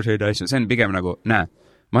viiruseid asju. See on pigem nagu, näe,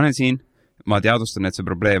 ma olen siin, ma teadvustan, et see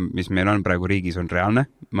probleem, mis meil on praegu riigis, on reaalne.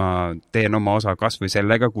 Ma teen oma osa kas või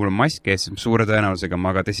sellega, kuulan maski, siis suure tõenäosusega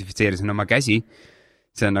ma ka desinfitseerisin oma käsi.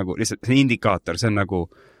 See on nagu lihtsalt see indikaator, see on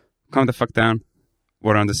nagu calm the fuck down,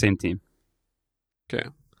 we're on the same team. Okay.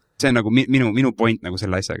 See on nagu minu point nagu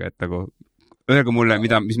selle asjaga, et nagu öelge mulle,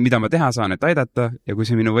 mida ma teha saan, et aidata ja kui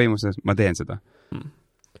see minu võimuses, ma teen seda.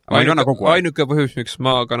 Ainuke põhjus, miks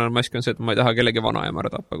ma kannan maski on see, et ma ei taha kellegi vanaema ära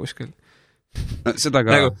tappa kuskil. No, seda ka.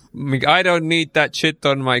 Nagu, I don't need that shit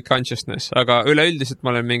on my consciousness, aga üleüldiselt ma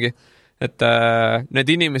olen mingi, et need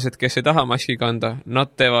inimesed, kes ei taha maski kanda, nad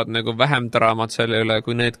teevad nagu vähem draamat selle üle,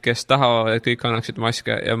 kui need, kes tahavad, et kõik annaksid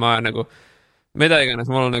maske ja ma nagu mida iganes,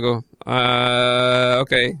 mul on nagu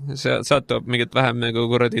okei, sealt toob mingit vähem nagu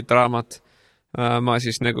kuradi draamat. Ma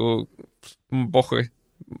siis nagu pohhui.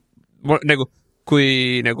 Nagu,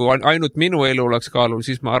 kui nagu ainult minu elu oleks kaalul,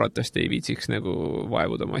 siis ma arvatavasti ei viitsiks nagu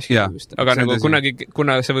vaevuda maski. Aga nagu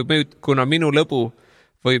kuna minu lõbu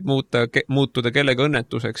võib muutuda kellegi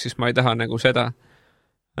õnnetuseks, siis ma ei taha nagu seda.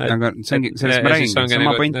 Aga sellest ma räägin, see on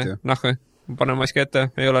ma point. Panen maski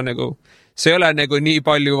ette, see ei ole nagu nii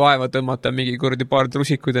palju vaeva tõmmata mingi kurdi paar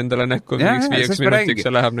trusikud endale näkku mingiks 5 minutiks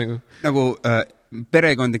ja läheb nagu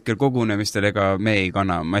perekondlikel kogunemistel ega me ei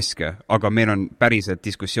kanna maske, aga meil on päriselt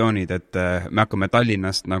diskussioonid, et me hakkame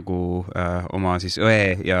Tallinnast nagu oma siis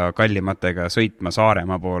õe ja kallimatega sõitma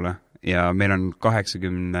Saaremaa poole ja meil on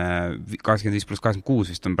 85+86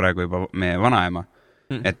 vist on praegu juba meie vanaema,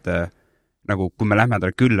 et nagu kui me lähme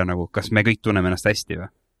talle külla, nagu kas me kõik tunneme ennast hästi või?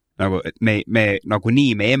 Nagu, et me nagu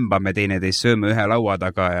nii me embame teineteist, sööme ühe laua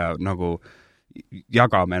taga ja nagu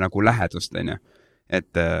jagame nagu lähedust, on ju.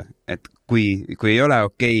 Et kui ei ole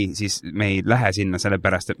okei, siis me ei lähe sinna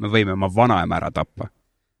sellepärast, et me võime oma vanaema ära tappa.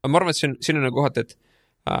 Ma arvan, et siin on nagu kohad, et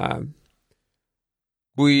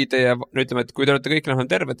kui te olete kõik näha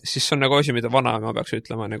terved, siis see on nagu asi, mida vanaema peaks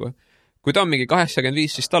ütlema nagu. Kui ta on mingi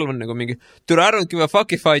 85, siis tal on nagu mingi I don't give a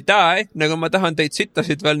fuck if I die, nagu ma tahan teid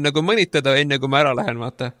sittasid veel nagu mõnitada enne, kui ma ära lähen,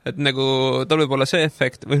 vaata. Et nagu tal võib olla see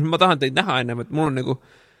efekt, või ma tahan teid näha enne, et mul on nagu,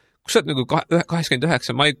 kus sa oled nagu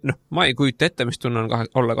 89, ma ei kujuta ette, mis tunne on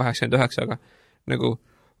olla 89, aga nagu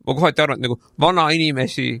ma kohati arvan, et nagu vana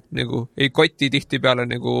inimesi nagu ei koti tihti peale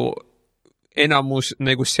nagu enamus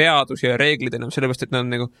nagu seadus ja reeglid enam, sellepärast, et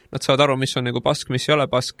nad saavad aru, mis on nagu pask, mis ei ole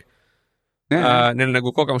pask. Neil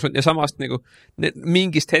nagu kogemus on ja samast nagu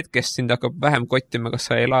mingist hetkest sind hakkab vähem kottima, kas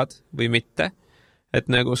sa elad või mitte. Et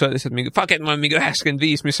nagu sa lihtsalt mingi, fuck it, ma olen mingi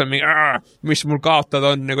 95, mis on mingi, mis mul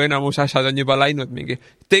kaotada on, nagu enamus asjad on juba läinud mingi.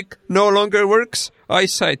 Dick no longer works,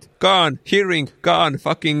 eyesight gone, hearing gone,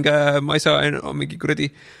 fucking ma ei saa mingi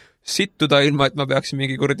kuradi sittuda ilma, et ma peaksin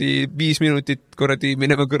mingi kuradi 5 minutit kuradi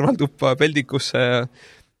minema kõrvaltuppa peldikusse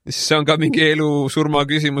ja see on ka mingi elu-surma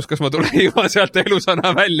küsimus, kas ma tulen juba sealt elusana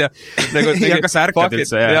välja. Nagu, ja kas sa ärkad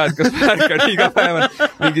üldse? Ja, kas ma ärkan iga päev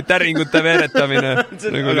mingi täringute veeretamine.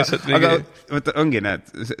 Nagu lihtsalt mingi... Aga võtta, ongi need,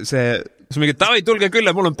 see mingi, tavai, tulge küll,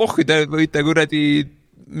 mul on pohhi, te võite kuradi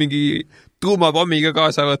mingi tuumapommiga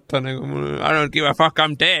kaasa võtta. Nagu, I don't give a fuck,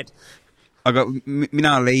 I'm dead. Aga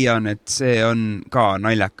mina leian, et see on ka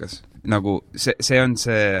naljakas. Nagu see on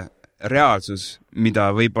see reaalsus, mida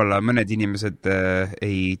võib-olla mõned inimesed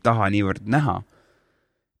ei taha niivõrd näha.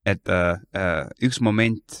 Et üks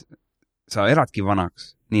moment sa eladki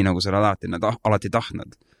vanaks, nii nagu sa alati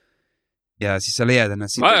tahtnud. Ja siis sa leiad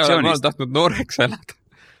ennast situatsioonist. Ma olen tahtnud nooreks elada.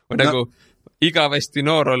 Või nagu igavesti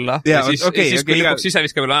noor olla. Ja siis kui lõpuks ise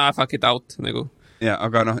viskab, fuck it out. Nagu. Ja,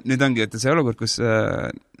 aga nüüd ongi, et see olukord, kus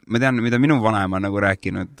ma tean, mida minu vanaema on nagu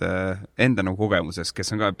rääkinud enda nagu kogemuses,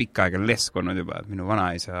 kes on ka pikka aega lesk olnud juba, et minu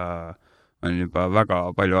vanaisa on juba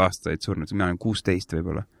väga palju aastaid surnud, mina olen 16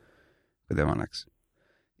 võib-olla, kui tema läks.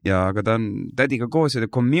 Ja aga ta on tädiga koos ja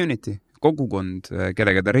community, kogukond,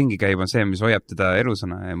 kellega ta ringi käib, on see, mis hoiab teda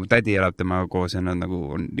elusana ja mu tädi elab temaga koos ja nad nagu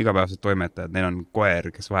on igapäevased toimetajad, neil on koer,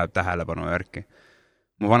 kes vajab tähelepanu ja ärki.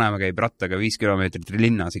 Mu vanaema käib rattaga 5 kilomeetrit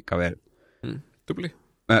linnas ikka veel. Tubli.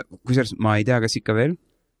 kusjuures ma ei tea, kas ikka veel,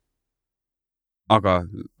 aga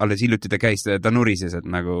alles hiljuti ta käis, ta nurises, et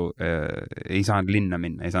nagu ei saanud linna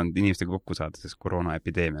minna, ei saanud inimestega kokku saada, sest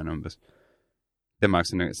koroonaepideemia on umbes. Tema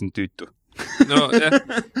jaoks see on tüütu. No jah,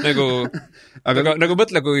 nagu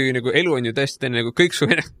mõtle, kui nagu elu on ju tõesti teine, nagu kõik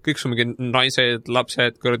su mingi naised,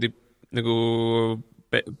 lapsed, kuradi nagu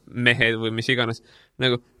mehed või mis iganes,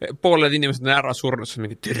 nagu pooled inimesed on ära surnud, siis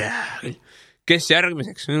mingi türa, kes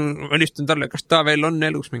järgmiseks, välistan talle, kas ta veel on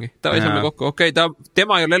elus mingi, ta ei saame kokku, okei,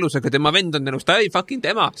 tema ei ole elus, aga tema vend on elus, ta ei fucking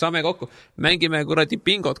tema, saame kokku, mängime kuradi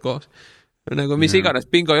bingot koos. Nagu mis iganes,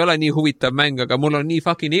 bingo ei ole nii huvitav mäng, aga mul on nii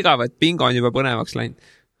fucking igav, et bingo on juba põnevaks läinud.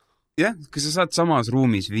 Jah, kui sa saad samas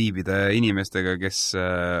ruumis viibida inimestega, kes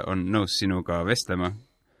on nõus sinuga vestlema,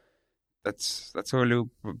 that's all you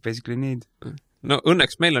basically need. No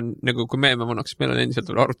õnneks meil on, nagu kui me vanaks, meil on endiselt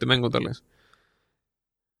arvutimängud alles.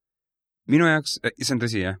 Minu jaoks, see on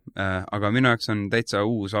tõsi jah, aga minu jaoks on täitsa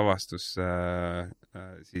uus avastus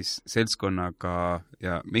siis seltskonnaga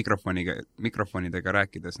ja mikrofonidega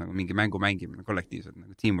rääkides nagu mingi mängu mängimine kollektiivselt,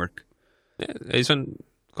 nagu teamwork. Ei, see on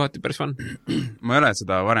kohati päris fun. Ma ei ole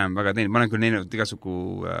seda varem väga teinud, ma olen küll näinud igasugu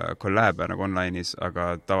collab'e nagu online'is,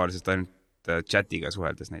 aga tavaliselt ainult chatiga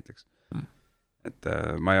suheldes näiteks. Et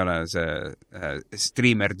ma ei ole see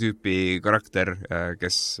streamer tüüpi karakter,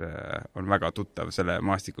 kes on väga tuttav selle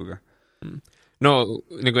maastikuga. No,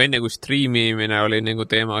 nagu enne kui streamimine oli, nagu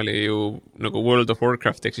teema oli ju nagu World of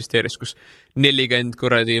Warcraft eksisteeris, kus 40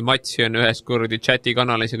 kuradi matsi on ühes kuradi chati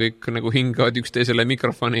kanalis ja kõik nagu hingavad üksteisele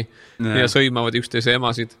mikrofoni ja sõimavad üksteise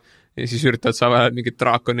emasid ja siis üritavad saada mingit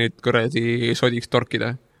draakonit kuradi sodiks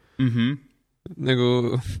torkida. Nagu,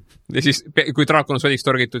 ja siis kui draakon on sodiks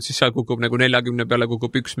torgitud, siis seal kukub nagu 40 peale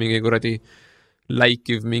kukub üks mingi kuradi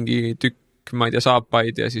läikiv mingi tükk, ma ei tea,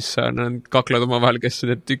 saapaid ja siis nad kaklad oma vahel, kes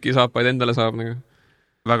need tüki saapaid endale saab. Nagu.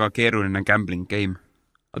 Väga keeruline gambling game.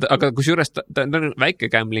 Aga kus juures ta on väike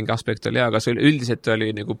gambling aspekt oli, aga see üldiselt oli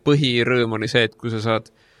nagu põhirõõm oli see, et kui sa saad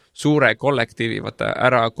suure kollektiivi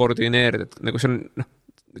ära koordineerida, et nagu see on,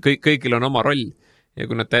 kõigil on oma roll ja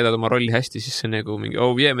kui nad täidavad oma rolli hästi, siis see nagu mingi,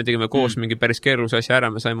 me tegime koos mingi päris keerulise asja ära,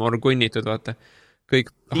 me saime orgunnitud, vaata.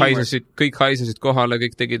 Kõik haisesid kohale,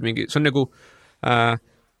 kõik tegid mingi, see on nagu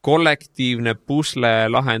kollektiivne pusle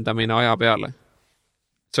lahendamine aja peale.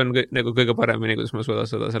 See on nagu kõige paremini, kuidas ma suudan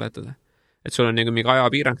seda seletada. Et sul on nagu mingi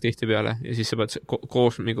ajapiirang tihti peale ja siis sa pead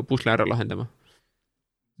koos mingi pusle ära lahendama.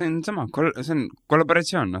 See on sama, see on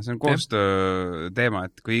kollaboratsioon, see on koostöö teema,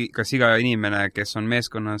 et kas iga inimene, kes on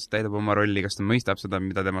meeskonnas, täidab oma rolli, kas ta mõistab seda,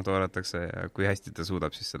 mida tema tooratakse ja kui hästi ta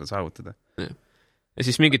suudab siis seda saavutada. Ja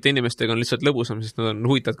siis mingite inimestega on lihtsalt lõbusam, sest nad on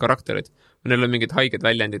huvitavad karakterid. Neil on mingid haiged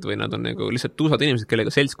väljendid või nad on nagu lihtsalt tuusad inimesed,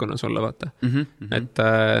 kellega seltskonnas olla, vaata. Et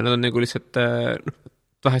nad on nagu lihtsalt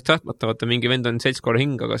vahest tahtmata, vaata, mingi vend on seltskonna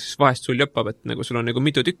hing, aga siis vahest sul jöppab, et nagu sul on nagu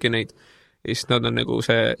mitu tükki neid ja siis nad on nagu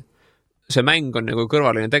see mäng on nagu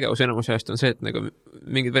kõrvaline tegevus enamus ajast on see, et nagu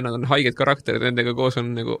mingid vennad on haiged karakterid, nendega koos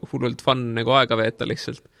on nagu hullult fun nagu aega veeta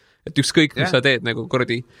lihtsalt. Et ükskõik, mis sa teed, nagu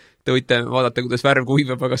kordi te võite vaadata, kuidas värv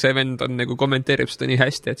kuivab, aga see vend on nagu kommenteerib seda nii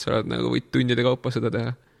hästi, et sa oled nagu võid tundide kaupa seda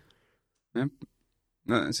teha.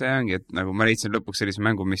 No see ongi, et nagu ma leidsin lõpuks sellise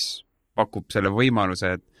mängu, mis pakub selle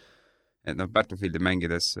võimaluse, et Battlefieldi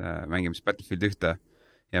mängides mängime Battlefield 1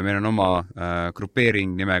 ja meil on oma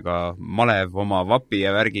grupeering nimega Malev oma vapi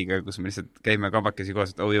ja värgiga, kus me lihtsalt käime kambakesi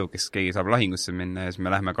koos, et kes keegi saab lahingusse minna ja siis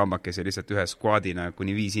me lähme kambakesi lihtsalt ühe skuadina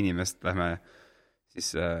kuni 5 inimest lähme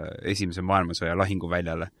siis esimese maailmasõja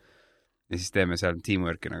lahinguväljale ja siis teeme seal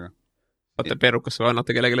teamworki nagu. Saate peerukasse või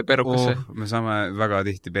annate kellegele peerukasse? Me saame väga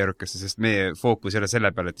tihti peerukasse, sest meie fookus ei ole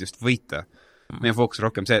selle peale, et just võita. Meie fookus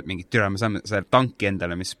rohkem see, et mingit türa me saame selle tanki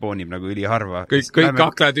endale, mis spoonib nagu üliharva. Kõik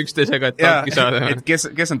kakled üksteisega, et tanki saada. Et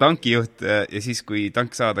kes on tankijuht ja siis, kui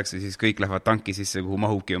tank saadakse, siis kõik lähevad tanki sisse, kuhu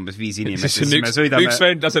mahubki umbes 5 inimest. Siis me sõidame... üks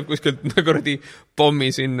vend laseb kuskilt kuradi pommi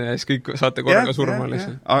sinna ja siis kõik saate korraga surma.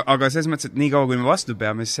 Aga selles mõttes, et nii kaua, kui me vastu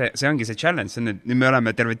peame, see ongi see challenge. Nüüd me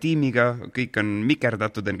oleme terve tiimiga, kõik on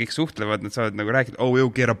mikerdatud, kõik suhtlevad, nad saavad nagu rääkida,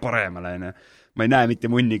 keera paremale. Ma ei näe mitte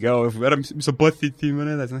munnigi, mis sa botid tiim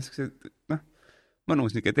on edasi.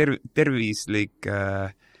 Mõnus niisugune tervislik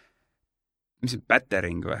mis see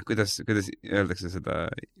battering või? Kuidas öeldakse seda?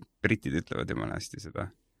 Britid ütlevad jumala hästi seda.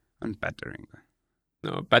 On battering või?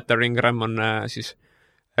 No battering ram on siis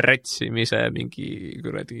rätsimise mingi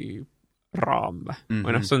kuradi raam või?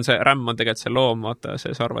 Või see on see ram on tegelikult see loom, vaata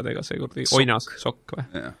see sarvedega see kuradi oinas sokk või?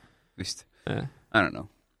 Jah, vist. I don't know.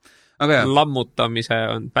 Aga lammutamise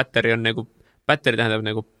on, batteri tähendab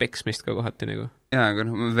nagu peksmist ka kohati nagu. Jaa, aga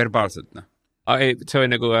verbaalselt Ei, see või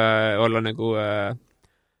nagu olla nagu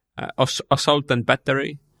assault and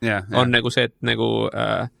battery on nagu see, et nagu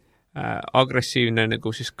agressiivne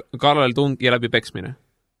nagu siis kallaletung ja läbi peksmine.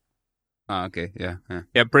 Okei, jah.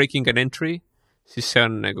 Ja breaking an entry, siis see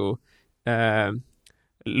on nagu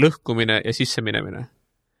lõhkumine ja sisse minemine.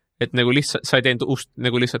 Et nagu lihtsalt, sa ei teinud ust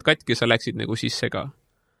nagu lihtsalt katki, sa läksid nagu sisse ka.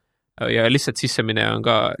 Ja lihtsalt sisse mine on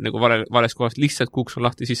ka nagu vales kohast, lihtsalt kuuks on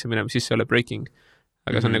lahti sisse minema, siis see ei ole breaking.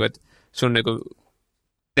 Aga see on nagu, et see on nagu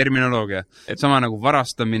terminoloogia. Sama nagu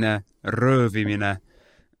varastamine, röövimine.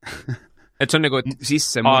 Et see on nagu, et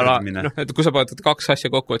sisse mõrdmine. Et kui sa paned 2 asja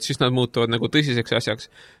kokku, et siis nad muutuvad nagu tõsiseks asjaks,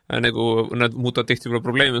 nagu nad muutuvad tihti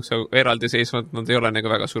probleemiks, aga eraldi seisvad, nad ei ole nagu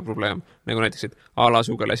väga suur probleem. Nagu näiteks, et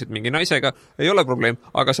sugelesid mingi naisega, ei ole probleem,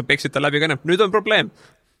 aga sa peksid ta läbi ka enam. Nüüd on probleem.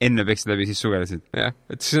 Enne peksid läbi, siis sugelesid. Jah,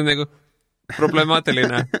 et siis on nagu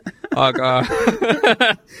problemaatiline, aga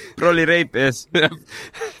rolli rape, yes.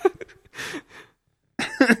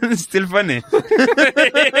 Still funny.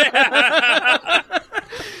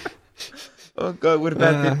 Oh God, we're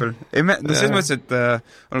bad people. Ei, selles mõttes, et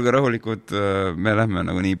olge rahulikud, me lähme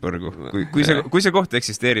nagu nii põrgu. Kui see koht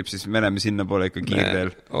eksisteerib, siis me läheme sinna poole ikka kiirteel.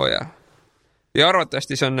 Jah. Ja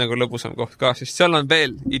arvatavasti see on nagu lõbusam koht ka, sest seal on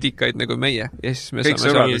veel idikaid nagu meie. Ja siis me kõik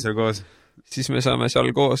sõbrad seal koos. Siis me saame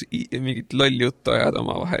seal koos mingit lolli juttu ajada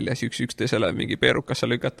oma vahel ja siis üksteisele mingi peerukasse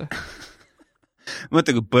lükata.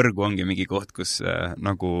 Mõtle, kui põrgu ongi mingi koht, kus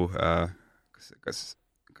nagu kas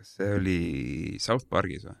see oli South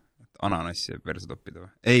Parkis või? Ananassi perse toppida või?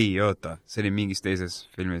 Ei, oota, see oli mingis teises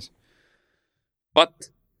filmis. What?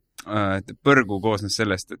 Põrgu koosnes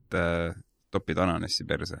sellest, et toppida ananassi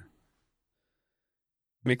perse.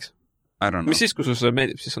 Miks? Mis siis, kui sulle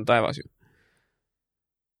meeldib, siis on taevas ju?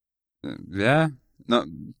 Jah, no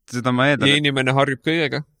seda ma eeldan. Ja inimene harjub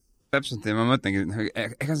kõigega. Täpselt, ja ma mõtlengi,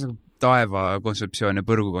 ega see taeva kontseptsioon ja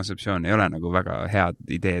põrgu kontseptsioon ei ole nagu väga head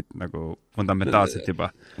ideed nagu fundamentaalselt juba.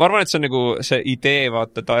 Ma arvan, et see on nagu see idee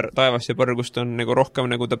vaata taevast ja põrgust on nagu rohkem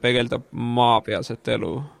nagu ta peegeldab maapealset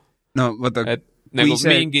elu. No, vaata, et nagu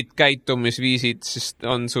mingid käitumisviisid, siis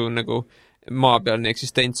on su nagu maapealne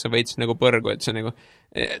eksistents on veits nagu põrgu, et see nagu,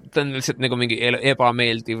 ta on lihtsalt nagu mingi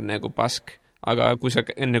ebameeldiv nagu pask. Aga kui sa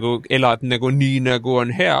nagu elad nagu nii nagu on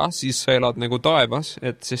hea, siis sa elad nagu taevas,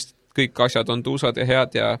 et sest kõik asjad on tuusad ja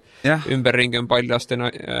head ja ümberringi on paljad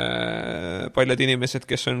inimesed,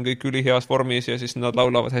 kes on kõik üliheas vormis ja siis nad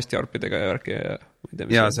laulavad hästi arpidega ja värki.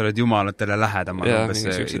 Ja sa oled jumalatele lähedamal.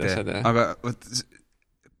 Aga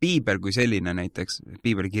piibel kui selline näiteks,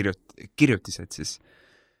 piibeli kirjutised siis,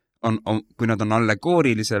 kui nad on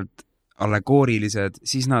allegoorilised,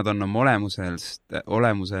 siis nad on oma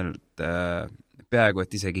olemuselt peaaegu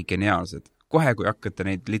et isegi geniaalsed. Kohe, kui hakkate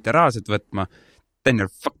neid literaalselt võtma, then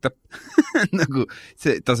you're fucked up. nagu,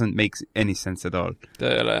 see doesn't make any sense at all. Ta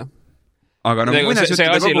ei ole, jah. Aga nagu, see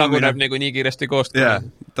asi laguneb nagu nii kiiresti koostada. Yeah,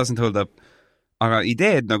 doesn't hold up. Aga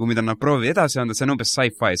ideed, nagu, mida nad proovivad edasi anda, see on umbes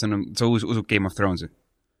sci-fi, see on usub Game of Thrones.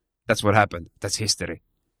 That's what happened. That's history.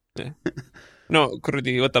 Yeah. No,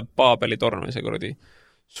 kuradi võtab Paabeli torme, see kuradi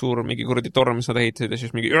suur mingi kuradi torm, mis nad ehitasid ja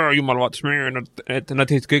siis mingi, jumal vaatas, et nad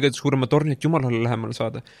ehitasid kõige suurema torni, et jumalale lähemale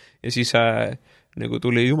saada. Ja siis nagu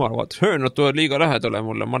tuli jumal vaatas, nad tulevad liiga lähedale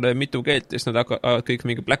mulle, ma teen mitu keelt ja siis nad hakkavad kõik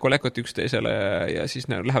mingi pläku-läkot üksteisele ja siis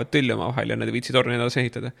nad lähevad tõljama vahel ja nad viitsid torni edasi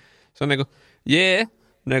ehitada. See on nagu,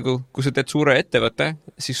 nagu, kui sa teed suure ettevõtte,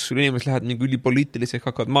 siis sul inimesed lähevad mingi ülipoliitiliseks,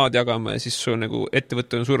 hakkavad maad jagama ja siis su nagu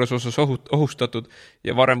ettevõtte on suures osas ohustatud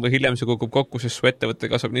ja varem või hiljem see kukub kokku, sest su ettevõtte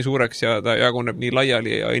kasvab nii suureks ja ta jaguneb nii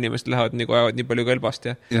laiali ja inimesed lähevad nagu ajavad nii palju kõlbast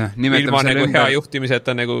ja ilma nagu hea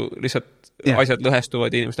juhtimiseta nagu lihtsalt asjad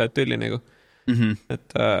lõhestuvad ja inimesed lähevad tülli nagu. Et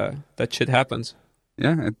that shit happens.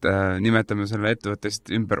 Jah, et nimetame selle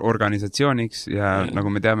ettevõttest ümber organisatsiooniks ja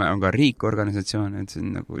nagu me teame, on ka riik organisatsioon, et see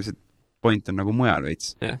on nagu lihtsalt point on nagu mujal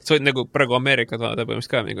veits. Jah, see on nagu praegu Ameerika taada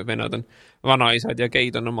põhimõtteliselt ka, mingi vennad on vanaisad ja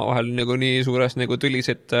geid on oma vahel nagu nii suures nagu tülis,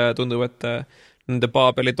 et tundub, et nende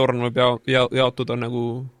Paabeli torn võib jaotuda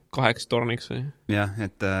nagu 8 torniks. Jah,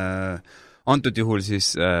 et antud juhul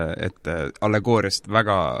siis, et allegooriast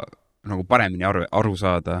väga nagu paremini aru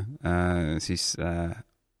saada, siis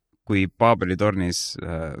kui Paabeli tornis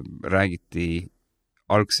räägiti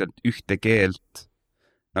algselt ühte keelt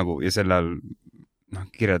nagu ja sellel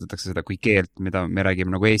kirjeldatakse seda kui keelt, mida me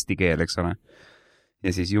räägime nagu eesti keel, eks ole.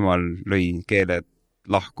 Ja siis Jumal lõi keeled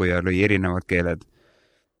lahku ja lõi erinevad keeled.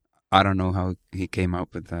 I don't know how he came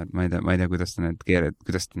up with that. Ma ei tea, kuidas ta need keeled,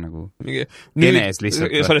 kuidas ta nagu kenes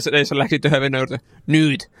lihtsalt. Sa läksid ühe venna juurde.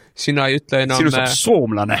 Nüüd, sina ei ütle enam... Sinust saab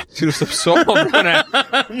soomlane. Sinust saab soomlane.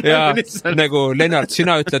 Ja nagu Lennart,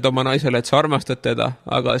 sina ütled oma naisele, et sa armastad teda,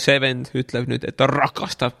 aga see vend ütleb nüüd, et ta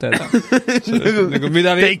rakastab teda. Nagu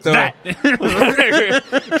mida vittu.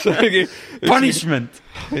 Punishment.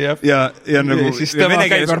 Ja nagu... Siis tema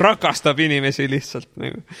käib ja rakastab inimesi lihtsalt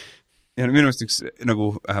nagu... ja minu arust üks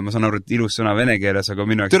nagu, ma saan aru, et ilus sõna vene keeles, aga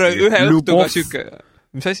minu tere, ühe õhtuga süke,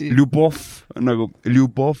 mis asi? Ljubov, nagu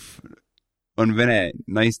Ljubov on vene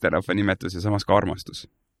naisterahva nimetus ja samas ka armastus.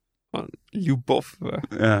 Ljubov või?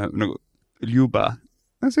 Nagu Ljuba,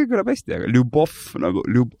 see kõlab hästi, aga Ljubov, nagu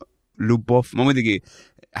Ljubov, ma muidugi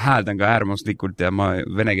hääldan ka äärmuslikult ja ma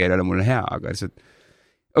vene keel ei ole mulle hea, aga lihtsalt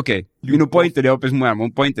minu point oli hoopis mujal, mu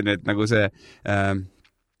point oli, et nagu see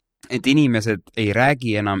et inimesed ei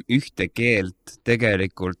räägi enam ühte keelt,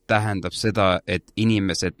 tegelikult tähendab seda, et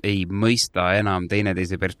inimesed ei mõista enam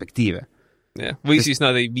teineteise perspektiive. Või siis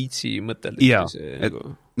nad ei viitsi mõtelda. Jaa, et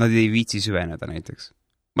nad ei viitsi süveneda näiteks.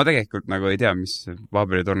 Ma tegelikult nagu ei tea, mis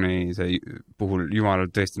Paabeli torni see puhul jumalal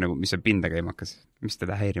tõesti nagu, mis see pinda käima hakkas, mis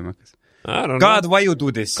teda häirima hakkas. God, why you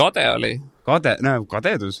do this? Kade oli.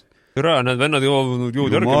 Kadedus. Üra, need vennad joonud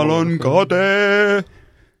juud järgi. Jumal on kade!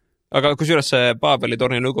 Aga kusjuures see Paabeli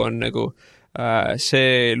torni lugu on nagu,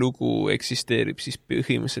 see lugu eksisteerib siis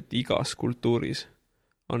põhimõtteliselt igas kultuuris.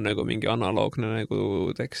 On nagu mingi analoogne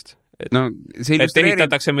nagu tekst. Et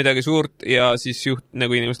ehitatakse midagi suurt ja siis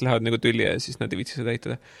nagu inimesed lähevad nagu tülli ja siis nad ei viitsi seda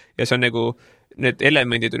ehitada. Ja see on nagu, need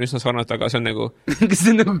elemendid on üsna sarnad, aga see on nagu... Kas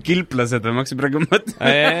see on nagu kilplased või ma hakkasin praegu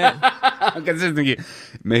mõtlema? Aga see on mingi,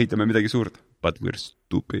 me ehitame midagi suurt, but we're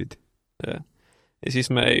stupid. Ja siis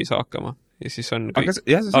me ei saa hakkama. Ja siis on kõik...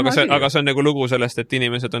 aga see on nagu lugu sellest, et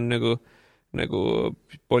inimesed on nagu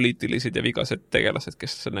poliitilised ja vigased tegelased,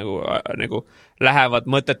 kes nagu lähevad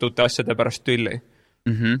mõttetute asjade pärast tülli.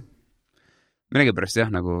 Millegi pärast jah,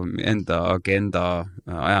 nagu enda agenda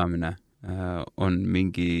ajamine on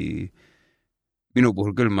mingi, minu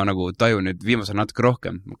puhul küll ma nagu tajun nüüd viimasel natuke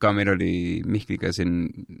rohkem, ka meil oli Mihkliga siin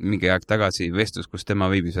mingi aeg tagasi vestlus, kus tema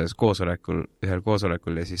viibis ühel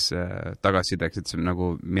koosolekul ja siis tagasisideks, et see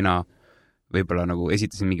nagu mina võib-olla nagu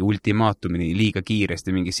esitasin mingi ultimaatumini liiga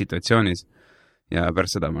kiiresti mingis situatsioonis ja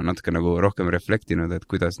pärast seda ma natuke nagu rohkem reflektinud, et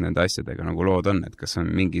kuidas nende asjadega nagu lood on, et kas on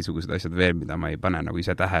mingisugused asjad veel, mida ma ei pane nagu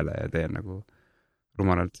ise tähele ja teen nagu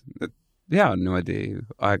rumalalt. Et hea on niimoodi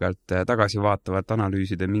aeg-ajalt tagasi vaatavat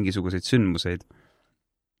analüüsida mingisuguseid sündmuseid.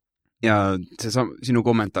 Ja sinu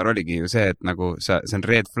kommentaar oligi ju see, et nagu see on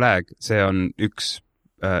red flag, see on üks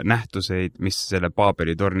nähtuseid, mis selle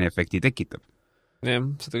Paabeli torni efekti tekitab. Jah,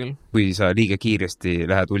 seda küll. Kui sa liiga kiiresti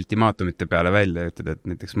lähed ultimaatumite peale välja ja ütled, et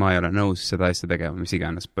näiteks ma ei ole nõus seda asja tegema, mis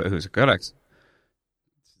iganes põhjusega oleks,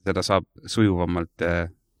 seda saab sujuvamalt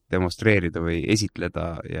demonstreerida või esitleda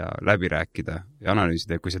ja läbi rääkida ja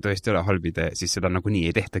analüüsida, kui see tõesti ei ole halb idee, siis seda nagu nii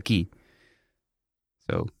ei tehtagi.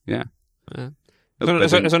 So, yeah.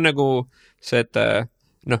 See on nagu see, et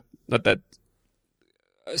et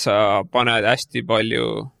sa paned hästi palju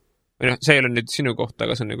see ei ole nüüd sinu kohta,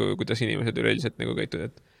 aga see on nagu, kuidas inimesed üleüldiselt nagu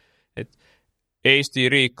käituvad, et Eesti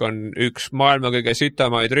riik on üks maailma kõige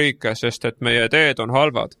sitamaid riike, sest et meie teed on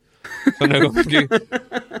halvad. See on nagu mingi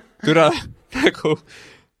türa nagu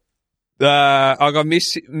aga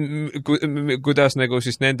kuidas nagu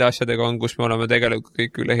siis nende asjadega on, kus me oleme tegelikult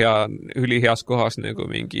kõik üliheas kohas nagu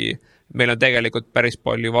mingi, meil on tegelikult päris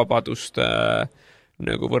palju vabadust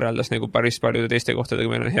nagu võrreldes nagu päris paljude teiste kohtadega,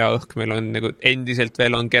 meil on hea õhk, meil on nagu endiselt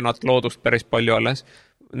veel on kenat loodust päris palju alles,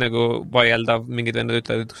 nagu vaieldav, mingid vennad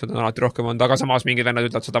ütlevad, et seda on alati rohkem olnud, aga samas mingid vennad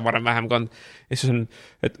ütlevad, seda varem vähem ka on. Ja siis on,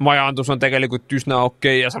 et majandus on tegelikult üsna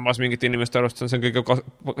okei ja samas mingite inimeste arust on see kõige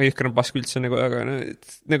jõhkrem pask üldse nagu, aga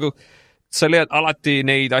nagu sa leiad alati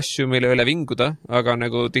neid asju, mille üle vinguda, aga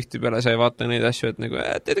nagu tihtipeale sa ei vaata neid asju, et nagu,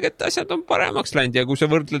 tegelikult asjad on paremaks läinud ja kui sa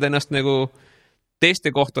võrdled ennast nagu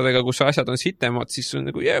teiste kohtadega, kus asjad on sitemad, siis on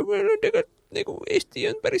nagu, tegelikult nagu Eesti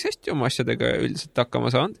on päris hästi oma asjadega üldiselt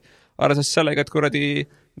hakkama saanud. Arvas sellega, et kuradi,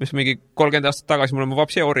 mis mingi 30 aastat tagasi mul on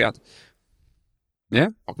vapsi orjad.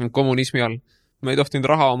 Yeah. Kommunismi all. Ma ei tohtinud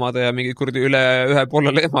raha omada ja mingi kuradi üle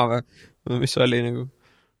 1,5 lehma või, mis oli nagu.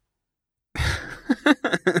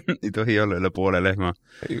 ei tohi olla üle 1,5 lehma.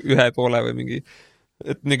 1,5 või mingi...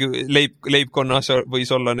 et nagu leibkonnas võis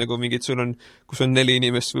olla nagu mingid, sul on, kus on 4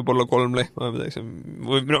 inimest, võib-olla 3 lehma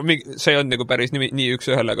või midagi, see on nagu päris nii üks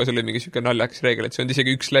ühele, aga sul oli mingi siuke naljakas reegel, et see on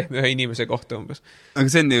isegi 1 lehm ühe inimese kohta umbes. Aga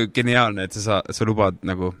see on ju geniaalne, et sa lubad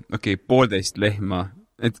nagu, 1,5 lehma,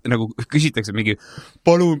 et nagu küsitakse mingi,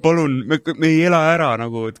 palun, me ei ela ära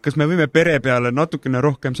nagu, et kas me võime pere peale natukene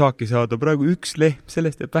rohkem saaki saada, praegu 1 lehm,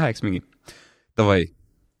 sellest jääb väheks mingi. Davai,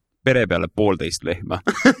 pere peale 1,5 lehma.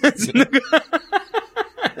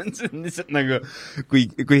 See on lihtsalt nagu,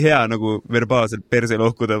 kui hea nagu verbaalselt perse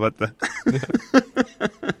lohkuda, vaata.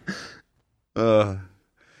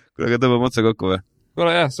 Kuule, aga tõmbame otsa kokku või?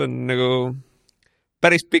 Kuule jah, see on nagu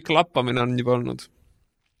päris pikk lappamine on juba olnud.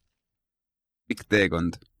 Pikk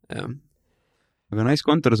teekond. Jah. Aga nice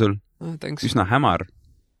kontor sul. Thanks. Üsna hämar.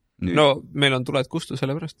 Nüüd. No, meil on tuled kustu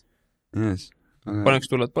selle pärast. Yes.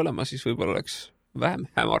 Paneks tuled põlema, siis võib-olla oleks vähem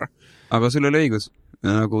hämar. Aga sul oli õigus.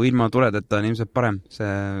 Nagu ilma tuledeta on ilmselt parem.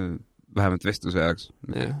 See vähemalt vestluse jaoks.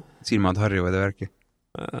 Silmad harjuvad ja värki.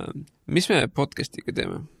 Mis me podcastiga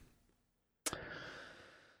teeme?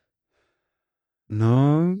 No,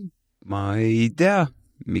 ma ei tea.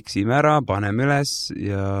 Miksime ära, paneme üles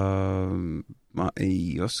ja ma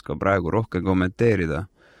ei oska praegu rohkem kommenteerida.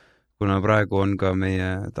 Kuna praegu on ka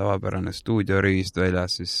meie tavapärane stuudiorivist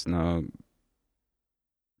väljas, siis no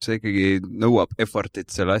see ikkagi nõuab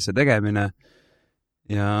effortit selle asja tegemine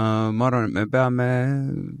ja ma arvan, et me peame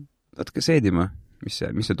natuke seedima, mis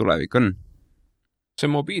see tulevik on. See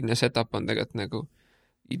mobiilne setup on tegelikult nagu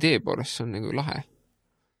idee poolest on nagu lahe.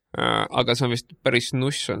 Aga see on vist päris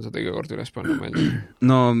nuss on seda iga kord üles panna mõelda.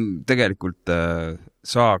 No tegelikult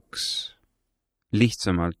saaks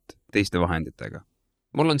lihtsamalt teiste vahenditega.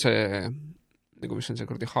 Mul on see, nagu mis on see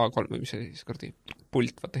kordi H3 või mis see siis kordi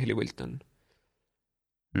pult, vaata helipult on.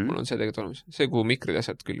 Mul on see tegelikult olemas. See, kuhu mikrid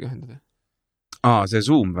asjad küll ühendada. See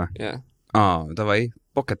Zoom või? Jah. Davai,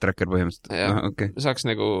 pocket tracker põhimõtteliselt. Ja, Okay. saaks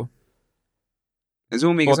nagu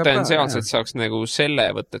Zoomiga potentsiaalselt saaks nagu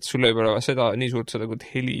selle võtta, et sul ei ole seda nii suurt seda kui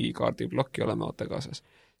helikaardi blokki olema vaata kaasas.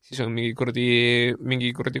 Siis on mingi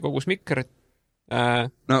kordi kogus mikker,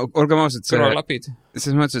 no olgem ausalt, kõrvalapid.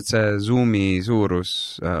 Selles mõttes, et see Zoomi suurus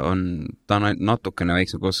ta on natukene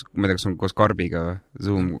väiksem koos, ma ei tea, kas on koos karbiga või?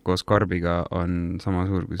 Zoom koos karbiga on sama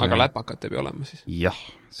suur kui see. Aga läpakat teeb olema siis. Jah,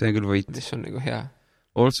 see küll võit. Mis on nagu hea.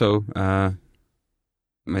 Also,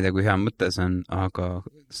 ma ei tea, kui hea mõte see on, aga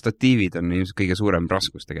statiivid on ilmselt kõige suurem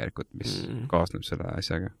raskus tegelikult, mis kaasneb selle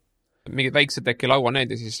asjaga. Mingid väiksed äkki laua need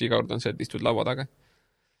ja siis iga kord on see, et istud laua taga.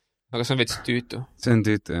 Aga see on veits tüütu. See on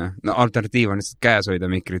tüütu, jah. No alternatiiv on lihtsalt käes hoida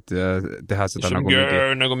mikrit ja teha seda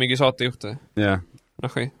nagu mingi saatejuht. Jah.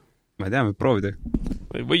 Noh, ma ei tea, võib proovida.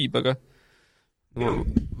 Võib, aga ma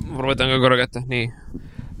võtan ka korra kätte. Nii.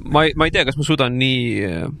 Ma ei tea, kas ma suudan nii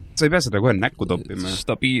sa ei pea seda kohe näkku toppima.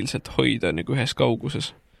 Stabiilselt hoida nagu ühes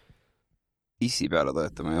kauguses. Issi peale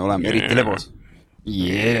toetama ja oleme eriti lebos.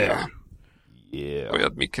 Yeah.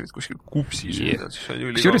 Hoiad mikrit kuskil kupsis.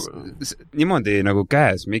 Kusjuures niimoodi nagu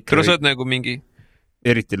käes mikri. Sa oled nagu mingi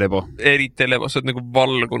eriti lebo. Sa oled nagu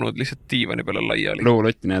valgunud lihtsalt diivani peale laiali.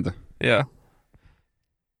 Lõulotti näeda. Jaa.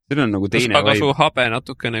 See on nagu teine aga su habe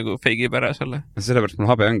natuke nagu feigib ära selle. Sellepärast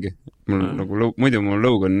mul habe ongi. Muidu mul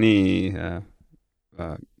lõug on nii ma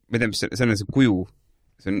ei tea, mis see on see kuju.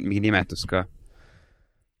 See on mingi nimetus ka.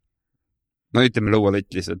 No ütleme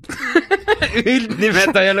lõualott lihtsalt.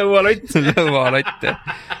 Üldnimetaja lõualott. Lõualott, jah.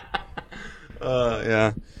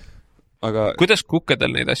 Aga kuidas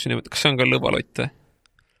kukkedel neid asju nimetada? Kas see on ka lõualott?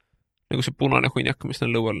 Nagu see punane hunjak, mis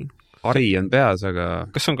on lõual. Hari on peas,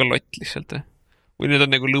 aga kas see on ka lott lihtsalt? Või need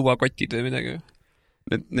on nagu lõuakotid või midagi?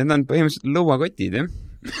 Need on põhimõtteliselt lõuakotid, jah.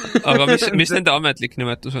 Aga mis nende ametlik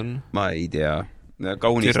nimetus on? Ma ei tea.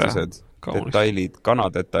 Kaunistused, detailid,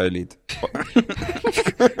 kanadetailid.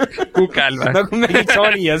 Kukel või? Nagu meil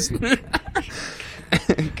Soniast.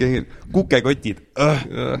 Kukekotid.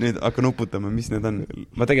 Nüüd hakka nuputama, mis need on.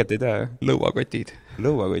 Ma tegelikult ei tea. Lõuakotid.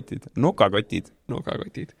 Lõuakotid. Nokakotid.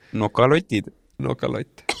 Nokakotid. Nokalotid.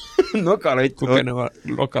 Nokalott. Nokalott.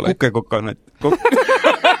 Kukenokkalott. Kukekokanott.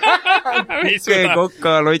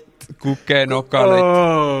 Kukekokalott.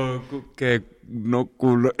 Kukenokkalott.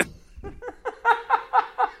 Kukenokkulott.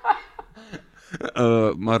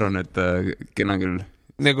 Ma arvan, et kena küll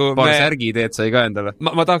nagu paar särgiideed sai ka endale.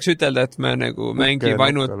 Ma tahaks ütelda, et me nagu mängime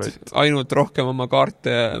ainult rohkem oma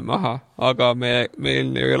kaarte maha, aga meil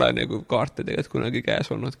ei ole nagu kaarte tegelikult kunagi käes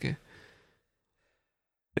olnudki.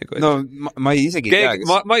 No ma ei isegi tea.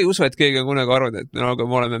 Ma ei usu, et keegi on kunagi arvanud, et nagu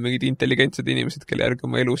me oleme mingid intelligentsed inimesed, kelle järgi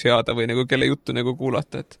oma elu seada või nagu kelle juttu nagu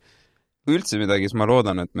kuulata. Et kui üldse midagi, siis ma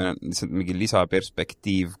loodan, et meil on lihtsalt mingi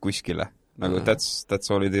lisaperspektiiv kuskile. Nagu that's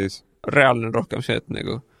all it is. Reaalne on rohkem see, et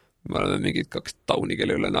nagu me oleme mingid 2 tauni,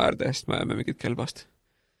 kelle üle naerda ja siis me oleme mingid kelbast.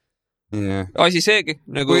 Yeah. Asi seegi,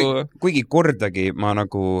 nagu kuigi kordagi ma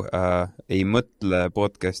nagu ei mõtle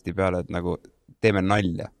podcasti peale, et nagu teeme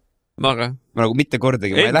nalja. Ma nagu mitte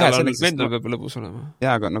kordagi ma ei lähe selleks. Endal peab lõbus olema.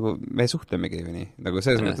 Jaa, aga nagu me suhtlemegi ju nii. Nagu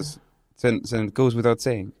selles mõttes see on goes without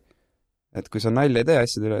saying. Et kui sa nalja ei tee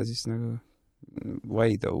asjad üle, siis nagu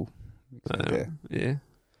why though? Yeah.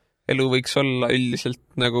 Elu võiks olla üldiselt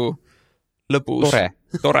nagu lõbus.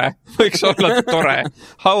 Tore. Võiks olla tore.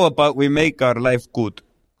 How about we make our life good?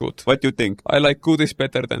 Good. What do you think? I like good is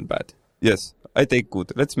better than bad. Yes, I take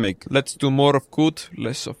good. Let's do more of good,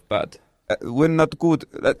 less of bad. When not good,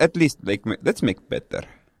 at least let's make better.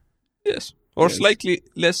 Yes. Or slightly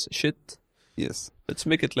less shit. Yes. Let's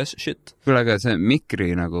make it less shit. Kuule, aga see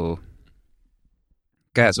mikri nagu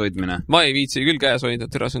Käes hoidmine. Ma ei viitsi küll käes hoida,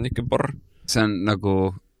 türa, see on ikka porr. See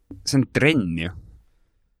on trenn ju.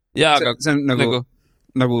 Jaa, aga see on nagu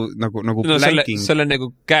planking. Selle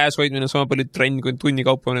nagu käes hoidmine sama palju trenn kui tunni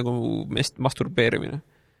kaupa nagu masturbeerimine.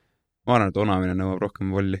 Ma arvan, et onamine nõuab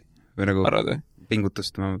rohkem volli. Või nagu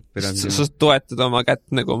pingutust. Sa toetad oma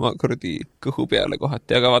kätt nagu oma kurdi kõhu peale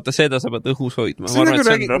kohati, aga vaata, seda sa pead õhus hoidma. See on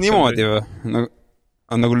nagu niimoodi või?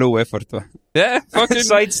 On nagu low effort või? Yeah,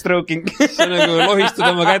 side stroking. Sa nagu lohistad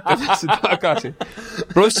oma kätte tagasi.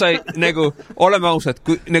 Pluss sai nagu, oleme ausad,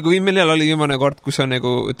 nagu millal oli viimane kord, kui sa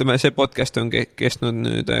nagu, ütleme, see podcast on kestnud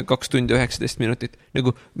nüüd 2 tundi 19 minutit.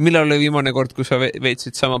 Nagu, millal oli viimane kord, kui sa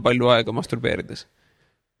veetsid sama palju aega masturbeerides?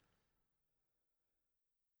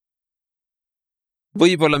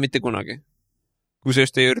 Võib-olla mitte kunagi. Kui sa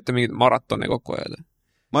just ei ürita mingit maratone kokku ajada.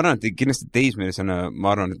 Ma arvan, et kindlasti teismelisena,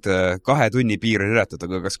 ma arvan, et 2 tunni piir on ületada,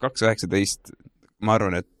 aga kas 2.19, ma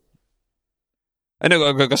arvan, et...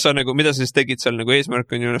 Aga kas sa nagu, mida sa siis tegid seal, nagu eesmärk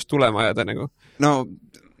on ju ennast tulema ajada nagu? No,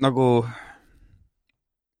 nagu...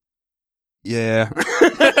 Yeah.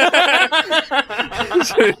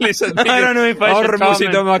 See lihtsalt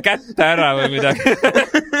armusid oma kätte ära või midagi.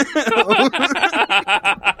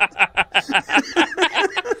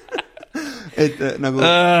 Et nagu,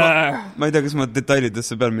 ma ei tea, kas ma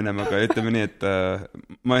detailidesse pean minema, aga ütleme nii, et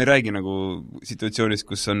ma ei räägi nagu situatsioonist,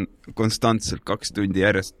 kus on konstantselt 2 tundi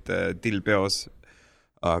järjest tilpeos,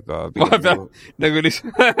 aga... Nagu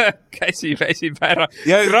lihtsalt käsi väsib ära.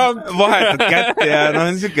 Ja vahetad kätte ja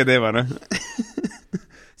on siuke teema,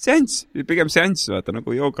 Seanss, pigem seanss, vaata,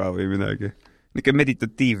 nagu jooga või midagi. Nikke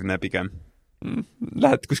meditatiivne pigem.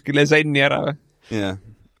 Lähed kuskile zenni ära või? Jah,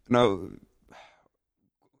 no...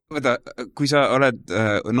 Võta, kui sa oled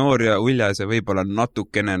noor ja uljas ja võib-olla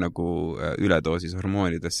natukene nagu üledoosis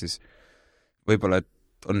hormoonides, siis võib-olla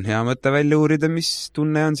on hea mõte välja uurida, mis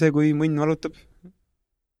tunne on see, kui munn valutab.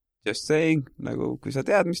 Just saying, nagu kui sa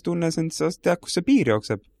tead, mis tunne see on, sa tead, kus see piir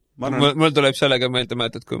jookseb. Mul tuleb sellega meelde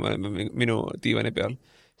mõelda, kui me oleme minu diivani peal.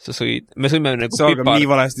 Me sõime nagu pipar. Saagam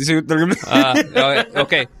nii valesti, see jutelge me.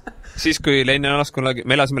 Okei. Siis kui Lenni alas, me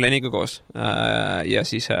elasime Lenniga koos ja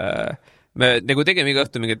siis... Me nagu tegime iga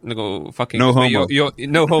õhtu mingit nagu fucking... No homo.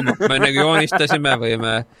 No homo. Me nagu joonistasime või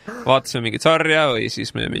me vaatasime mingit sarja või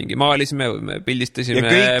siis me mingi maalisime või me pildistasime...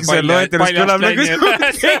 Ja kõik see loetelus kõlab nagu...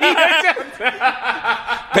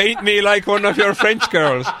 Paint me like one of your French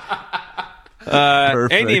girls.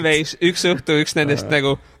 Anyways, üks õhtu, üks nendest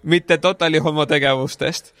nagu mitte totali homo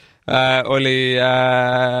tegevustest oli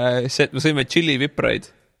see, et me sõime chili vipraid.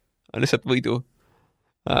 Lihtsalt võidu.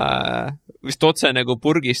 Vist otse nagu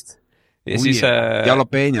purgist. Ja siis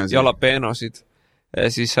jalapeenosid ja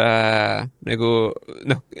siis nagu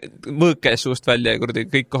mõõkes suust välja ja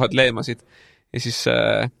kõik kohad leemasid ja siis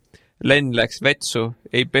Len läks vetsu,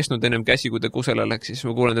 ei pesnud ennem käsi, kui ta kusele läks, siis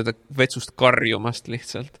ma kuulen teda vetsust karjumast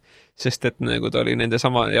lihtsalt, sest et nagu ta oli nende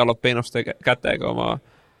sama jalapeenoste kätega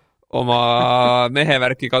oma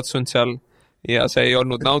mehevärki katsunud seal ja see ei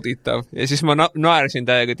olnud nauditav. Ja siis ma naersin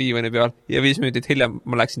täiega diivani peal ja 5 minutit hiljem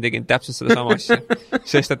ma läksin tegin täpselt seda sama asja,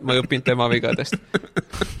 sest et ma ei õppinud tema vigadest.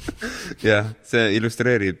 Jah, see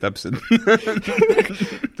illustreerib täpselt.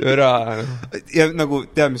 Türa. Ja nagu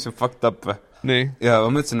tead, mis on fucked up või? Nii. Ja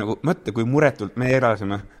ma mõtlesin nagu, mõtle, kui muretult me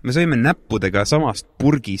elasime. Me sõime näppudega samast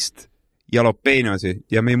purgist jalapeenosi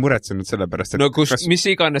ja me ei muretsenud selle pärast, et... No mis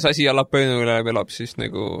iganes asi jalapeeno üle elab, siis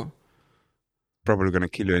nagu... Probably gonna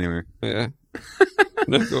kill you anyway. Yeah.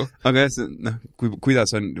 Nagu... Aga jah,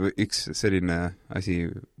 kuidas on üks selline asi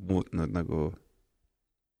muutnud nagu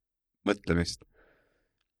mõtlemist?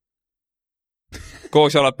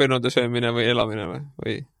 Koos jalapeenode söömine või elamine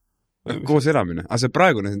või? Koos elamine. Aga see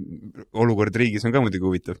praegune olukord riigis on ka muidugi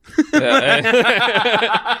huvitav.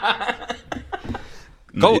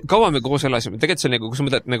 Kaua me koos elasime? Tegelikult see nagu, kui sa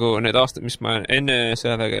mõtled nagu need aastad, mis ma enne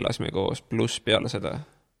sõjaväega elasime koos, pluss peale seda...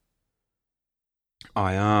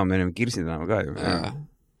 Jaa, me olime Kirsi tänava ka ju.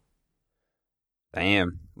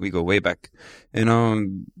 Damn, we go way back. Ja no,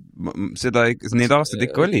 need aastad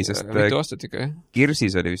ikka oli, sest mitu aastat ikka, jah?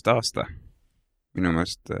 Kirsis oli vist aasta. Minu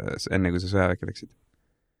mõelest enne, kui sa sõjaväega läksid.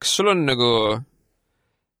 Kas sul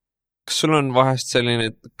on vahest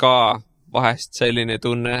selline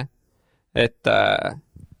tunne, et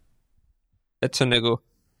see on nagu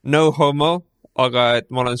no homo, aga et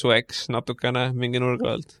ma olen su eks natukene mingi nurga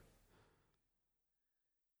alt?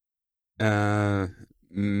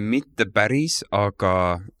 Mitte päris,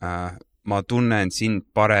 aga ma tunnen sind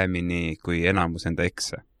paremini kui enamus enda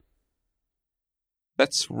ekse.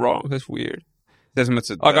 That's wrong, that's weird. Selles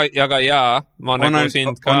mõttes, et... Aga jaa, ma nagu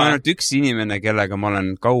sind ka... On ainult üks inimene, kellega ma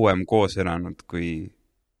olen kauem koos elanud kui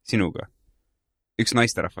sinuga. Üks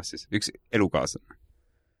naisterahvas siis, üks elukaaslane.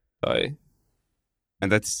 Ai.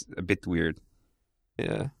 And that's a bit weird.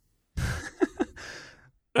 Yeah.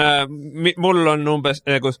 Mul on umbes,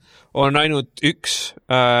 on ainult üks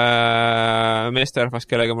meesterahvas,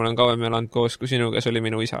 kellega ma olen kauem elanud koos kui sinuga, see oli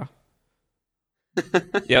minu isa.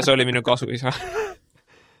 Ja see oli minu kasuisa.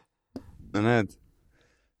 No näed.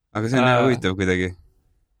 Aga see on huvitav kuidagi.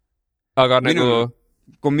 Aga minu nagu...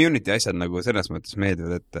 community asjad nagu selles mõttes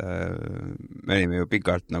meeldivad, et me olime ju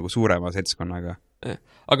pikalt nagu suurema seltskonnaga.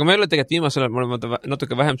 Aga ma ei ole tegelikult viimasel ajal, ma olen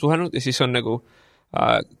natuke vähem suhelnud ja siis on nagu,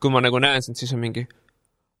 kui ma nagu näen sind, siis on mingi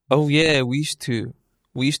oh yeah, we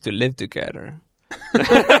used to live together.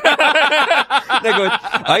 Nagu,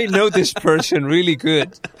 I know this person really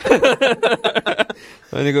good.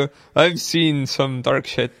 Nagu, I've seen some dark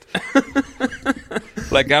shit.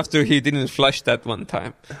 Like after he didn't flush that one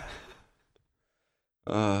time.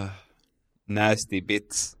 Nasty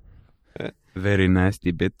bits. Very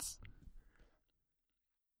nasty bits.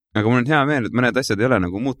 Aga mul on hea meel, et mõned asjad ei ole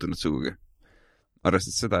nagu muutunud sugugi.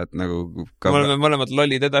 Arvestades seda, et nagu... Me oleme mõlemad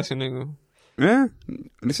lollid edasi nagu. Jah,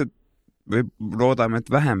 lihtsalt või loodame, et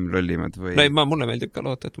vähem lollimad või... Mulle meeldib ka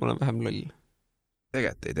loota, et ma olen vähem loll.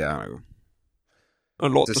 Tegelikult ei tea nagu.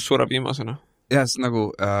 Lootus sureb viimasena. Jah, sest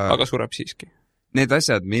nagu... Aga sureb siiski. Need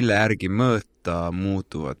asjad, mille järgi mõõta,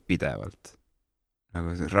 muutuvad pidevalt.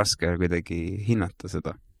 Nagu raske kuidagi hinnata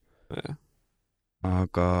seda. Ja.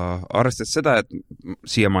 Aga arvestades seda, et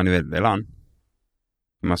siiamaani veel elan,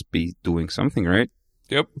 must be doing something, right?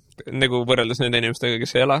 Jop, nagu võrreldes nende inimestega,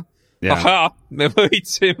 kes ei ela. Yeah. Aha, me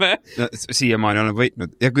võitsime! No, siiamaani olen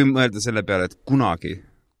võitnud. Ja kui mõelda selle peale, et kunagi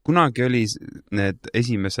oli need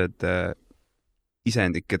esimesed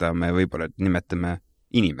isendid, keda me võib-olla nimetame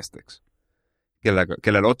inimesteks,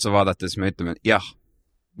 kellele otsa vaadates me ütleme, et jah,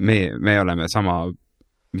 me oleme sama,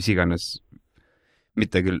 mis iganes,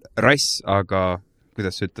 mitte küll rass, aga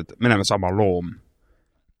kuidas sa ütled, me oleme sama loom.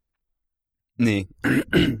 Nii.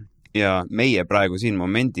 Ja meie praegu siin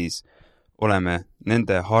momendis oleme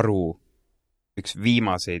nende haru üks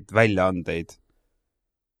viimaseid väljaandeid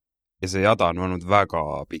ja see jada on olnud väga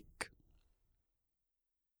pikk.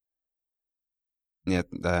 Nii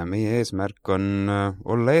et meie eesmärk on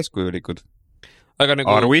olla eeskujulikud. Aga nagu...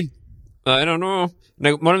 Arvi?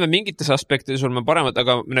 Nagu me oleme mingites aspektides oleme paremad,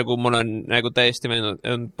 aga nagu mul on nagu täiesti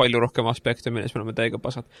on palju rohkem aspekte, milles me oleme täiega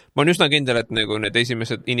pasad. Ma olen üsna kindel, et nagu need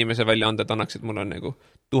esimesed inimese väljaanded annaksid mulle nagu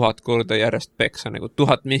 1000 korda järjest peksa, nagu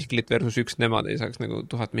 1000 Mihklit versus üks nemad ei saaks, nagu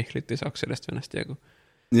 1000 Mihklit ei saaks sellest vennast jagu.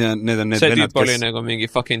 Ja need on need see tüüp oli nagu mingi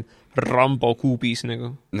fucking Rambo kuubis nagu.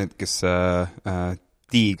 Need, kes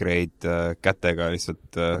tiigreid kätega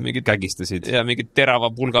lihtsalt kägistasid. Ja mingi terava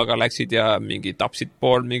pulgaga läksid ja mingi tapsid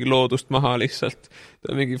pool mingi loodust maha lihtsalt.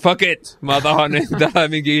 Mingi fuck it, ma tahan endale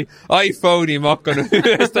mingi iPhone'i, ma hakkan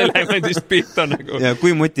ühest elemendist pihta nagu. Ja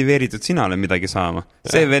kui motiveeritud sina oled midagi saama?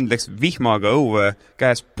 See vend läks vihmaga õue,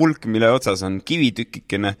 käes pulk, mille otsas on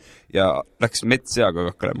kivitükikene ja läks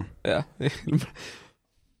metsseaga kaklema. Ja.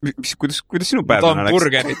 Kuidas sinu päevana läks?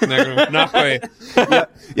 Burgerit nagu, nahoi.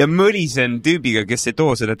 ja mõlisen tüübiga, kes ei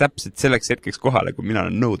too selle täpselt selleks hetkeks kohale, kui mina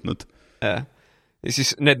olen nõudnud. Ja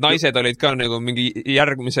siis need naised olid ka nagu mingi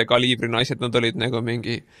järgmise kaliibri naised, nad olid nagu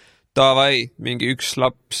mingi davai, mingi üks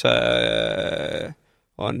laps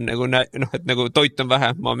on nagu, et nagu toit on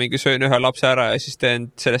vähe, ma mingi söön ühe lapse ära ja siis teen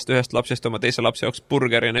sellest ühest lapsest oma teise lapse jaoks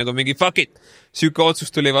burgeri nagu mingi fuck it. Süüke otsus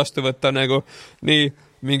tuli vastu võtta nagu nii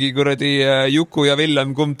mingi kuradi Juku ja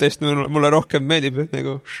Villem, kumb teist mulle rohkem meeldib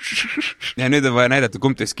nagu. Ja nüüd on vaja näidata,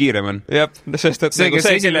 kumb teist kiirem on. Jep, sest et see,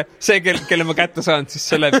 kelle ma kätte saan, siis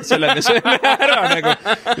selle me sööme ära nagu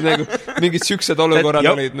mingid süksed olukorrad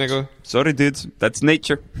olid nagu. Sorry dudes, that's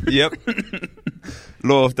nature. Jep.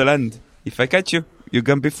 Law of the land. If I catch you, you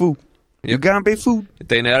can be food. You can be food.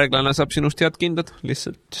 Teine järglane saab sinust head kindad,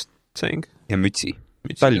 lihtsalt just saying. Ja mütsi.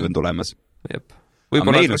 Talv on tulemas. Jep. Aga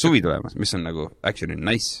meil on suvi tulemas, mis on nagu actually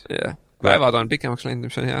nice. Yeah. Päevad on pikemaks läinud,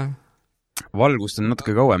 mis on hea. Valgust on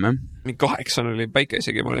natuke kauem, jah? 8 oli päike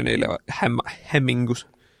isegi, ma olin eile hämmingus.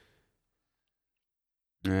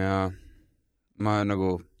 Ja ma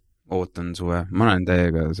nagu ootan suve. Ma olen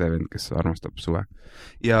teiega see vend, kes armastab suve.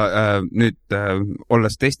 Ja nüüd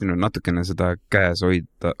olles testinud natukene seda käes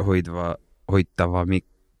hoitava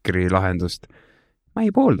mikri lahendust, ma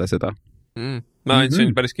ei poolda seda. Ma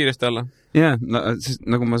andsin päris kiiresti alla. Jah,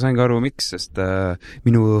 nagu ma sain ka aru, miks, sest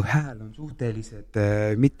minu hääl on suhteliselt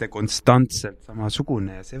mitte konstantselt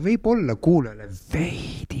samasugune ja see võib olla kuulele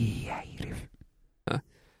veidi häiriv.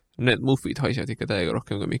 Need muffid haisad ikka täiega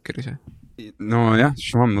rohkem kui mikkeris. No jah,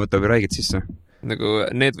 švamm võtab ju räiged sisse. nagu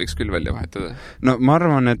need võiks küll välja vahetada. No ma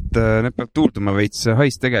arvan, et need peab tuulduma veits, see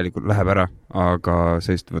hais tegelikult läheb ära, aga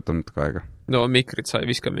see just võtab natuke aega. No mikrit sa ei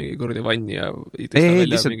viska mingi kurdi vanni ja ei,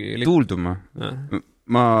 lihtsalt tuulduma.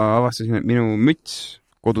 Ma avastasin, et minu müts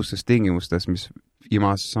kodustes tingimustes, mis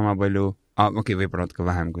imas sama palju, võib-olla natuke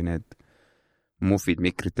vähem kui need muffid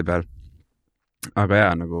mikrite peal. Aga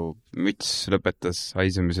jaa, nagu müts lõpetas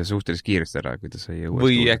haisemise suhteliselt kiiresti ära, kui ta sai uuesti.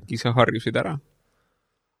 Või äkki sa harjusid ära?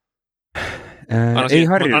 Ei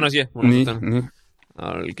harju. Anna siia, mul on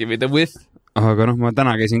I'll give it a with. Aga ma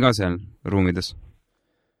täna käisin ka seal ruumides.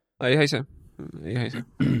 Ei haise.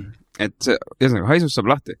 Et see, haisus saab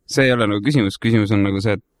lahti. See ei ole nagu küsimus. Küsimus on nagu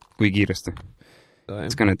see, et kui kiiresti.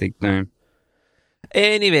 It's gonna take time.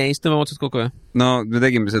 Anyways, tõmbame otsad kokku, jah? No, me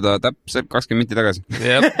tegime seda täpselt 20 minutit tagasi.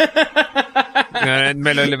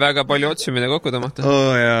 Meil oli väga palju otsi, mida kokku tõmmata.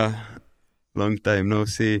 Oh jaa. Long time no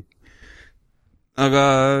see. Aga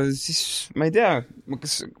siis ma ei tea,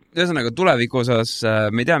 kas ühesõnaga tuleviku osas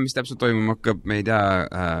me ei tea, mis täpselt toimuma hakkab, me ei tea,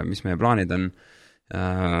 mis meie plaanid on.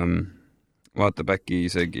 Vaatab äkki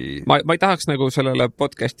isegi... Ma ei tahaks nagu sellele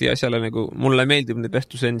podcasti asjale nagu, mulle meeldib neid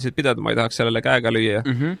vestlusi endiselt pidada, ma ei tahaks sellele käega lüüa.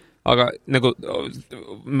 Aga nagu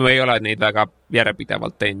me ei ole neid väga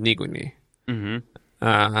järjepidevalt teinud niikuinii.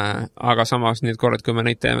 Aga samas need korrad, kui me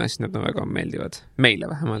neid teeme, siis need on väga meeldivad.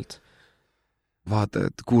 Meile vähemalt.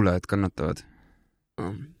 Vaatajad, kuulajad kannatavad.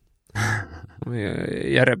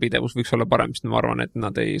 Järjepidevus võiks olla parem, sest ma arvan, et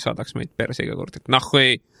nad ei saadaks meid perse iga kord, et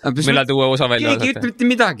millal tuua osa välja keegi ütleb mitte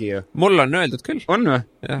midagi ju. Mul on öeldud küll. On või?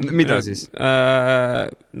 Mida siis?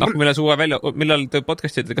 Millal suua välja, millal te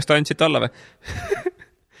podcasti, kas te andsite alla või?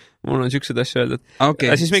 Mul on siuksed asju öeldud.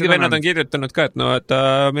 Siis mingi vennad on kirjutanud ka, et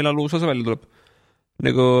millal uus osa välja tuleb.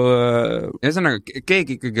 Nagu... Ühesõnaga,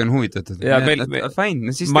 keegi ikkagi on huvitatud.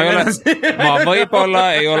 Fine, siis ma võib-olla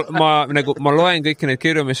ei ole, ma loen kõiki neid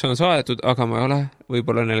kirju, mis on saadetud, aga ma ei ole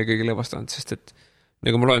võib-olla neile kõigile vastanud, sest et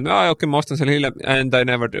nagu ma loen, ma ostan selle hiljem, and I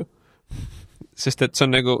never do. Sest et see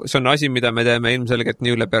on asi, mida me teeme ilmselgelt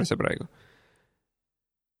nii üle perse praegu.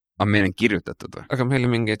 Aga meil on kirjutatud või? Aga meil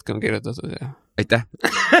mingi hetk on kirjutatud, jah. Aitäh!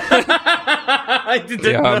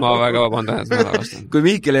 Ja ma väga vabandan, et ma olen vastanud. Kui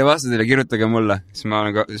Mihkel ei vasta teile, kirjutage mulle,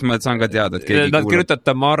 siis ma saan ka teada, et keegi nad kirjutab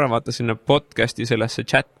Tamara vaata sinna podcasti sellesse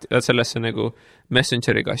chat, sellesse nagu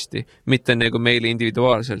messengeri kasti, mitte nagu meile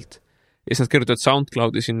individuaalselt. Ja siis nad kirjutavad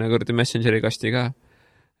SoundCloudi sinna kurdi messengeri kasti ka.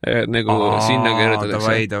 Nagu sinna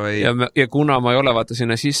kirjutatakse. Ja kuna ma ei ole vaata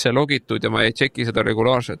sinna sisse logitud ja ma ei tšeki seda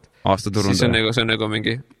regulaarselt, siis see on nagu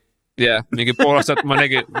mingi mingi pool aastat, ma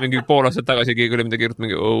nägin mingi pool aastat tagasi keegi oli midagi kirjutanud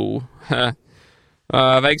mingi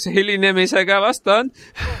väikse hilinemisega vastan.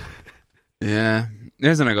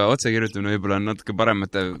 Ühesõnaga, otse kirjutamine võib-olla on natuke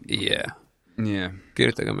paremate...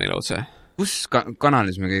 Kirjutage meile otse. Kus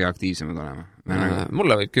kanalis me kõige aktiivsemad olema?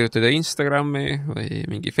 Mulle võib kirjutada Instagrami või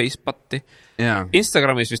mingi Facebooki.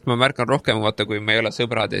 Instagramis vist ma märkan rohkem, vaata, kui me ei ole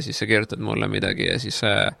sõbrad ja siis sa kirjutad mulle midagi ja siis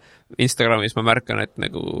Instagramis ma märkan, et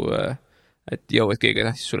nagu... et et keegi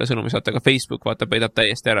tahtis sulle sõnumi saata, aga Facebook vaata peidab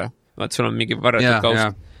täiesti ära. Vaata, sul on mingi varjatud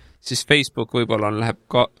kaust. Siis Facebook võib-olla läheb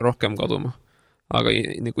ka rohkem kaduma. Aga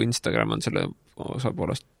nagu Instagram on selle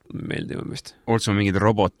osapoolest meeldivam vist. Also mingid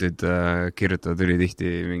robotid kirjutavad ülitihti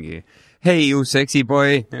mingi hey you sexy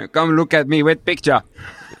boy, come look at me with picture.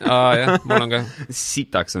 Jah, mul on ka.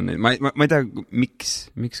 Sitaks on neid. Ma ei tea,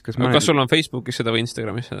 miks kas sul on Facebookis seda või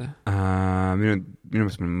Instagramis seda? Minu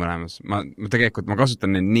meelest mul on mõlemas. Ma tegelikult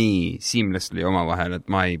kasutan neid nii seamlessly omavahel, et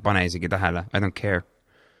ma ei pane isegi tähele. I don't care.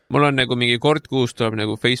 Mul on nagu mingi kord kuus tuleb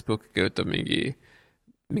nagu Facebook kirjutab mingi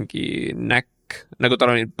näkk, nagu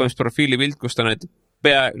tal on profiilipilt, kus ta need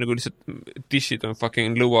nagu lihtsalt dishid on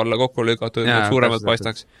fucking lõua alla kokku lõigatud, suuremad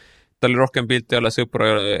paistaks. Tal rohkem pilti ei ole sõpra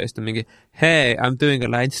ja siis ta mingi hey, I'm doing a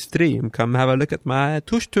live stream, come have a look at my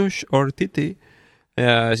tush or titi.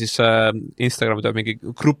 Ja siis Instagram teeb mingi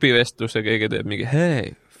grupivestlus ja keegi teeb mingi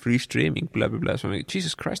hey, free streaming, blablabla. See on mingi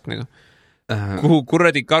Jesus Christ nagu. Kuhu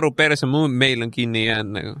kuradi karu perse muu meil on kinni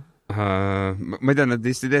jäänud nagu. Ma ei tea, nad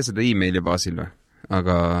vist ei tee seda e-maili baasil või?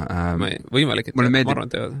 Aga võimalik, et ma arvan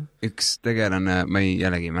teevad. Üks tegelane, ma ei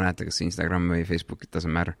jällegi mäleta, kas Instagram või Facebook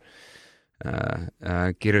doesn't matter.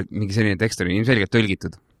 Mingi selline tekst oli ilmselgelt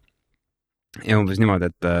tõlgitud. Ja umbes niimoodi,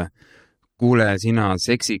 et kuule sina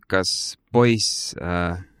seksikas poiss,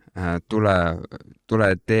 tule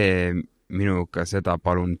tee minuga seda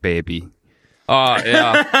palun beebi.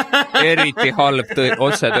 Jaa, eriti halb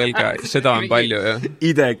otsetõlge, seda on palju, jah.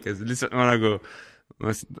 Idekas, lihtsalt ma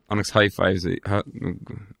annaks high five,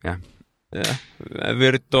 jah.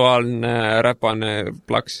 Virtuaalne räpane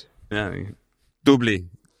plaks. Tubli,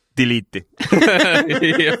 delete'i.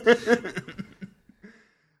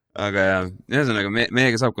 aga jah, ühesõnaga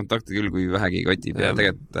meiega saab kontakti küll, kui vähegi kotib ja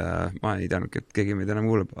tegelikult ma ei teadnud, et keegi meid enam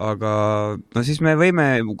kuulab, aga no siis me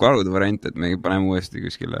võime kaaluda variante, et me paneme uuesti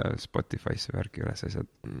kuskile Spotify'sse värki üles asjad.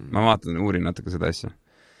 Ma vaatan, uurin natuke seda asja.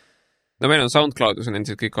 No meil on SoundCloudis on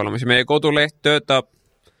endiselt kõik olemas ja meie koduleht töötab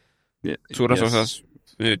suures osas.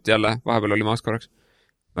 Nüüd jälle, vahepeal oli maas korraks.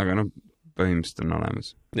 Aga no põhimõtteliselt on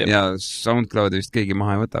olemas. Ja SoundCloudi vist keegi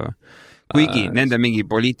maha ei võta või? Kuigi nende mingi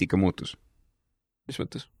poliitika muutus. Mis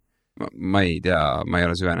mõttes? Ma ei tea, ma ei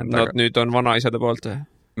ole süvenenud. Nad nüüd on vanaisade poolt.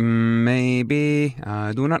 Maybe,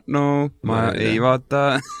 I do not know. Ma ei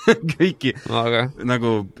vaata kõiki.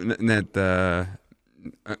 Nagu need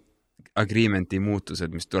agreementi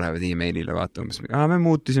muutused, mis tulevad e-mailile vaatama. Me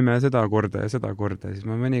muutusime seda korda ja seda korda. Siis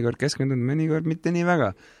ma mõnikord keskendun, mõnikord mitte nii väga.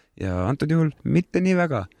 Ja antud juhul mitte nii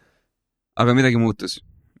väga. Aga midagi muutus.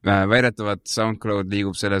 Väidetavad SoundCloud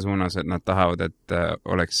liigub selle suunas, et nad tahavad, et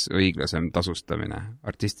oleks õiglasem tasustamine,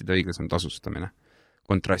 artistide õiglasem tasustamine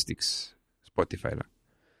kontrastiks Spotify'le,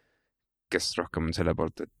 kes rohkem on selle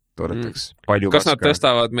poolt, et toodetaks palju kas nad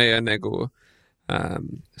tõstavad meie nagu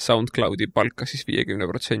SoundCloudi palka siis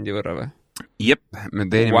 50% võrra või? Jep, me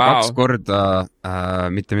teenime 2 korda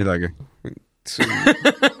mitte midagi.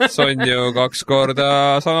 See on ju 2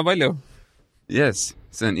 korda sama palju. Yes,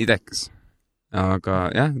 see on idekas. Aga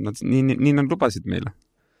jah, nii nad lubasid meile.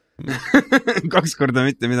 2 korda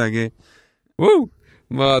mitte midagi.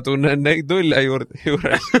 Ma tunnen neid nulle juures.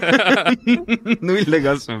 Nulle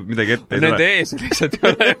kasvab, midagi ette ei tule. Nende ees lihtsalt ei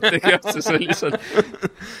ole ühtegi otsa, see on lihtsalt.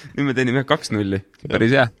 Nüüd me teenime 2 nulli.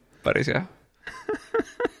 Päris hea. Päris hea.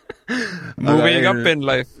 Moving up in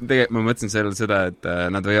life. Tegelikult ma mõtlesin selle seda, et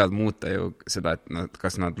nad võivad muuta ju seda, et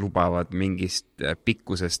kas nad lubavad mingist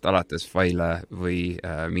pikkusest alates faile või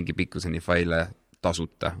mingi pikkuseni faile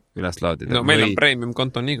tasuta üles laadida. No meil on premium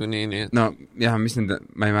konto niikuinii, nii et... No jah, mis nende...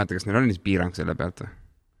 Ma ei mäleta, kas neil on siis piirang selle pealt või?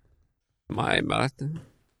 Ma ei mäleta.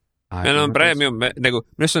 Meil on premium, nagu,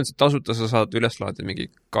 mis on see tasuta, sa saad üles laadida mingi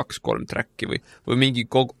 2-3 tracki või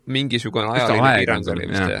mingisugune ajaline piirang oli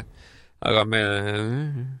vist. Aga me...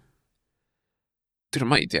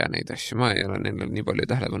 Ma ei tea neid asju, ma ei ole neile nii palju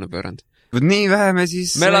tähelepanu pööranud. Nii vähe me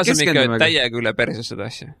siis me laseme ikka täiega üle perse seda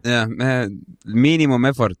asja. Jah, minimum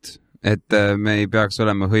effort, et me ei peaks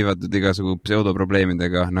olema hõivatud igasugu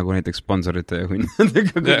pseudoprobleemidega, nagu näiteks sponsorite ja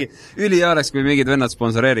hunnadega. Üliaaleks, kui mingid vennad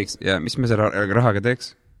sponsoreeriks ja mis me selle rahaga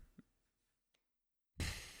teeks?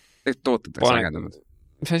 Tooted oleks ägedamad.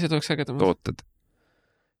 Mis asjad oleks ägedamad? Tooted.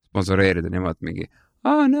 Sponsoreerida nemad mingi...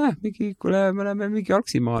 kuule, me oleme mingi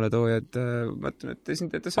Alksimaale toojad, mõtlen, et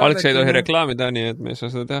esindajate saadek... Alks ei tohi reklaamida, nii et me ei saa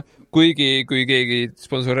seda teha. Kui keegi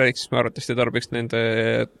sponsoreeriks, me arvatavasti tarbiks nende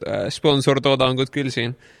sponsortoodangut küll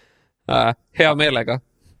siin. Hea meelega.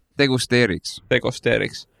 Degusteeriks. See on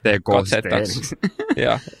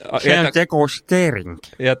degusteering.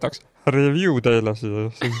 Jätaks review teile siia.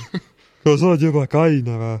 Sa oled juba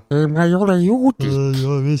kaine või? Ei, ma ei ole juudid. Ei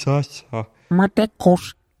ole, mis asja? Ma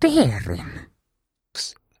degusteerin.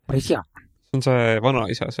 Ma ei tea. See on see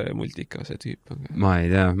vanaisa, see multika, see tüüp. Ma ei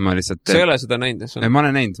tea, ma lihtsalt... Sa ei ole seda näinud? Ma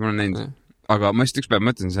olen näinud. Aga ma just üks päev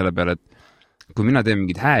mõtlesin selle peale, et kui mina teen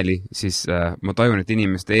mingid hääli, siis ma tajun, et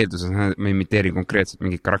inimeste eelduses ma imiteerin konkreetselt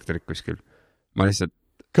mingid karakterid kuskil. Ma lihtsalt...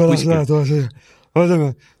 Kõlas lähed osi.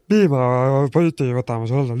 Ootame, piima politi võtame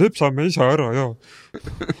sulle. Lüpsame ise ära, joo.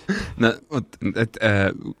 No, et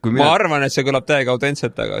kui ma arvan, et see kõlab täiega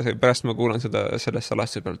autentselt, aga pärast ma kuulan seda sellest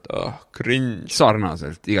salastuse pealt. Cringe.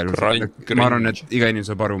 Sarnaselt. Ma arvan, et iga inimene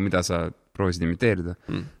saab aru, mida sa proovisid imiteerida.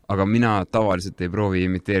 Aga mina tavaliselt ei proovi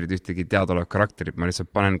imiteerida ühtegi teadaolevat karakterit. Ma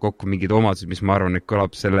lihtsalt panen kokku mingid omadused, mis ma arvan, et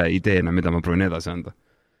kõlab selle ideena, mida ma proovin edasi anda.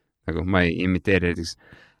 Nagu ma ei imiteeri näiteks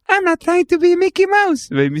I'm not trying to be Mickey Mouse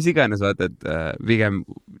või mis iganes, vaata, et pigem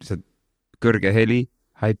kõrge heli,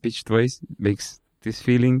 high-pitched voice makes this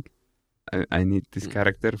feeling. I need this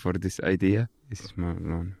character for this idea. Ja siis ma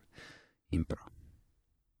loon impro.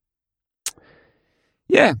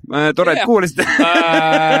 Tore, et kuulasite.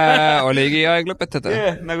 Oligi aeg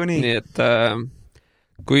lõpetada. Nagu nii. Nii et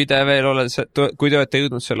kui te olete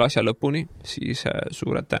jõudnud selle asja lõpuni, siis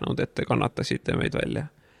suured tänud, et te kannatasite meid välja.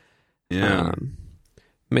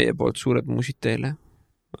 Meie poolt suured musid teile.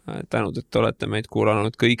 Tänud, et olete meid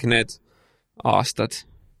kuulanud kõik need aastad.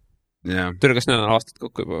 Tõr, kas need on aastad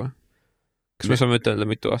kokku juba või? Kas me saame ütelda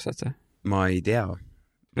mitu aastat? Ma ei tea.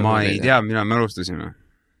 Ma ei tea, mina me alustasime.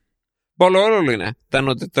 Pole oluline.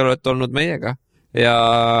 Tänud, et te olete olnud meiega. Ja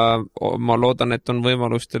ma loodan, et on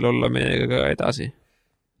võimalus teil olla meiega ka edasi.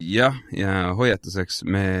 Jah, ja hoiatuseks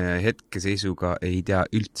me hetkeseisuga ei tea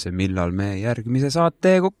üldse, millal me järgmise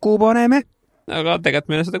saate kokku paneme. Aga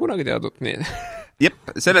tegelikult meile seda kunagi teadnud, nii. Jep,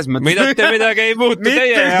 selles mõttes. Mitte midagi ei muutu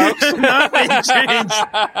teie jaoks. Nothing changed.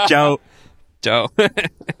 Ciao. Ciao.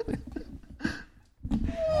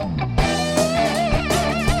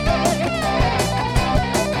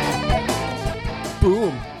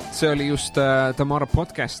 Boom. See oli just Tamara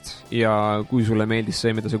podcast ja kui sulle meeldis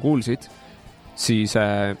see, mida sa kuulsid, siis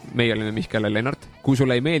meie olime Mihkel ja Lennart. Kui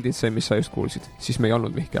sulle ei meeldinud see, mis sa just kuulsid, siis me ei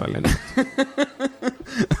olnud Mihkel ja Lennart.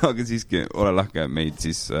 Aga siiski ole lahke meid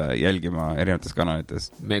siis jälgima erinevates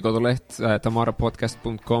kanalites. Meie koduleht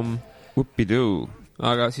tamarapodcast.com. Upidoo.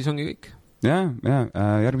 Aga siis ongi kõik. Ja,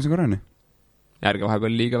 järgmise korrani. Ärge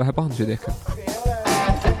vahepeal liiga vähe pahandusi tehke.